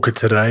 Booker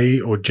today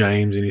or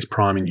James in his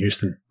prime in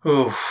Houston?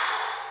 Ooh.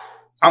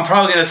 I'm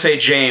probably going to say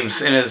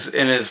James in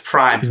his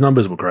prime. His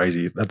numbers were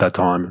crazy at that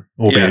time,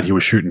 albeit he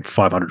was shooting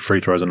 500 free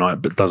throws a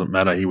night, but it doesn't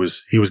matter. He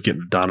was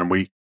getting it done, and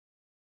we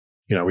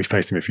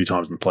faced him a few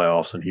times in the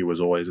playoffs, and he was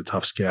always a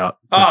tough scout.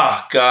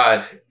 Oh,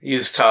 God, he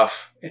was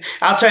tough.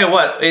 I'll tell you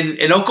what,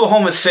 in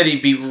Oklahoma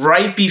City,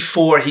 right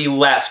before he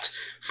left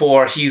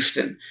for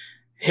Houston,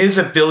 his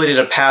ability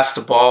to pass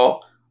the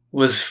ball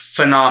was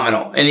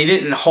phenomenal, and he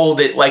didn't hold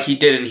it like he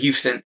did in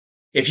Houston.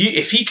 If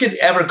he could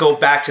ever go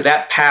back to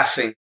that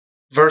passing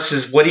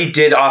versus what he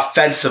did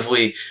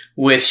offensively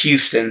with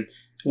Houston,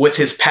 with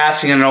his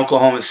passing in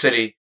Oklahoma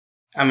City,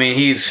 I mean,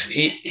 he's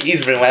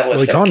relentless.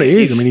 Well, he kind of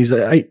is. I mean, he's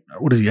eight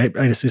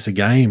assists a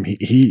game.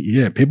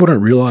 People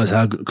don't realize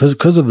how good,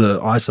 because of the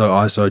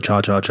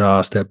ISO,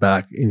 cha step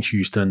back in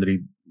Houston that he,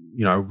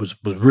 was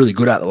really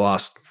good at the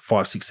last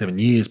 5, 6, 7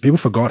 years. People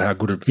forgot how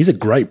good he's a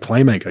great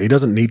playmaker. He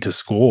doesn't need to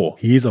score.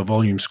 He is a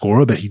volume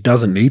scorer, but he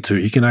doesn't need to.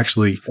 He can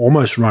actually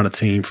almost run a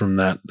team from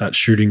that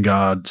shooting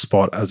guard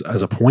spot as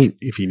a point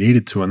if he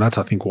needed to. And that's,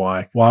 I think,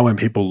 why when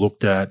people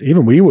looked at,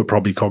 even we were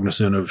probably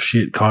cognizant of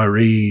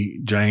Kyrie,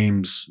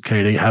 James,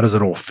 KD, how does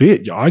it all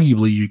fit?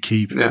 Arguably, you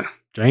keep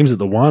James at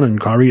the 1 and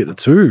Kyrie at the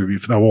 2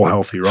 if they're all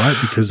healthy, right?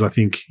 Because I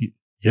think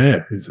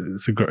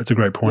it's a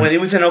great point. When he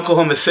was in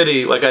Oklahoma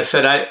City, like I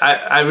said,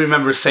 I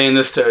remember saying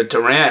this to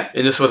Durant,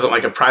 and this wasn't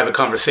like a private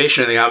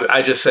conversation or anything.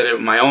 I just said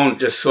it my own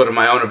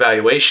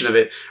evaluation of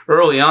it.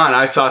 Early on,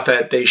 I thought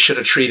that they should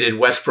have treated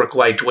Westbrook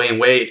like Dwayne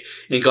Wade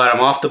and got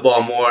him off the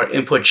ball more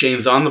and put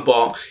James on the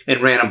ball and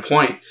ran him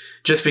point.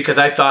 Just because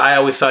I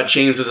always thought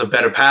James was a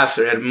better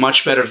passer, had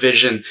much better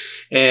vision,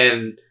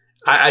 and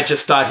I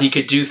just thought he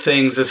could do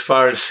things as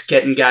far as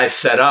getting guys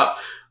set up.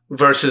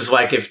 Versus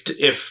like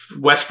if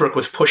Westbrook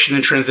was pushing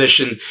in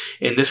transition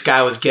and this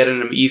guy was getting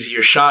him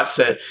easier shots,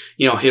 that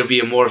he'll be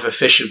a more of an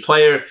efficient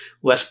player,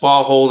 less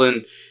ball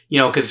holding.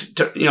 Because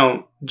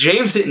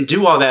James didn't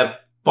do all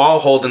that ball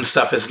holding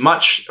stuff as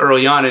much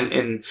early on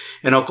in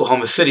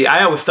Oklahoma City.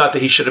 I always thought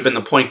that he should have been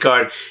the point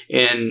guard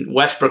and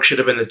Westbrook should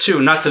have been the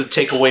 2. Not to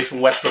take away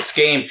from Westbrook's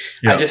game,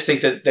 I just think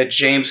that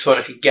James sort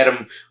of could get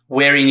him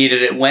where he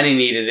needed it when he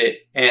needed it,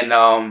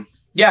 and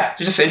yeah,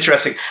 it's just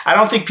interesting. I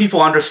don't think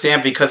people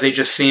understand because they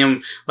just see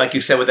him, like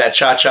you said, with that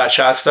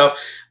cha-cha-cha stuff.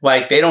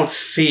 Like, they don't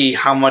see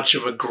how much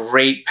of a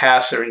great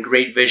passer and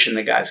great vision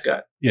the guy's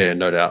got. Yeah,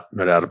 no doubt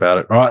about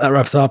it. All right, that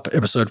wraps up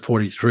episode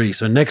 43.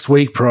 So next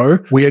week, Pro,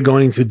 we are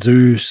going to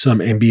do some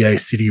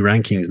NBA city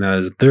rankings. Now,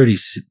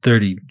 there's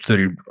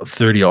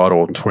 30 odd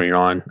or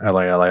 29,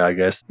 LA, I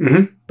guess.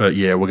 Mm-hmm. But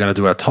yeah, we're going to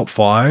do our top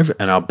 5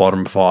 and our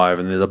bottom 5.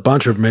 And there's a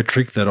bunch of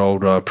metric that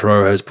old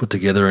Pro has put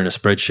together in a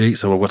spreadsheet.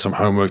 So we've got some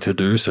homework to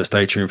do. So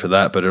stay tuned for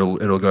that. But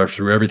it'll go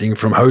through everything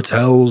from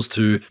hotels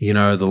to,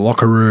 the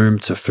locker room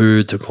to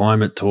food to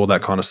climate to all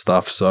that kind of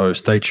stuff. So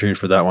stay tuned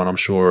for that one. I'm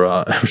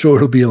sure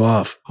it'll be a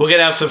laugh. We're going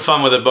to have some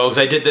fun with it, Bogues.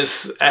 I did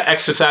this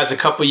exercise a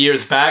couple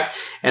years back,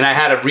 and I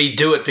had to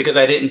redo it because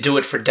I didn't do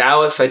it for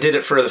Dallas. I did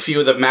it for a few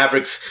of the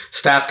Mavericks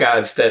staff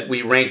guys that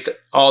we ranked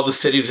all the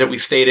cities that we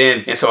stayed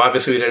in. And so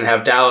obviously we didn't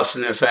have Dallas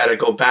in there, so I had to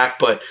go back.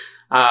 But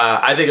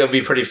I think it'll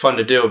be pretty fun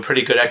to do. A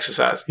pretty good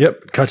exercise.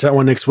 Yep. Catch that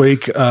one next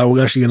week.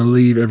 We're actually going to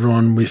leave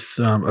everyone with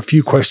a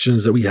few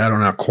questions that we had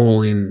on our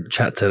call-in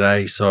chat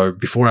today. So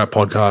before our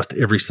podcast,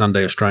 every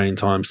Sunday Australian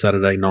time,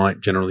 Saturday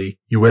night, generally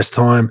US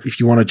time.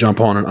 If you want to jump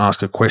on and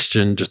ask a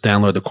question, just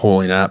download the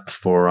call-in app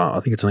for, I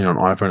think it's only on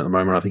iPhone at the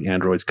moment. I think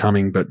Android's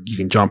coming, but you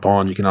can jump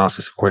on, you can ask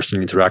us a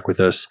question, interact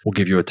with us. We'll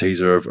give you a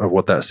teaser of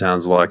what that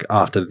sounds like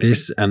after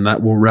this, and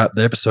that will wrap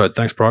the episode.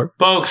 Thanks, bro.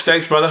 Bogues,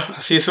 thanks, brother.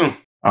 I'll see you soon.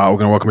 We're going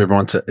to welcome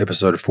everyone to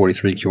episode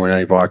 43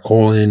 Q&A via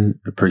call-in.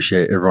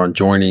 Appreciate everyone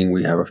joining.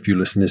 We have a few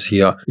listeners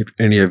here. If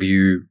any of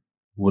you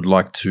would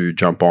like to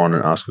jump on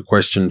and ask a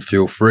question,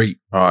 feel free.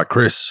 All right,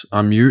 Chris,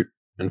 unmute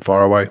and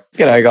fire away.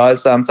 G'day,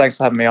 guys. Thanks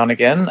for having me on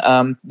again.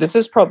 This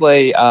is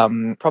probably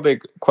a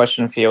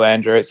question for you,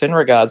 Andrew. It's in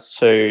regards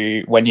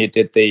to when you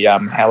did the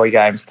Howie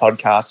Games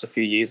podcast a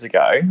few years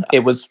ago.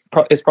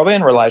 It's probably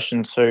in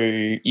relation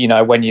to,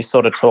 when you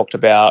sort of talked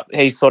about,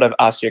 he sort of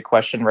asked you a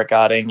question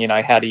regarding,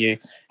 how do you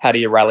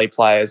rally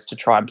players to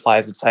try and play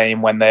as a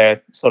team when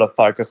they're sort of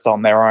focused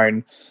on their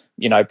own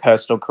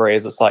personal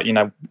careers. It's like,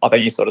 I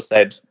think you sort of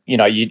said,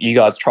 you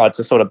guys tried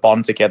to sort of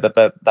bond together,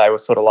 but they were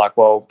sort of like,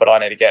 well, but I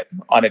need to get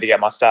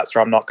my stats or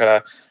I'm not going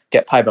to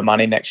get paper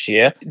money next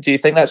year. Do you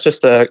think that's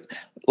just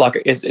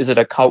is it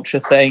a culture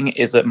thing?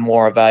 Is it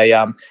more of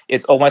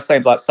it almost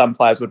seems like some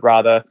players would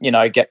rather,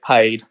 get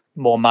paid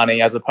more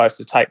money as opposed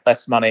to take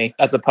less money,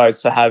 as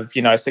opposed to have,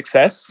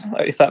 success,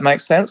 if that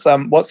makes sense.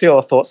 What's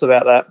your thoughts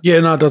about that? Yeah,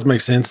 no, it does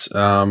make sense.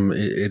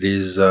 It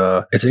is,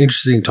 it's an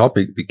interesting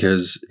topic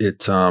because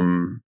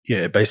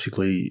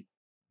basically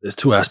there's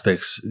two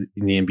aspects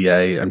in the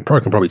NBA, and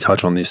Pro can probably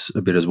touch on this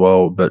a bit as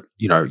well, but,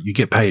 you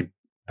get paid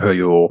per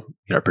your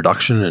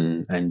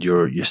production and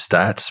your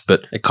stats,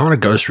 but it kind of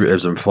goes through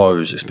ebbs and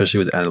flows, especially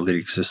with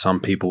analytics. There's some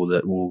people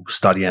that will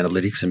study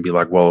analytics and be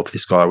like, well, if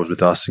this guy was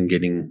with us and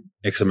getting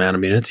X amount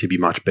of minutes, he'd be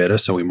much better,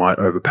 so we might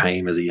overpay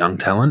him as a young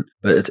talent.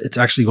 But it's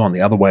actually gone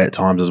the other way at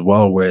times as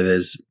well, where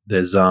there's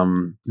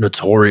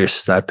notorious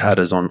stat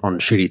patters on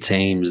shitty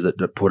teams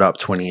that put up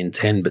 20 and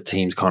 10, but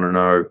teams kind of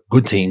know,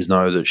 good teams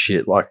know that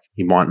shit, like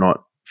he might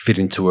not fit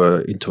into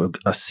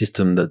a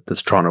system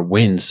that's trying to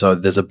win. So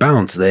there's a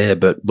balance there.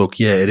 But look,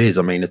 yeah, it is.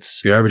 I mean,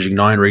 you're averaging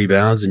 9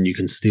 rebounds and you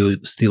can steal a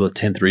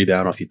 10th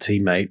rebound off your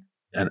teammate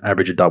and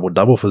average a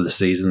double-double for the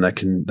season. That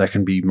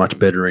can be much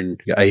better in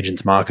your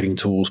agent's marketing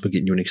tools for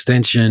getting you an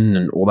extension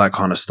and all that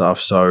kind of stuff.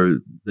 So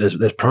there's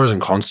pros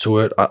and cons to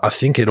it. I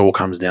think it all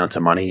comes down to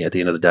money at the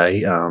end of the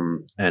day.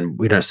 And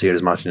we don't see it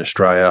as much in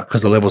Australia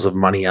because the levels of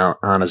money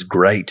aren't as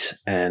great.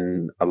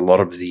 And a lot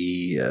of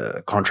the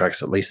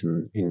contracts, at least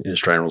in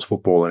Australian rules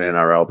football and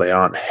NRL, they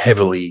aren't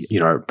heavily,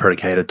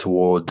 predicated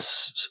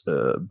towards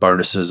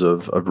bonuses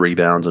of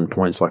rebounds and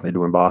points like they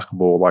do in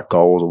basketball, like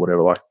goals or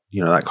whatever, like,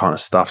 that kind of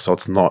stuff. So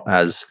it's not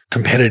as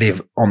competitive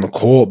on the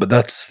court, but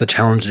that's the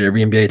challenge that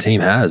every NBA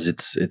team has.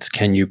 It's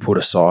can you put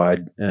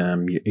aside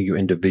your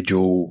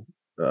individual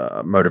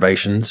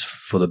motivations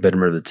for the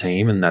betterment of the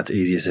team, and that's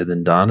easier said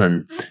than done.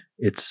 And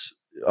it's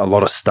a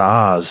lot of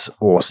stars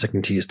or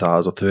second-tier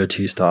stars or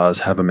third-tier stars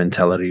have a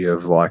mentality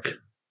of like,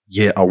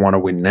 yeah, I want to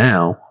win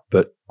now,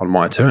 but on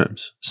my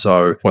terms.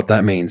 So what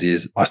that means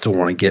is I still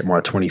want to get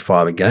my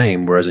 25 a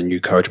game, whereas a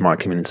new coach might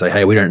come in and say,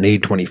 hey, we don't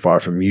need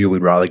 25 from you.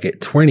 We'd rather get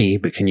 20,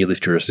 but can you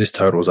lift your assist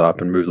totals up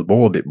and move the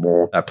ball a bit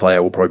more? That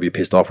player will probably be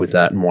pissed off with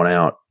that and want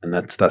out. And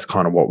that's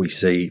kind of what we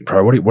see.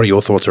 Pro, what are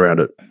your thoughts around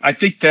it? I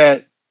think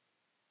that,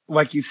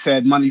 like you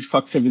said, money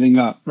fucks everything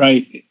up,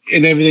 right?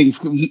 And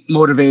everything's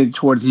motivated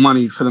towards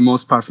money for the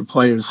most part for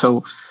players.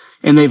 So,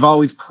 and they've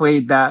always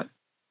played that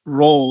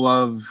role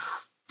of,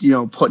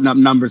 putting up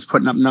numbers.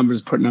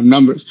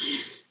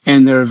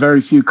 And there are very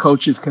few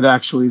coaches could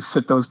actually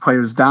sit those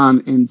players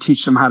down and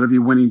teach them how to be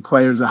winning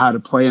players or how to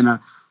play in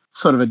a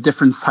sort of a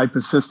different type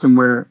of system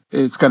where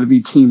it's got to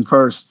be team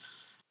first.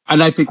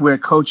 And I think where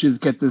coaches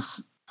get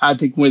this,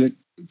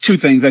 two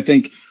things. I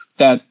think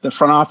that the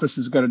front office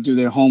has got to do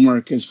their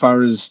homework as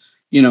far as,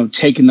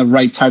 taking the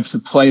right types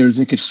of players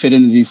that could fit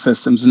into these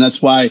systems. And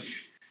that's why,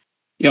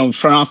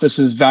 front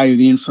offices value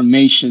the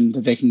information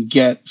that they can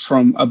get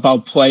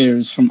about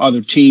players from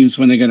other teams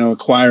when they're going to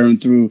acquire them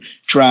through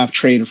draft,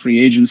 trade, or free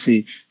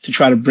agency to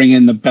try to bring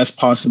in the best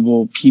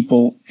possible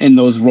people in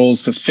those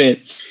roles to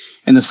fit.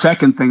 And the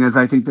second thing is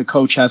I think the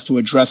coach has to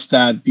address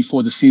that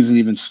before the season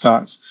even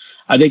starts.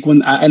 I think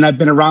and I've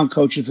been around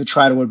coaches that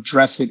try to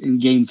address it in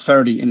game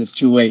 30 and it's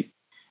too late.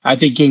 I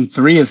think game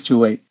 3 is too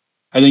late.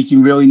 I think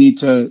you really need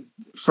to,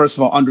 first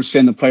of all,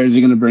 understand the players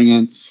you're going to bring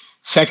in.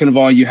 Second of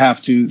all, you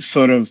have to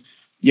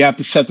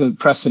set the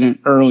precedent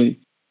early,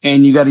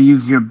 and you got to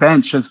use your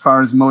bench as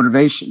far as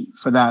motivation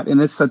for that.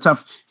 And it's a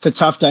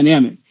tough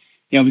dynamic,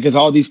 because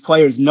all these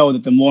players know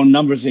that the more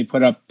numbers they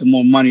put up, the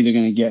more money they're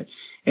going to get.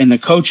 And the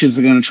coaches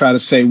are going to try to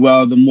say,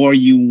 well, the more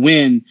you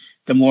win,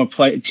 the more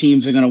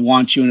teams are going to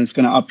want you, and it's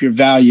going to up your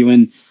value.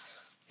 And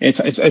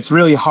it's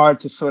really hard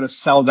to sort of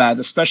sell that,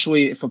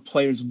 especially if a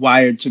player's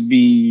wired to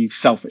be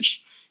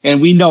selfish. And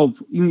we know,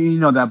 you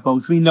know that,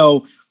 Bogues. We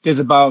know there's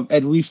about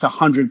at least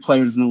 100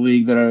 players in the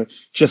league that are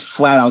just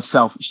flat out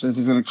selfish. They're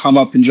going to come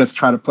up and just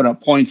try to put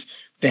up points.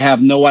 They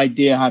have no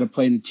idea how to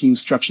play in a team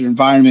structured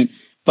environment,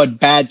 but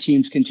bad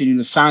teams continue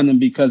to sign them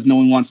because no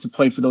one wants to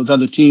play for those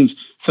other teams.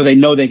 So they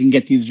know they can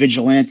get these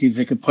vigilantes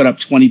that could put up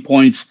 20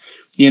 points,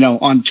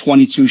 on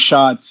 22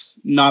 shots,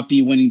 not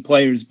be winning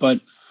players, but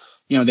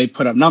they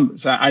put up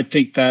numbers. I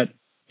think that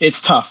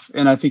it's tough,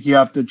 and I think you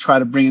have to try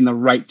to bring in the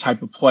right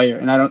type of player.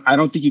 And I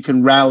don't think you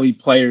can rally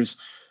players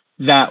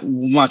that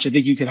much. I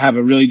think you could have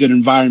a really good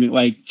environment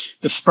like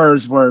the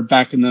Spurs were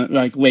back in the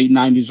late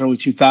 90s, early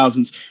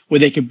 2000s, where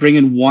they could bring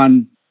in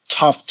one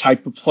tough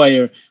type of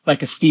player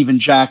like a Steven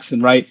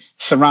Jackson, right?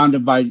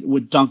 Surrounded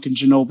with Duncan,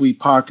 Ginobili,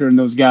 Parker, and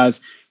those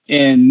guys,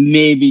 and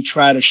maybe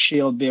try to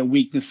shield their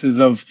weaknesses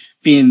of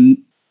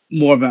being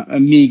more of a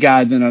me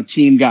guy than a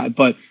team guy.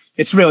 But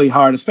it's really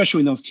hard, especially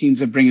when those teams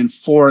that bring in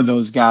 4 of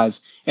those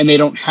guys and they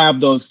don't have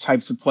those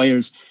types of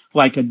players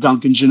like a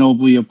Duncan,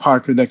 Ginobili, or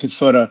Parker that could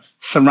sort of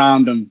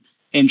surround them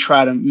and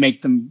try to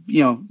make them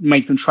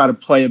try to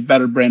play a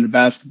better brand of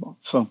basketball.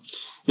 So,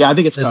 yeah, I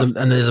think it's tough.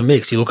 There's a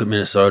mix. You look at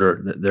Minnesota;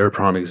 they're a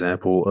prime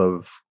example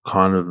of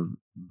kind of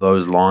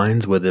those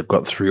lines where they've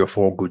got 3 or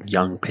 4 good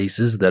young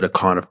pieces that are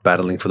kind of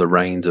battling for the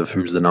reins of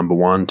who's the number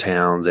one: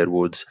 Towns,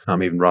 Edwards,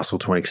 even Russell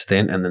to an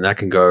extent, and then that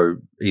can go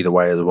either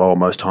way as well.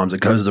 Most times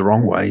it goes the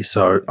wrong way.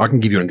 So I can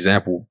give you an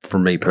example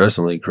from me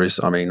personally, Chris.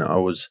 I mean, I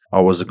was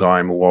a guy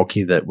in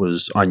Milwaukee that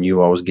I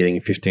knew I was getting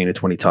 15 to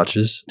 20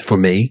 touches for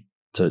me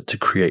to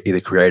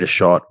create a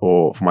shot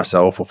or for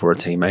myself or for a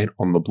teammate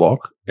on the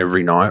block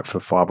every night for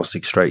 5 or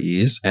 6 straight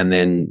years, and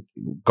then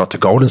got to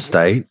Golden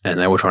State and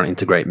they were trying to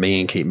integrate me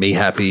and keep me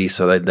happy.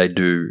 So they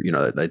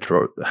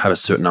have a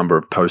certain number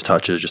of post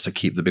touches just to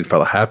keep the big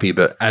fella happy.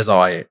 But as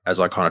I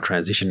kind of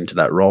transitioned into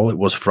that role, it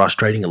was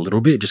frustrating a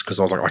little bit just because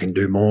I was like, I can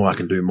do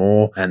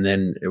more. And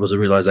then it was a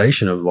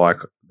realization of like,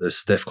 there's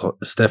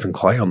Steph and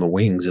Clay on the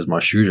wings as my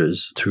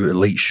shooters, 2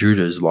 elite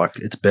shooters. Like,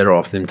 it's better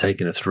off them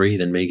taking a 3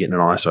 than me getting an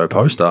ISO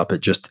post up.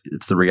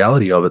 It's the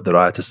reality of it that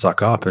I had to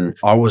suck up. And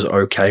I was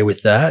okay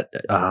with that.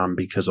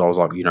 Because I was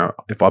like,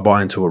 if I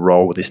buy into a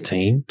role with this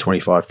team,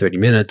 25, 30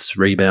 minutes,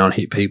 rebound,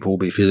 hit people,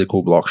 be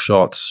physical, block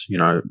shots,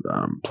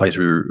 play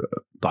through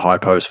the high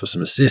post for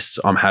some assists,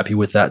 I'm happy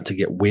with that to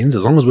get wins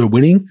as long as we're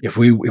winning. If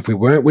we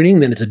weren't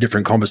winning, then it's a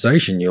different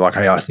conversation. You're like,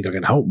 hey, I think I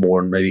can help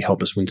more and maybe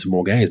help us win some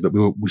more games. But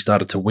we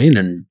started to win,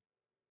 and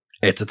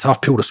it's a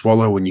tough pill to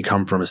swallow when you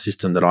come from a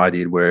system that I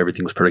did where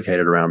everything was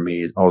predicated around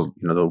me. I was,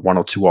 the 1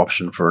 or 2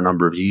 option for a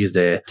number of years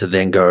there, to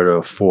then go to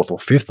a 4th or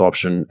 5th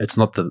option. It's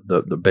not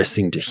the best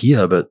thing to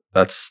hear, but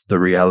that's the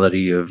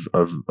reality of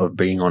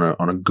being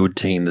on a good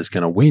team that's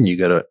going to win. You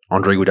got to,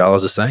 Andre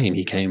Iguodala's the same.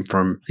 He came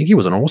from, I think he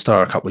was an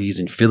all-star a couple of years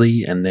in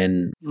Philly, and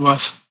then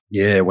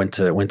went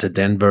to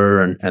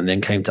Denver and then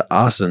came to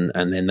us, and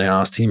then they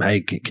asked him, hey,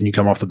 can you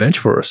come off the bench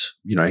for us?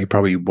 He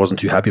probably wasn't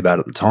too happy about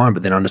it at the time,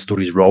 but then understood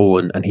his role,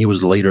 and he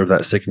was the leader of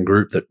that second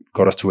group that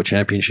got us to a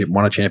championship,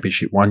 won a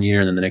championship 1 year,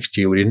 and then the next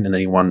year we didn't, and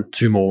then he won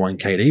 2 more when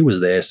KD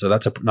was there. So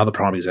that's another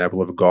prime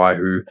example of a guy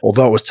who,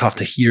 although it was tough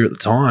to hear at the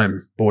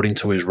time, bought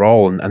into his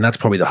role, and that's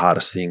probably the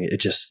hardest thing. It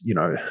just,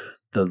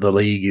 the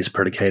league is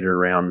predicated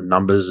around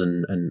numbers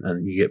and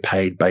you get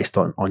paid based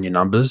on your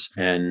numbers.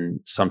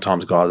 And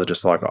sometimes guys are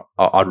just like,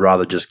 I'd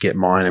rather just get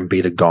mine and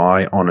be the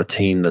guy on a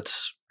team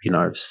that's,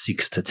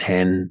 6 to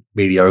 10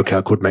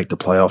 mediocre, could make the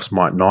playoffs,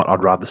 might not.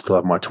 I'd rather still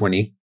have my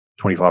 20,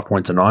 25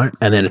 points a night.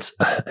 And then it's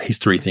a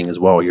history thing as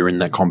well. You're in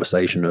that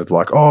conversation of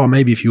like, oh,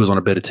 maybe if he was on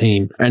a better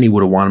team and he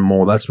would have won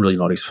more, that's really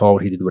not his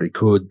fault. He did what he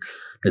could.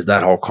 There's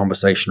that whole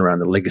conversation around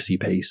the legacy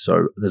piece.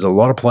 So there's a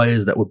lot of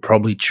players that would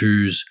probably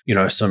choose,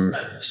 some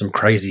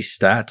crazy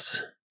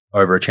stats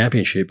over a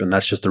championship, and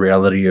that's just the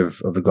reality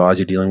of the guys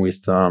you're dealing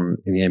with in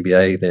the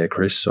NBA there,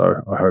 Chris.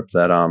 So I hope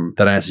that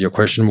that answers your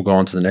question. We'll go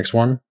on to the next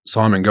one.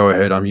 Simon, go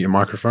ahead, unmute your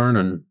microphone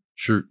and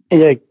shoot.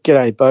 Yeah,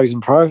 g'day, Bogues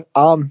and Pro.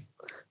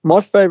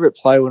 My favourite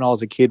player when I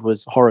was a kid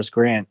was Horace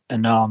Grant,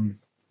 and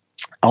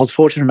I was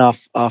fortunate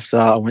enough after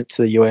I went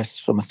to the US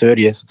for my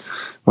 30th,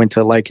 went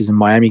to a Lakers and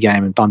Miami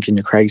game and bumped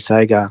into Craig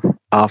Sager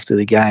after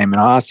the game.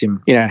 And I asked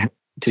him, did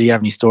he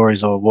have any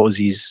stories or what was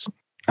his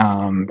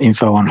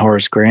info on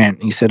Horace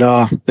Grant? He said,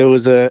 there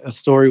was a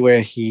story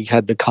where he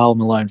had the Karl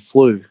Malone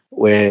flu,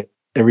 where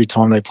every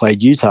time they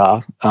played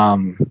Utah,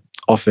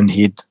 often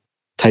he'd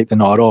take the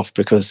night off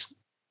because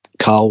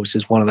Karl was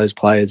just one of those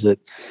players that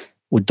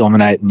would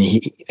dominate,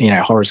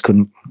 and Horace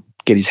couldn't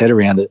get his head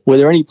around it. Were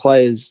there any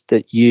players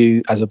that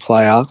you, as a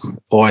player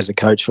or as a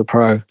coach for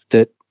pro,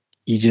 that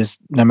you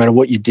just, no matter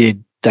what you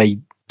did, they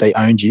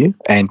owned you?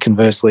 And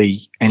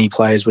conversely, any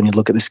players, when you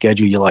look at the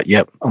schedule, you're like,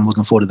 yep, I'm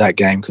looking forward to that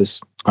game because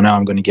I know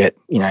I'm going to get,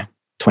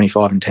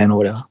 25 and 10 or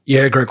whatever?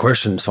 Yeah, great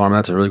question, Simon.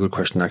 That's a really good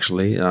question,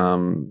 actually.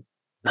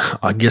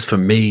 I guess for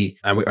me,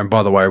 and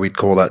by the way, we'd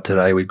call that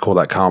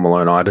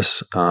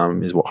Carmelone-itis,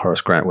 is what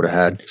Horace Grant would have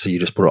had. So you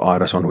just put an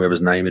itis on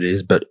whoever's name it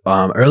is. But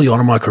early on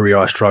in my career,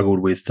 I struggled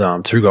with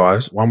two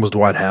guys. One was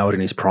Dwight Howard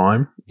in his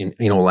prime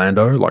in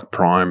Orlando, like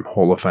prime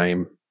Hall of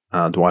Fame.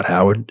 Dwight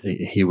Howard,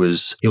 he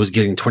was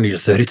getting 20 to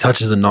 30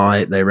 touches a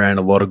night. They ran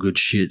a lot of good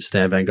shit.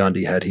 Stan Van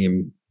Gundy had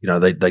him.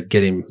 They'd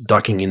get him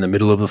ducking in the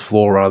middle of the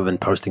floor rather than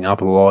posting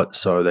up a lot.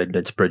 So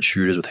they'd spread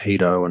shooters with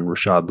Hito and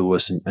Rashard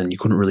Lewis, and you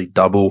couldn't really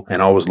double.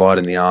 And I was light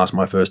in the ass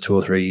my first 2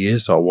 or 3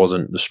 years, so I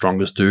wasn't the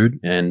strongest dude.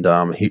 And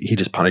he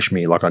just punished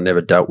me. Like I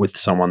never dealt with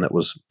someone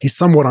he's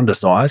somewhat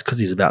undersized because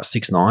he's about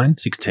 6'9",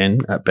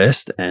 6'10" at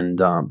best. And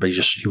but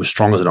he was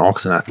strong as an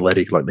ox and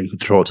athletic. Like you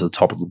could throw it to the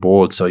top of the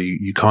board. So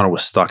you kind of were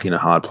stuck in a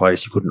hard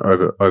place. You couldn't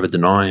over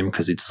deny him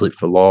because he'd slip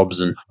for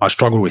lobs. And I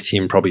struggled with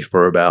him probably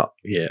for about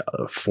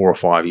 4 or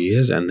 5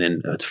 years. And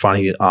then it's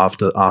funny,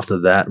 after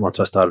that, once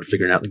I started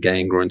figuring out the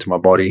game, grew into my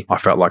body, I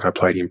felt like I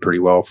played him pretty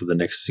well for the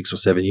next 6 or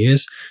 7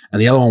 years.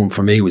 And the other one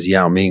for me was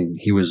Yao Ming.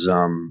 He was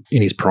in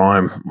his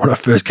prime when I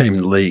first came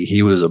in the league.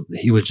 He was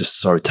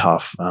just so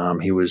tough.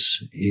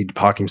 He'd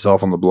park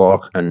himself on the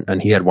block,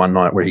 and he had one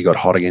night where he got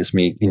hot against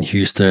me in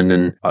Houston,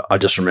 and I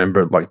just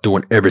remember like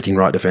doing everything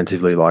right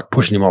defensively, like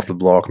pushing him off the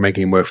block,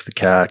 making him work for the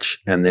catch,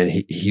 and then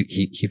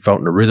he felt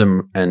in a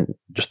rhythm and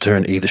just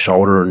turn either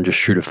shoulder and just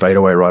shoot a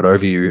fadeaway right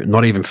over you,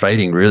 not even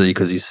fading really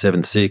because he's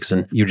 7'6",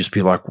 and you'd just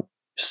be like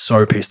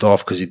so pissed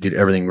off because he did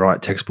everything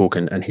right, textbook,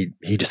 and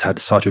he just had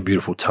such a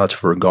beautiful touch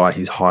for a guy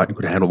his height and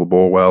could handle the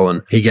ball well,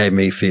 and he gave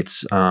me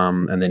fits,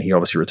 and then he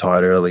obviously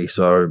retired early.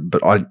 So,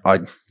 but I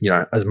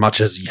as much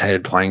as he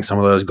hated playing some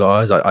of those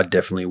guys, I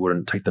definitely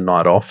wouldn't take the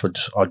night off.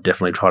 I'd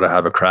definitely try to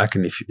have a crack,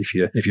 and if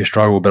you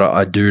struggle, but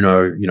I do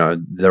know,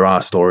 there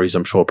are stories,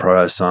 I'm sure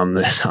Pro has some,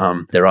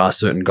 that there are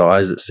certain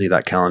guys that see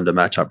that calendar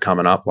matchup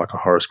coming up, like a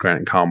Horace Grant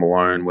and Karl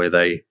Malone, where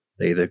they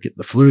either get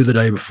the flu the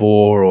day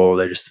before or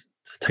they just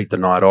take the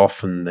night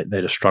off and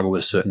they just struggle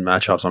with certain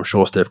matchups. I'm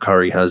sure Steph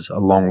Curry has a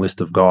long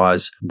list of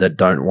guys that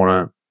don't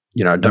want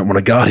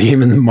to guard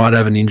him and might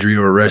have an injury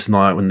or a rest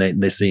night when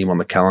they see him on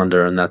the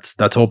calendar, and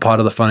that's all part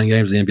of the fun and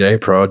games of the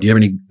NBA. Pro, do you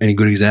have any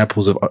good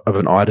examples of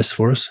an itis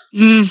for us?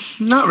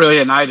 Not really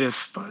an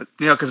itis, but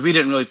because we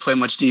didn't really play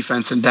much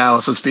defense in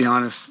Dallas, let's be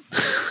honest,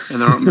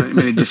 and there weren't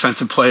many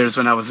defensive players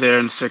when I was there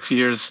in 6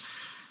 years.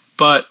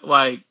 But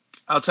like,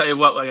 I'll tell you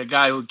what, like a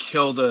guy who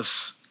killed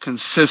us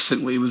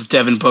consistently was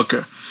Devin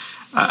Booker.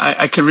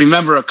 I could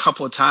remember a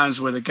couple of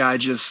times where the guy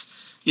just,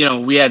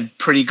 we had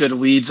pretty good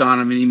leads on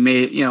him, and he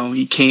made,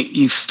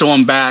 he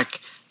stormed back,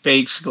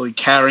 basically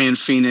carrying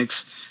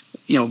Phoenix,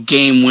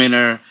 game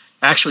winner.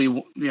 Actually,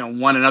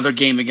 won another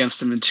game against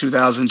him in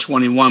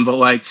 2021. But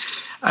like,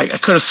 I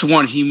could have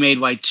sworn he made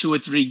like 2 or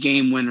 3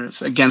 game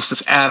winners against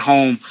us at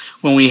home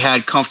when we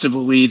had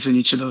comfortable leads in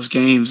each of those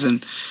games.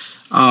 And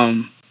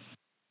I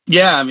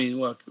mean,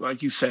 look,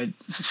 like you said,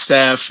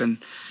 Steph and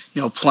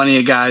plenty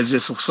of guys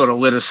just sort of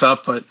lit us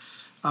up, but.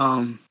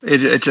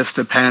 It just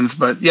depends,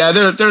 but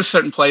there are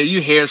certain players. You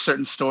hear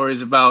certain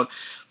stories about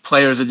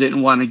players that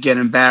didn't want to get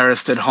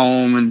embarrassed at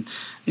home and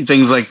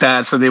things like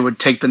that, so they would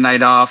take the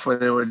night off, or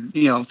they would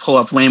pull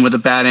up lame with a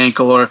bad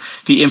ankle, or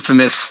the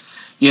infamous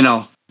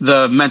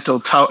the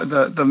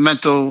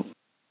mental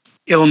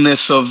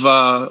illness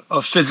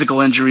of physical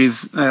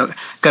injuries.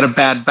 Got a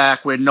bad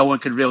back where no one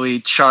could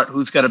really chart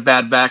who's got a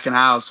bad back and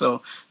how.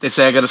 So they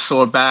say I got a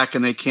sore back,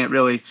 and they can't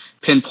really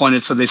pinpoint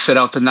it, so they sit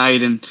out the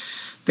night and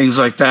things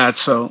like that.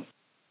 So,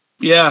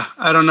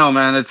 I don't know,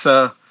 man. It's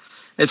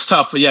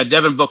tough. But,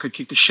 Devin Booker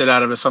kicked the shit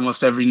out of us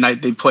almost every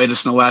night they played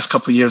us in the last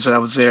couple of years that I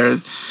was there.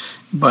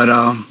 But,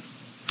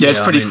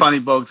 it's pretty funny,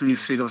 Bogues, when you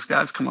see those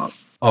guys come up.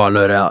 Oh,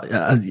 no doubt.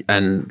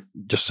 And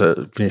just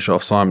to finish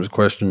off Simon's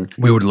question,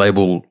 we would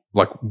label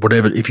like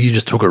whatever, if you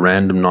just took a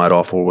random night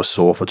off or was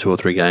sore for 2 or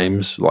 3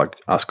 games, like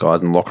us guys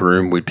in the locker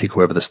room, we'd pick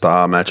whoever the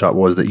star matchup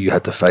was that you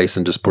had to face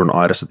and just put an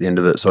itis at the end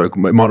of it. So it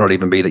might not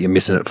even be that you're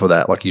missing it for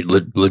that. Like you'd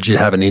legit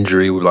have an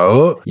injury. We're like,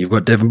 oh, you've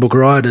got Devin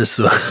Booker itis.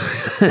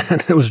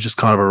 And it was just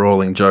kind of a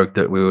rolling joke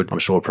that I'm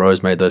sure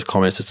pros made those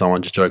comments to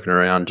someone just joking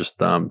around just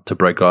to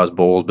break guys'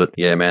 balls. But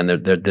yeah, man,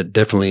 there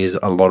definitely is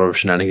a lot of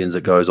shenanigans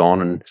that goes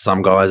on, and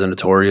some guys are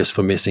notorious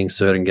for missing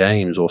certain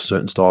games or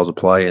certain styles of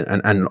play.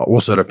 And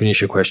also to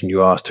finish your question,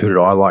 you asked, who did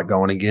I like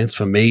going against?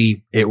 For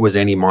me, it was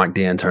any Mike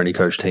D'Antoni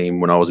coach team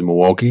when I was in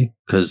Milwaukee,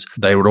 because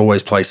they would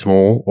always play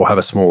small or have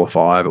a smaller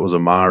 5. It was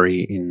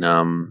Amari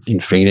in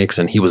Phoenix,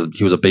 and he was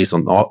a beast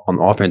on the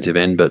offensive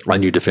end, but I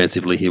knew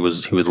defensively he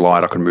was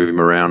light. I could move him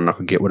around and I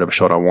could get whatever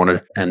shot I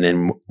wanted. And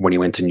then when he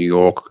went to New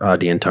York,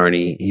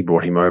 D'Antoni, he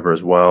brought him over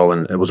as well,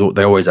 and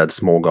they always had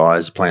small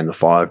guys playing the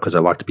 5 because they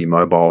like to be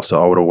mobile.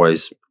 So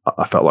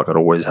I felt like I'd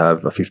always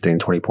have a 15,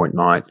 20-point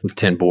night with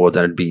 10 boards,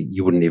 and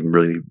you wouldn't even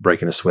really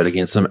break in a sweat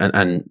against them.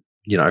 And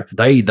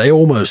they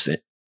almost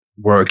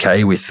were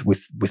okay with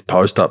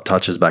post up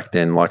touches back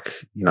then. Like,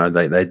 you know,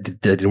 they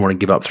didn't want to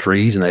give up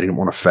threes and they didn't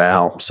want to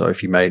foul. So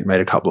if you made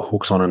a couple of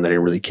hooks on them, they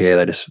didn't really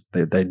care.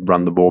 They'd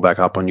run the ball back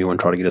up on you and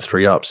try to get a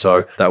three up.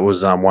 So that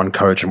was one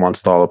coach and one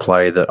style of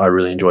play that I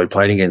really enjoyed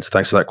playing against.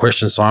 Thanks for that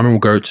question, Simon. We'll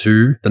go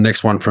to the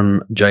next one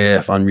from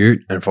JF. Unmute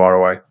and fire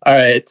away. All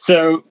right.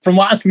 So from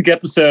last week's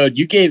episode,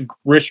 you gave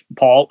Rich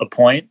Paul a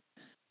point.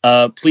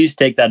 Please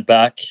take that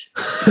back.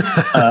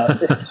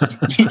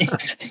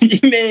 You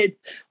made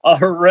a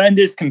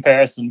horrendous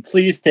comparison.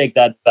 Please take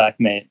that back,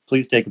 mate.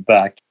 Please take it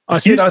back. I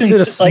said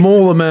a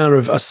small amount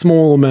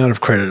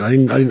of credit.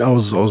 I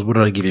was what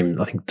did I give him?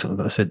 I think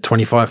I said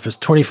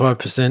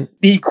 25%.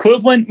 The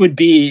equivalent would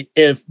be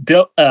if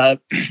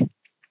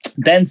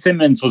Ben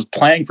Simmons was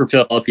playing for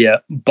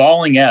Philadelphia,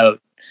 balling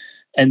out,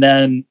 and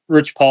then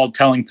Rich Paul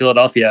telling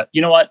Philadelphia,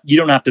 you know what? You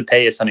don't have to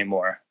pay us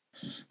anymore.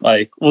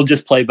 Like, we'll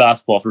just play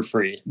basketball for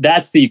free.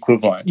 That's the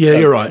equivalent. Yeah,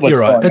 you're right.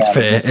 It's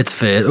fair. It's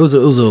fair. It was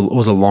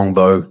a long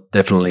bow,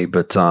 definitely.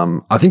 But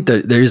I think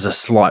that there is a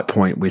slight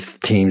point with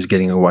teams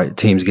getting away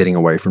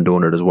from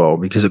doing it as well,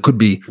 because it could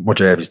be what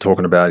JF is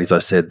talking about. Is I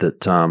said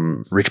that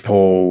Rich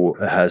Paul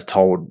has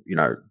told, you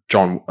know,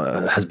 John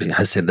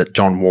has said that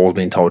John Wall's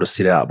been told to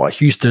sit out by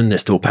Houston. They're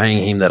still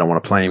paying him. They don't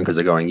want to play him because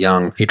they're going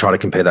young. He tried to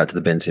compare that to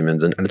the Ben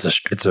Simmons, and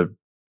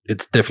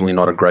it's definitely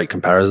not a great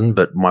comparison,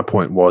 but my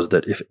point was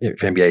that if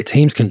NBA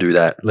teams can do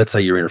that, let's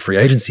say you're in a free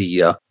agency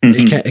year,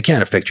 it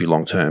can affect you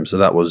long term. So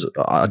that was,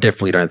 I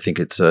definitely don't think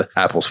it's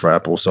apples for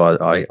apples. So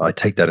I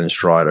take that in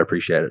stride. I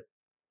appreciate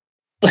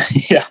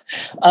it. Yeah.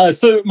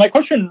 So my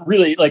question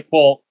really,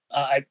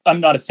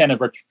 I'm not a fan of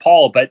Rich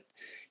Paul, but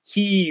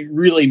he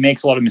really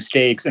makes a lot of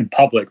mistakes in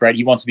public, right?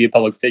 He wants to be a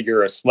public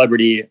figure, a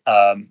celebrity.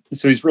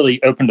 So he's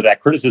really open to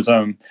that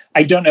criticism.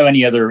 I don't know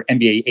any other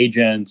NBA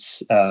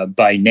agents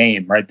by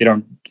name, right? They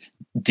don't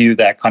do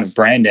that kind of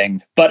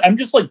branding. But I'm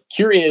just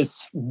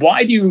curious,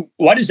 why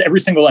does every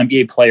single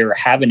NBA player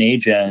have an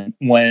agent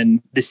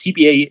when the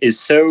CBA is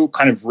so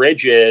kind of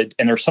rigid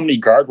and there's so many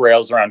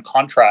guardrails around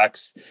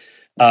contracts?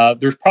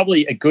 There's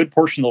probably a good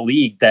portion of the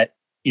league that,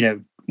 you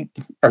know,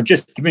 are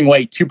just giving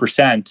away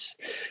 2%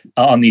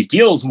 on these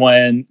deals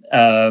when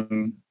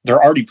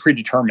they're already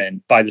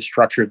predetermined by the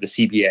structure of the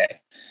CBA.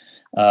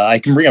 I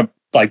can bring up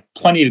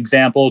plenty of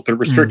examples, but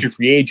restricted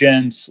free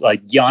agents,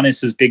 like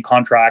Giannis's big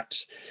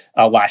contract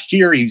last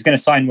year, he was going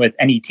to sign with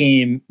any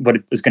team, but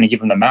it was going to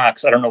give him the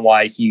max. I don't know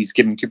why he's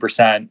giving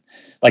 2%.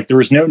 There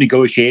was no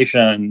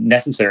negotiation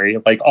necessary.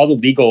 All the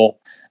legal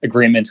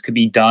agreements could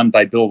be done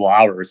by billable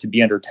hours to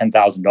be under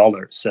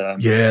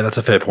 $10,000. Yeah, that's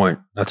a fair point.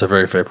 That's a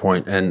very fair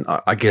point. And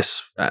I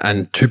guess,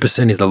 and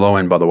 2% is the low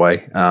end, by the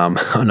way.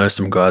 I know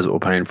some guys that were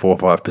paying 4 or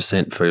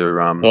 5% for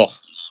your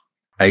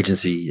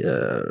agency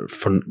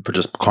for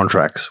just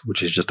contracts,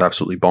 which is just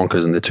absolutely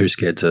bonkers, and they're too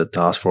scared to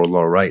ask for a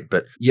lower rate.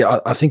 But yeah,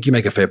 I think you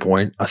make a fair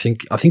point. I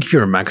think if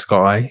you're a max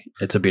guy,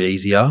 it's a bit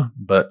easier.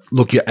 But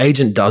look, your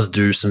agent does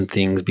do some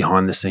things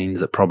behind the scenes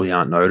that probably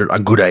aren't noted. A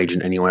good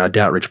agent, anyway. I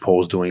doubt Rich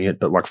Paul's doing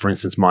it, but for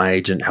instance, my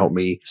agent helped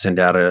me send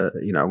out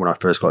when I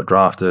first got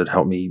drafted,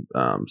 helped me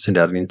send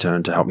out an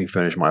intern to help me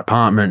furnish my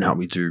apartment, help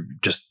me to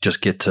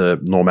just get to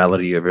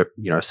normality of it,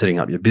 setting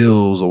up your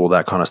bills, all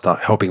that kind of stuff,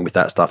 helping with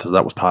that stuff. So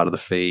that was part of the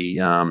fee.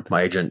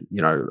 My agent,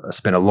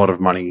 spent a lot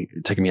of money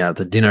taking me out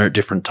to dinner at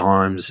different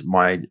times.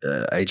 My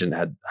agent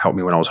had helped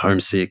me when I was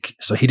homesick.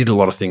 So he did a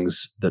lot of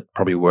things that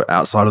probably were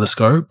outside of the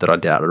scope that I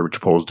doubt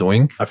Rich Paul's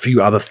doing. A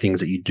few other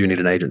things that you do need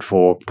an agent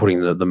for,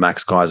 putting the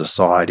max guys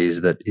aside, is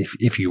that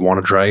if you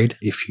want to trade,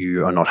 if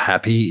you are not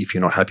happy, if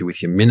you're not happy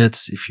with your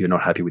minutes, if you're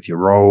not happy with your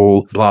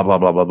role, blah, blah,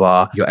 blah, blah,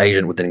 blah, your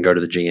agent would then go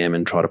to the GM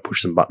and try to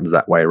push some buttons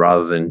that way,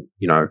 rather than,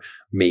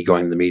 me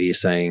going to the media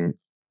saying,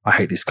 I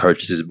hate this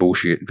coach, this is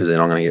bullshit, because then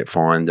I'm going to get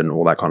fined and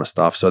all that kind of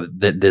stuff. So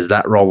there's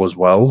that role as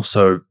well.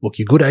 So look,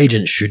 your good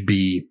agent should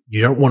be,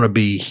 you don't want to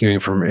be hearing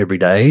from every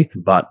day,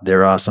 but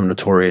there are some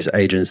notorious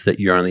agents that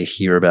you only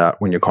hear about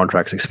when your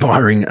contract's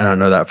expiring. And I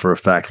know that for a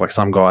fact.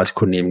 Some guys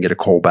couldn't even get a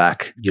call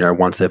back,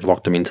 once they've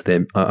locked them into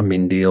their a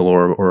min deal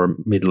or a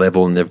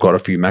mid-level and they've got a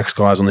few max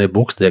guys on their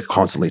books. They're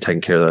constantly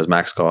taking care of those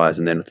max guys.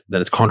 And then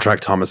it's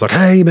contract time. It's like,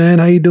 hey man,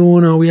 how you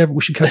doing? Oh,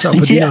 we should catch up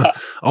for dinner.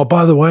 Oh,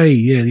 by the way,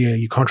 yeah,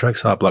 your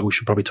contract's up. We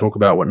should probably talk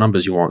about what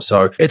numbers you want.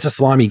 So it's a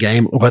slimy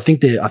game. Look, I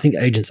think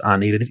agents are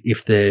needed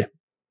if they're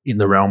in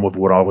the realm of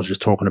what I was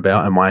just talking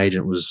about. And my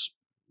agent was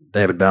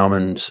David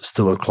Bauman,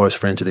 still a close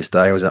friend to this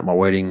day. I was at my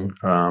wedding.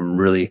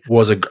 Really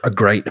was a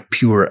great,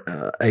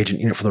 pure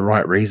agent in it for the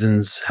right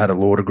reasons. Had a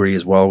law degree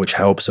as well, which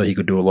helped. So he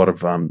could do a lot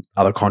of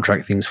other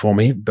contract things for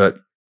me. But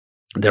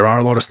there are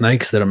a lot of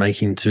snakes that are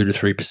making 2 to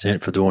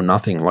 3% for doing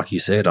nothing. Like you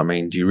said, I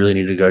mean, do you really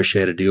need to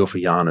negotiate a deal for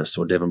Giannis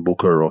or Devin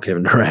Booker or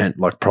Kevin Durant?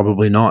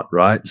 Probably not,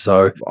 right?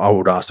 So I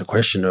would ask the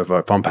question of,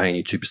 if I'm paying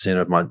you 2%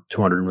 of my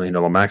 $200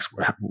 million max,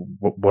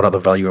 what other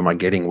value am I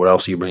getting? What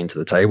else are you bringing to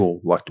the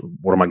table? What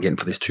am I getting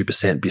for this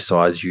 2%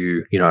 besides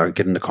you,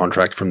 getting the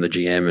contract from the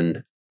GM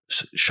and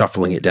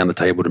shuffling it down the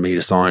table to me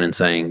to sign and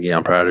saying, yeah,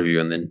 I'm proud of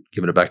you, and then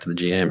giving it back to the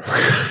GM?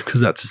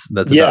 Because that's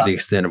about the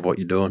extent of what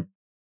you're doing.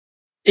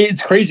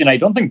 It's crazy, and I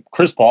don't think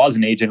Chris Paul is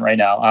an agent right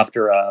now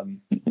after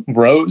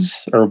Rose,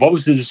 or what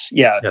was his?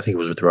 Yeah, I think it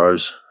was with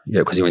Rose. Yeah,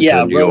 because he went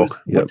to New Rose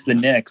York. went to the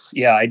Knicks.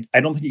 Yeah, I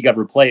don't think he got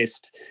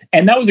replaced.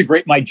 And that was a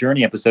great My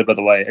Journey episode, by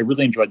the way. I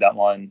really enjoyed that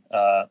one.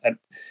 I'm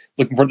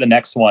looking forward to the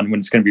next one when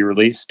it's going to be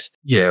released.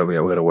 Yeah, we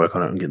got to work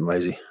on it. I'm getting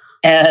lazy.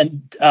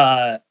 And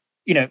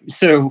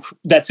so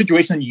that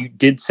situation that you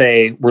did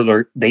say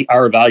where they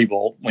are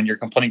valuable when you're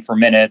complaining for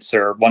minutes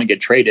or want to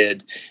get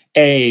traded.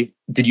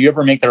 Did you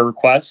ever make that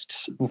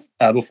request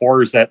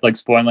before? Is that like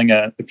spoiling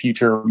a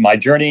future My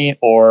Journey?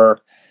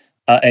 Or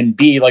and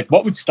B, like,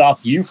 what would stop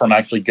you from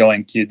actually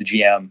going to the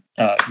GM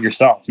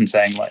yourself and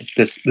saying like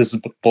this is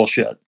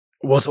bullshit?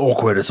 Well, it's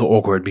awkward. It's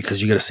awkward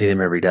because you got to see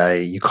them every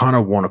day. You kind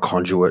of want a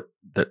conduit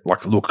that,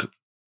 like, look,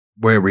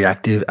 we're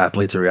reactive.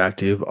 Athletes are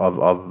reactive.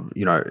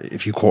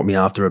 If you caught me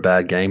after a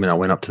bad game and I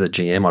went up to the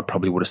GM, I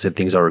probably would have said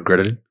things I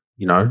regretted,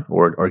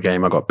 or a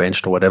game I got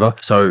benched or whatever.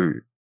 So,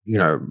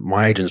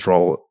 my agent's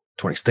role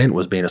to an extent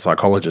was being a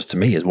psychologist to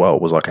me as well.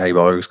 It was like, hey,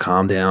 Bogues,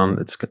 calm down.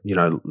 It's,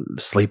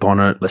 sleep on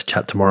it. Let's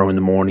chat tomorrow in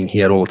the morning. He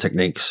had all the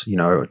techniques,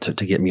 to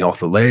get me off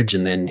the ledge.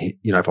 And then,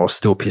 if I was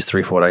still pissed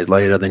 3-4 days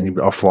later, then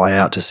I'll fly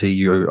out to see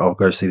you. I'll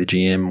go see the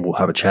GM. We'll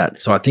have a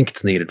chat. So I think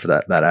it's needed for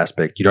that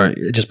aspect.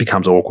 It just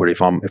becomes awkward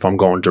if I'm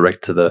going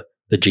direct to the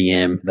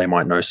GM. They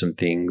might know some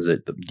things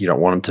that you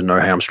don't want them to know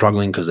how I'm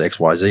struggling because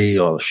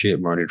XYZ or shit,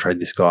 I'm ready to trade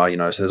this guy,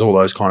 so there's all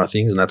those kind of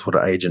things, and that's what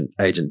an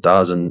agent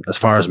does. And as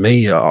far as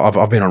me,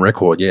 I've been on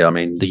record. Yeah, I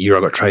mean, the year I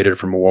got traded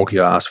from Milwaukee,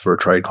 I asked for a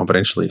trade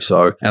confidentially.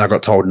 And I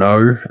got told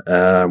no,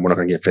 we're not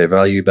going to get fair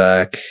value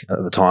back.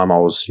 At the time, I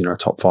was,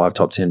 top 5,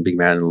 top 10 big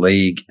man in the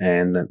league,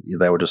 and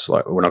they were just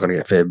like, we're not going to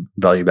get fair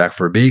value back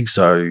for a big,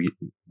 so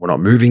we're not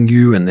moving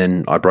you. And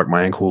then I broke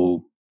my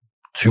ankle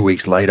 2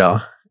 weeks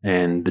later,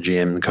 and the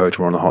GM and the coach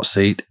were on the hot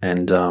seat,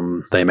 and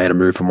they made a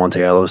move for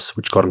Monte Ellis,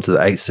 which got him to the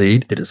 8th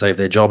seed. Didn't save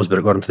their jobs, but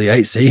it got him to the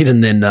 8th seed.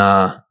 And then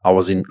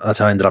that's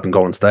how I ended up in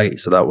Golden State.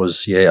 So that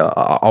was,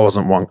 I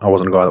wasn't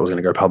a guy that was going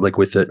to go public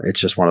with it.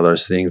 It's just one of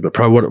those things. But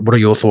Pro, what are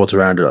your thoughts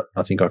around it?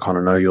 I think I kind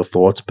of know your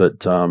thoughts, but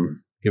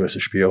give us a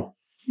spiel.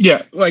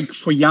 Yeah, like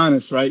for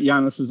Giannis, right?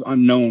 Giannis was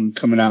unknown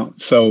coming out,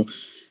 so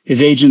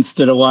his agents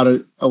did a lot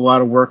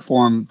of work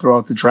for him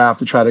throughout the draft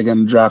to try to get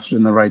him drafted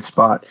in the right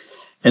spot.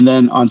 And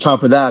then on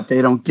top of that,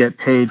 they don't get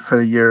paid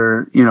for they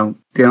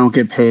don't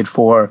get paid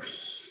for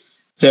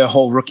their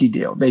whole rookie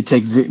deal. They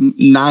take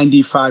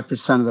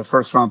 95% of the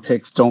first round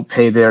picks, don't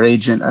pay their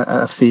agent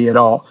a fee at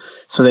all.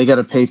 So they got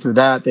to pay through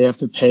that. They have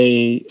to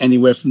pay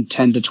anywhere from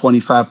 $10,000 to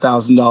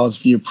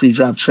 $25,000 for your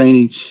pre-draft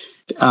training.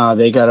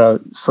 They got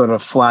to sort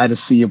of fly to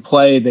see you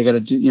play. They got to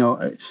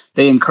do,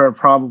 they incur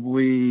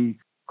probably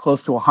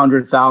close to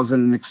 $100,000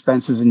 in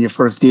expenses in your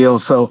first deal.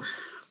 So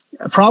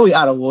probably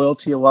out of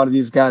loyalty, a lot of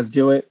these guys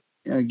do it.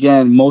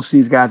 Again, most of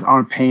these guys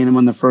aren't paying them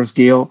on the first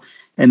deal.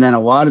 And then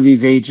a lot of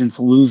these agents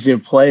lose their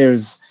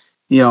players,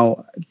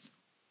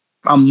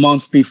 a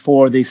month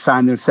before they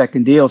sign their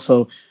second deal.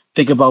 So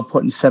think about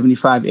putting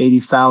 $75,000,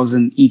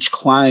 $80,000 each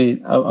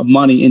client of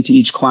money into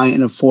each client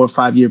in a 4 or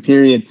 5 year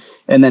period,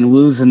 and then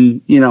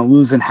losing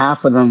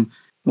half of them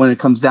when it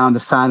comes down to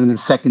signing the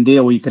second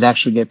deal where you could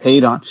actually get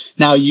paid on.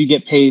 Now you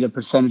get paid a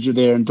percentage of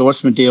their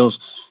endorsement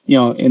deals,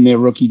 in their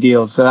rookie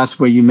deals. So that's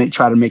where you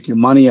try to make your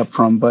money up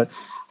from. But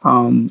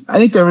I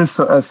think there is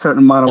a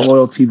certain amount of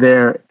loyalty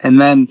there.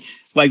 And then,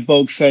 like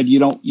Bogue said,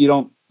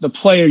 the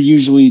player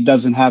usually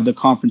doesn't have the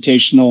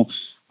confrontational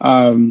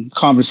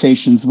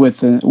conversations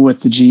with the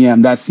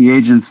GM. That's the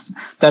agents.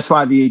 That's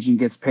why the agent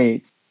gets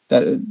paid.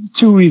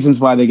 Two reasons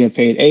why they get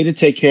paid: A, to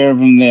take care of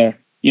them there,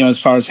 as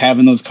far as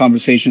having those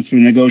conversations through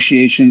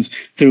negotiations,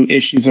 through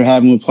issues they're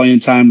having with playing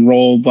time,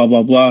 role, blah,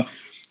 blah, blah.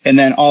 And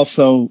then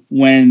also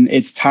when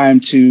it's time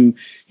to,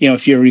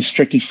 if you're a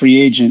restricted free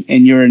agent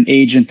and you're an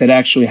agent that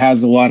actually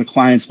has a lot of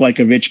clients like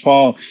a Rich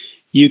Paul,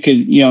 you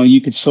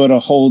could sort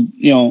of hold,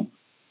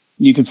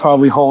 you could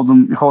probably hold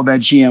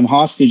that GM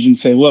hostage and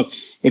say, look,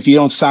 if you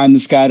don't sign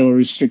this guy to a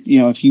restrict,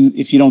 if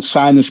you don't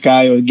sign this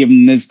guy or give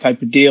him this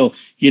type of deal,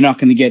 you're not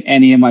going to get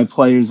any of my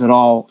players at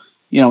all,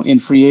 in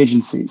free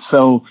agency.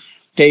 So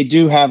they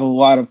do have a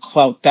lot of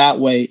clout that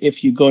way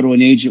if you go to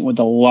an agent with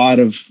a lot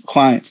of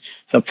clients.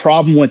 The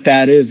problem with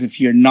that is if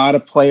you're not a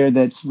player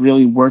that's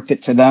really worth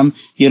it to them,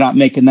 you're not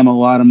making them a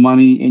lot of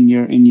money in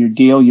your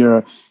deal.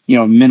 You're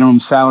a minimum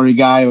salary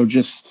guy or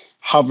just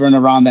hovering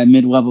around that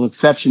mid-level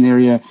exception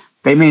area.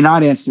 They may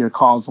not answer your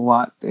calls a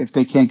lot if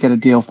they can't get a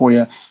deal for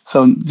you.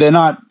 So they're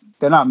not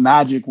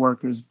magic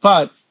workers,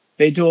 but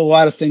they do a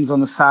lot of things on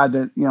the side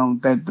that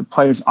that the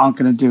players aren't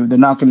going to do. They're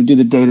not going to do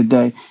the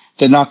day-to-day.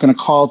 They're not going to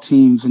call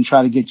teams and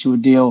try to get you a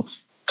deal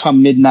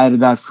come midnight of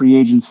that free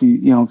agency,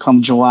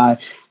 come July.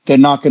 They're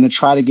not going to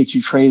try to get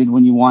you traded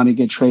when you want to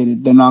get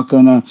traded. They're not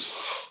going to.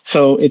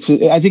 So I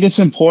think it's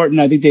important.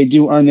 I think they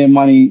do earn their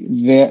money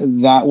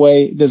that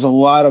way. There's a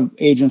lot of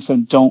agents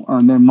that don't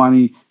earn their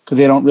money because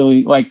they don't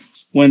really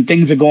when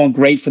things are going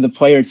great for the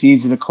player, it's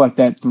easy to collect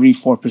that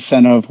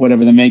 3-4% of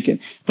whatever they're making.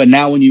 But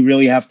now when you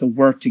really have to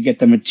work to get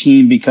them a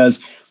team because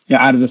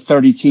out of the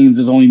 30 teams,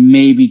 there's only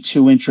maybe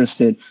 2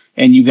 interested,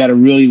 and you got to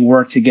really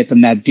work to get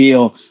them that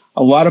deal.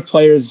 a lot of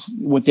players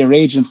with their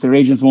agents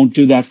won't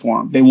do that for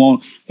them. They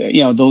won't,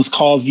 those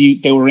calls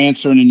they were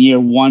answering in year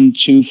 1,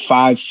 2,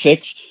 5,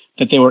 6,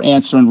 that they were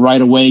answering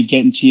right away,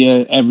 getting to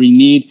you every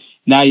need.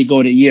 Now you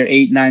go to year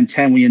 8, 9,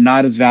 10 when you're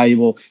not as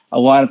valuable. A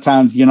lot of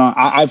times,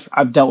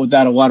 I've dealt with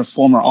that. A lot of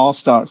former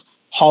All-Stars,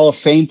 Hall of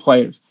Fame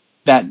players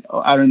that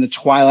are in the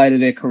twilight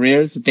of their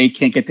careers, that they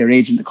can't get their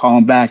agent to call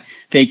them back.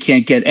 They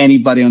can't get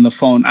anybody on the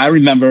phone. I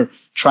remember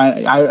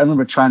trying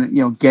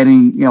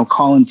to,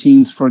 calling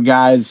teams for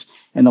guys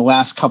in the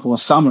last couple of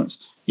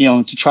summers,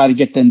 to try to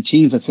get them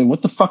teams. I said,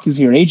 what the fuck is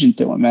your agent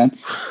doing, man?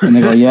 And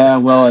they go, yeah,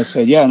 well, I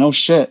said, yeah, no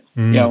shit.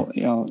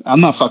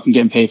 I'm not fucking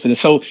getting paid for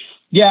this. So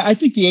yeah, I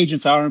think the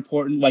agents are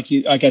important. Like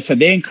I said,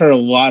 they incur a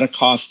lot of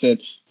costs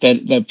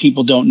that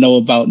people don't know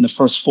about in the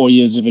first 4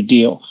 years of a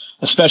deal,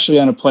 especially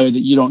on a player that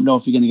you don't know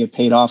if you're going to get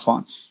paid off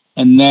on.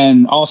 And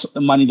then also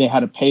the money they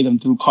had to pay them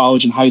through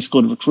college and high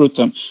school to recruit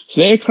them.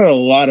 So they incur a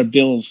lot of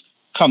bills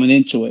coming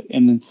into it.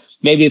 And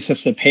maybe it's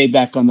just the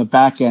payback on the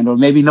back end, or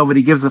maybe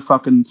nobody gives a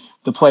fuck and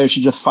the player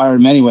should just fire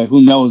him anyway.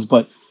 Who knows?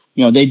 But,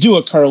 they do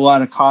incur a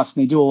lot of costs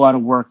and they do a lot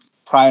of work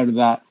prior to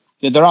that.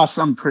 There are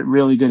some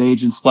really good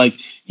agents like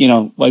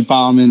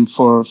Bauman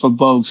for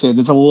Bogues here.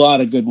 There's a lot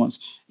of good ones.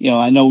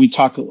 I know we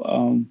talk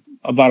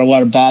about a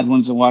lot of bad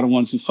ones, a lot of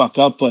ones who fuck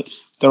up, but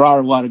there are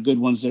a lot of good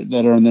ones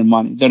that earn their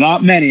money. There are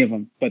not many of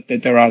them, but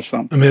there are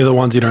some. I mean, they're the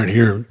ones you don't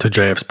hear. To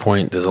JF's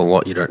point, there's a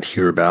lot you don't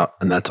hear about,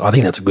 and I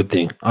think that's a good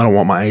thing. I don't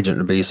want my agent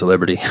to be a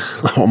celebrity.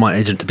 I want my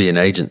agent to be an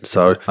agent.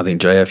 So I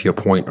think, JF, your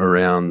point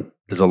around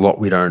there's a lot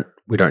we don't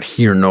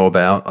hear and know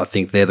about. I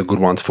think they're the good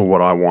ones for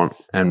what I want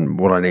and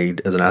what I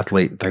need as an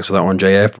athlete. Thanks for that one, JF.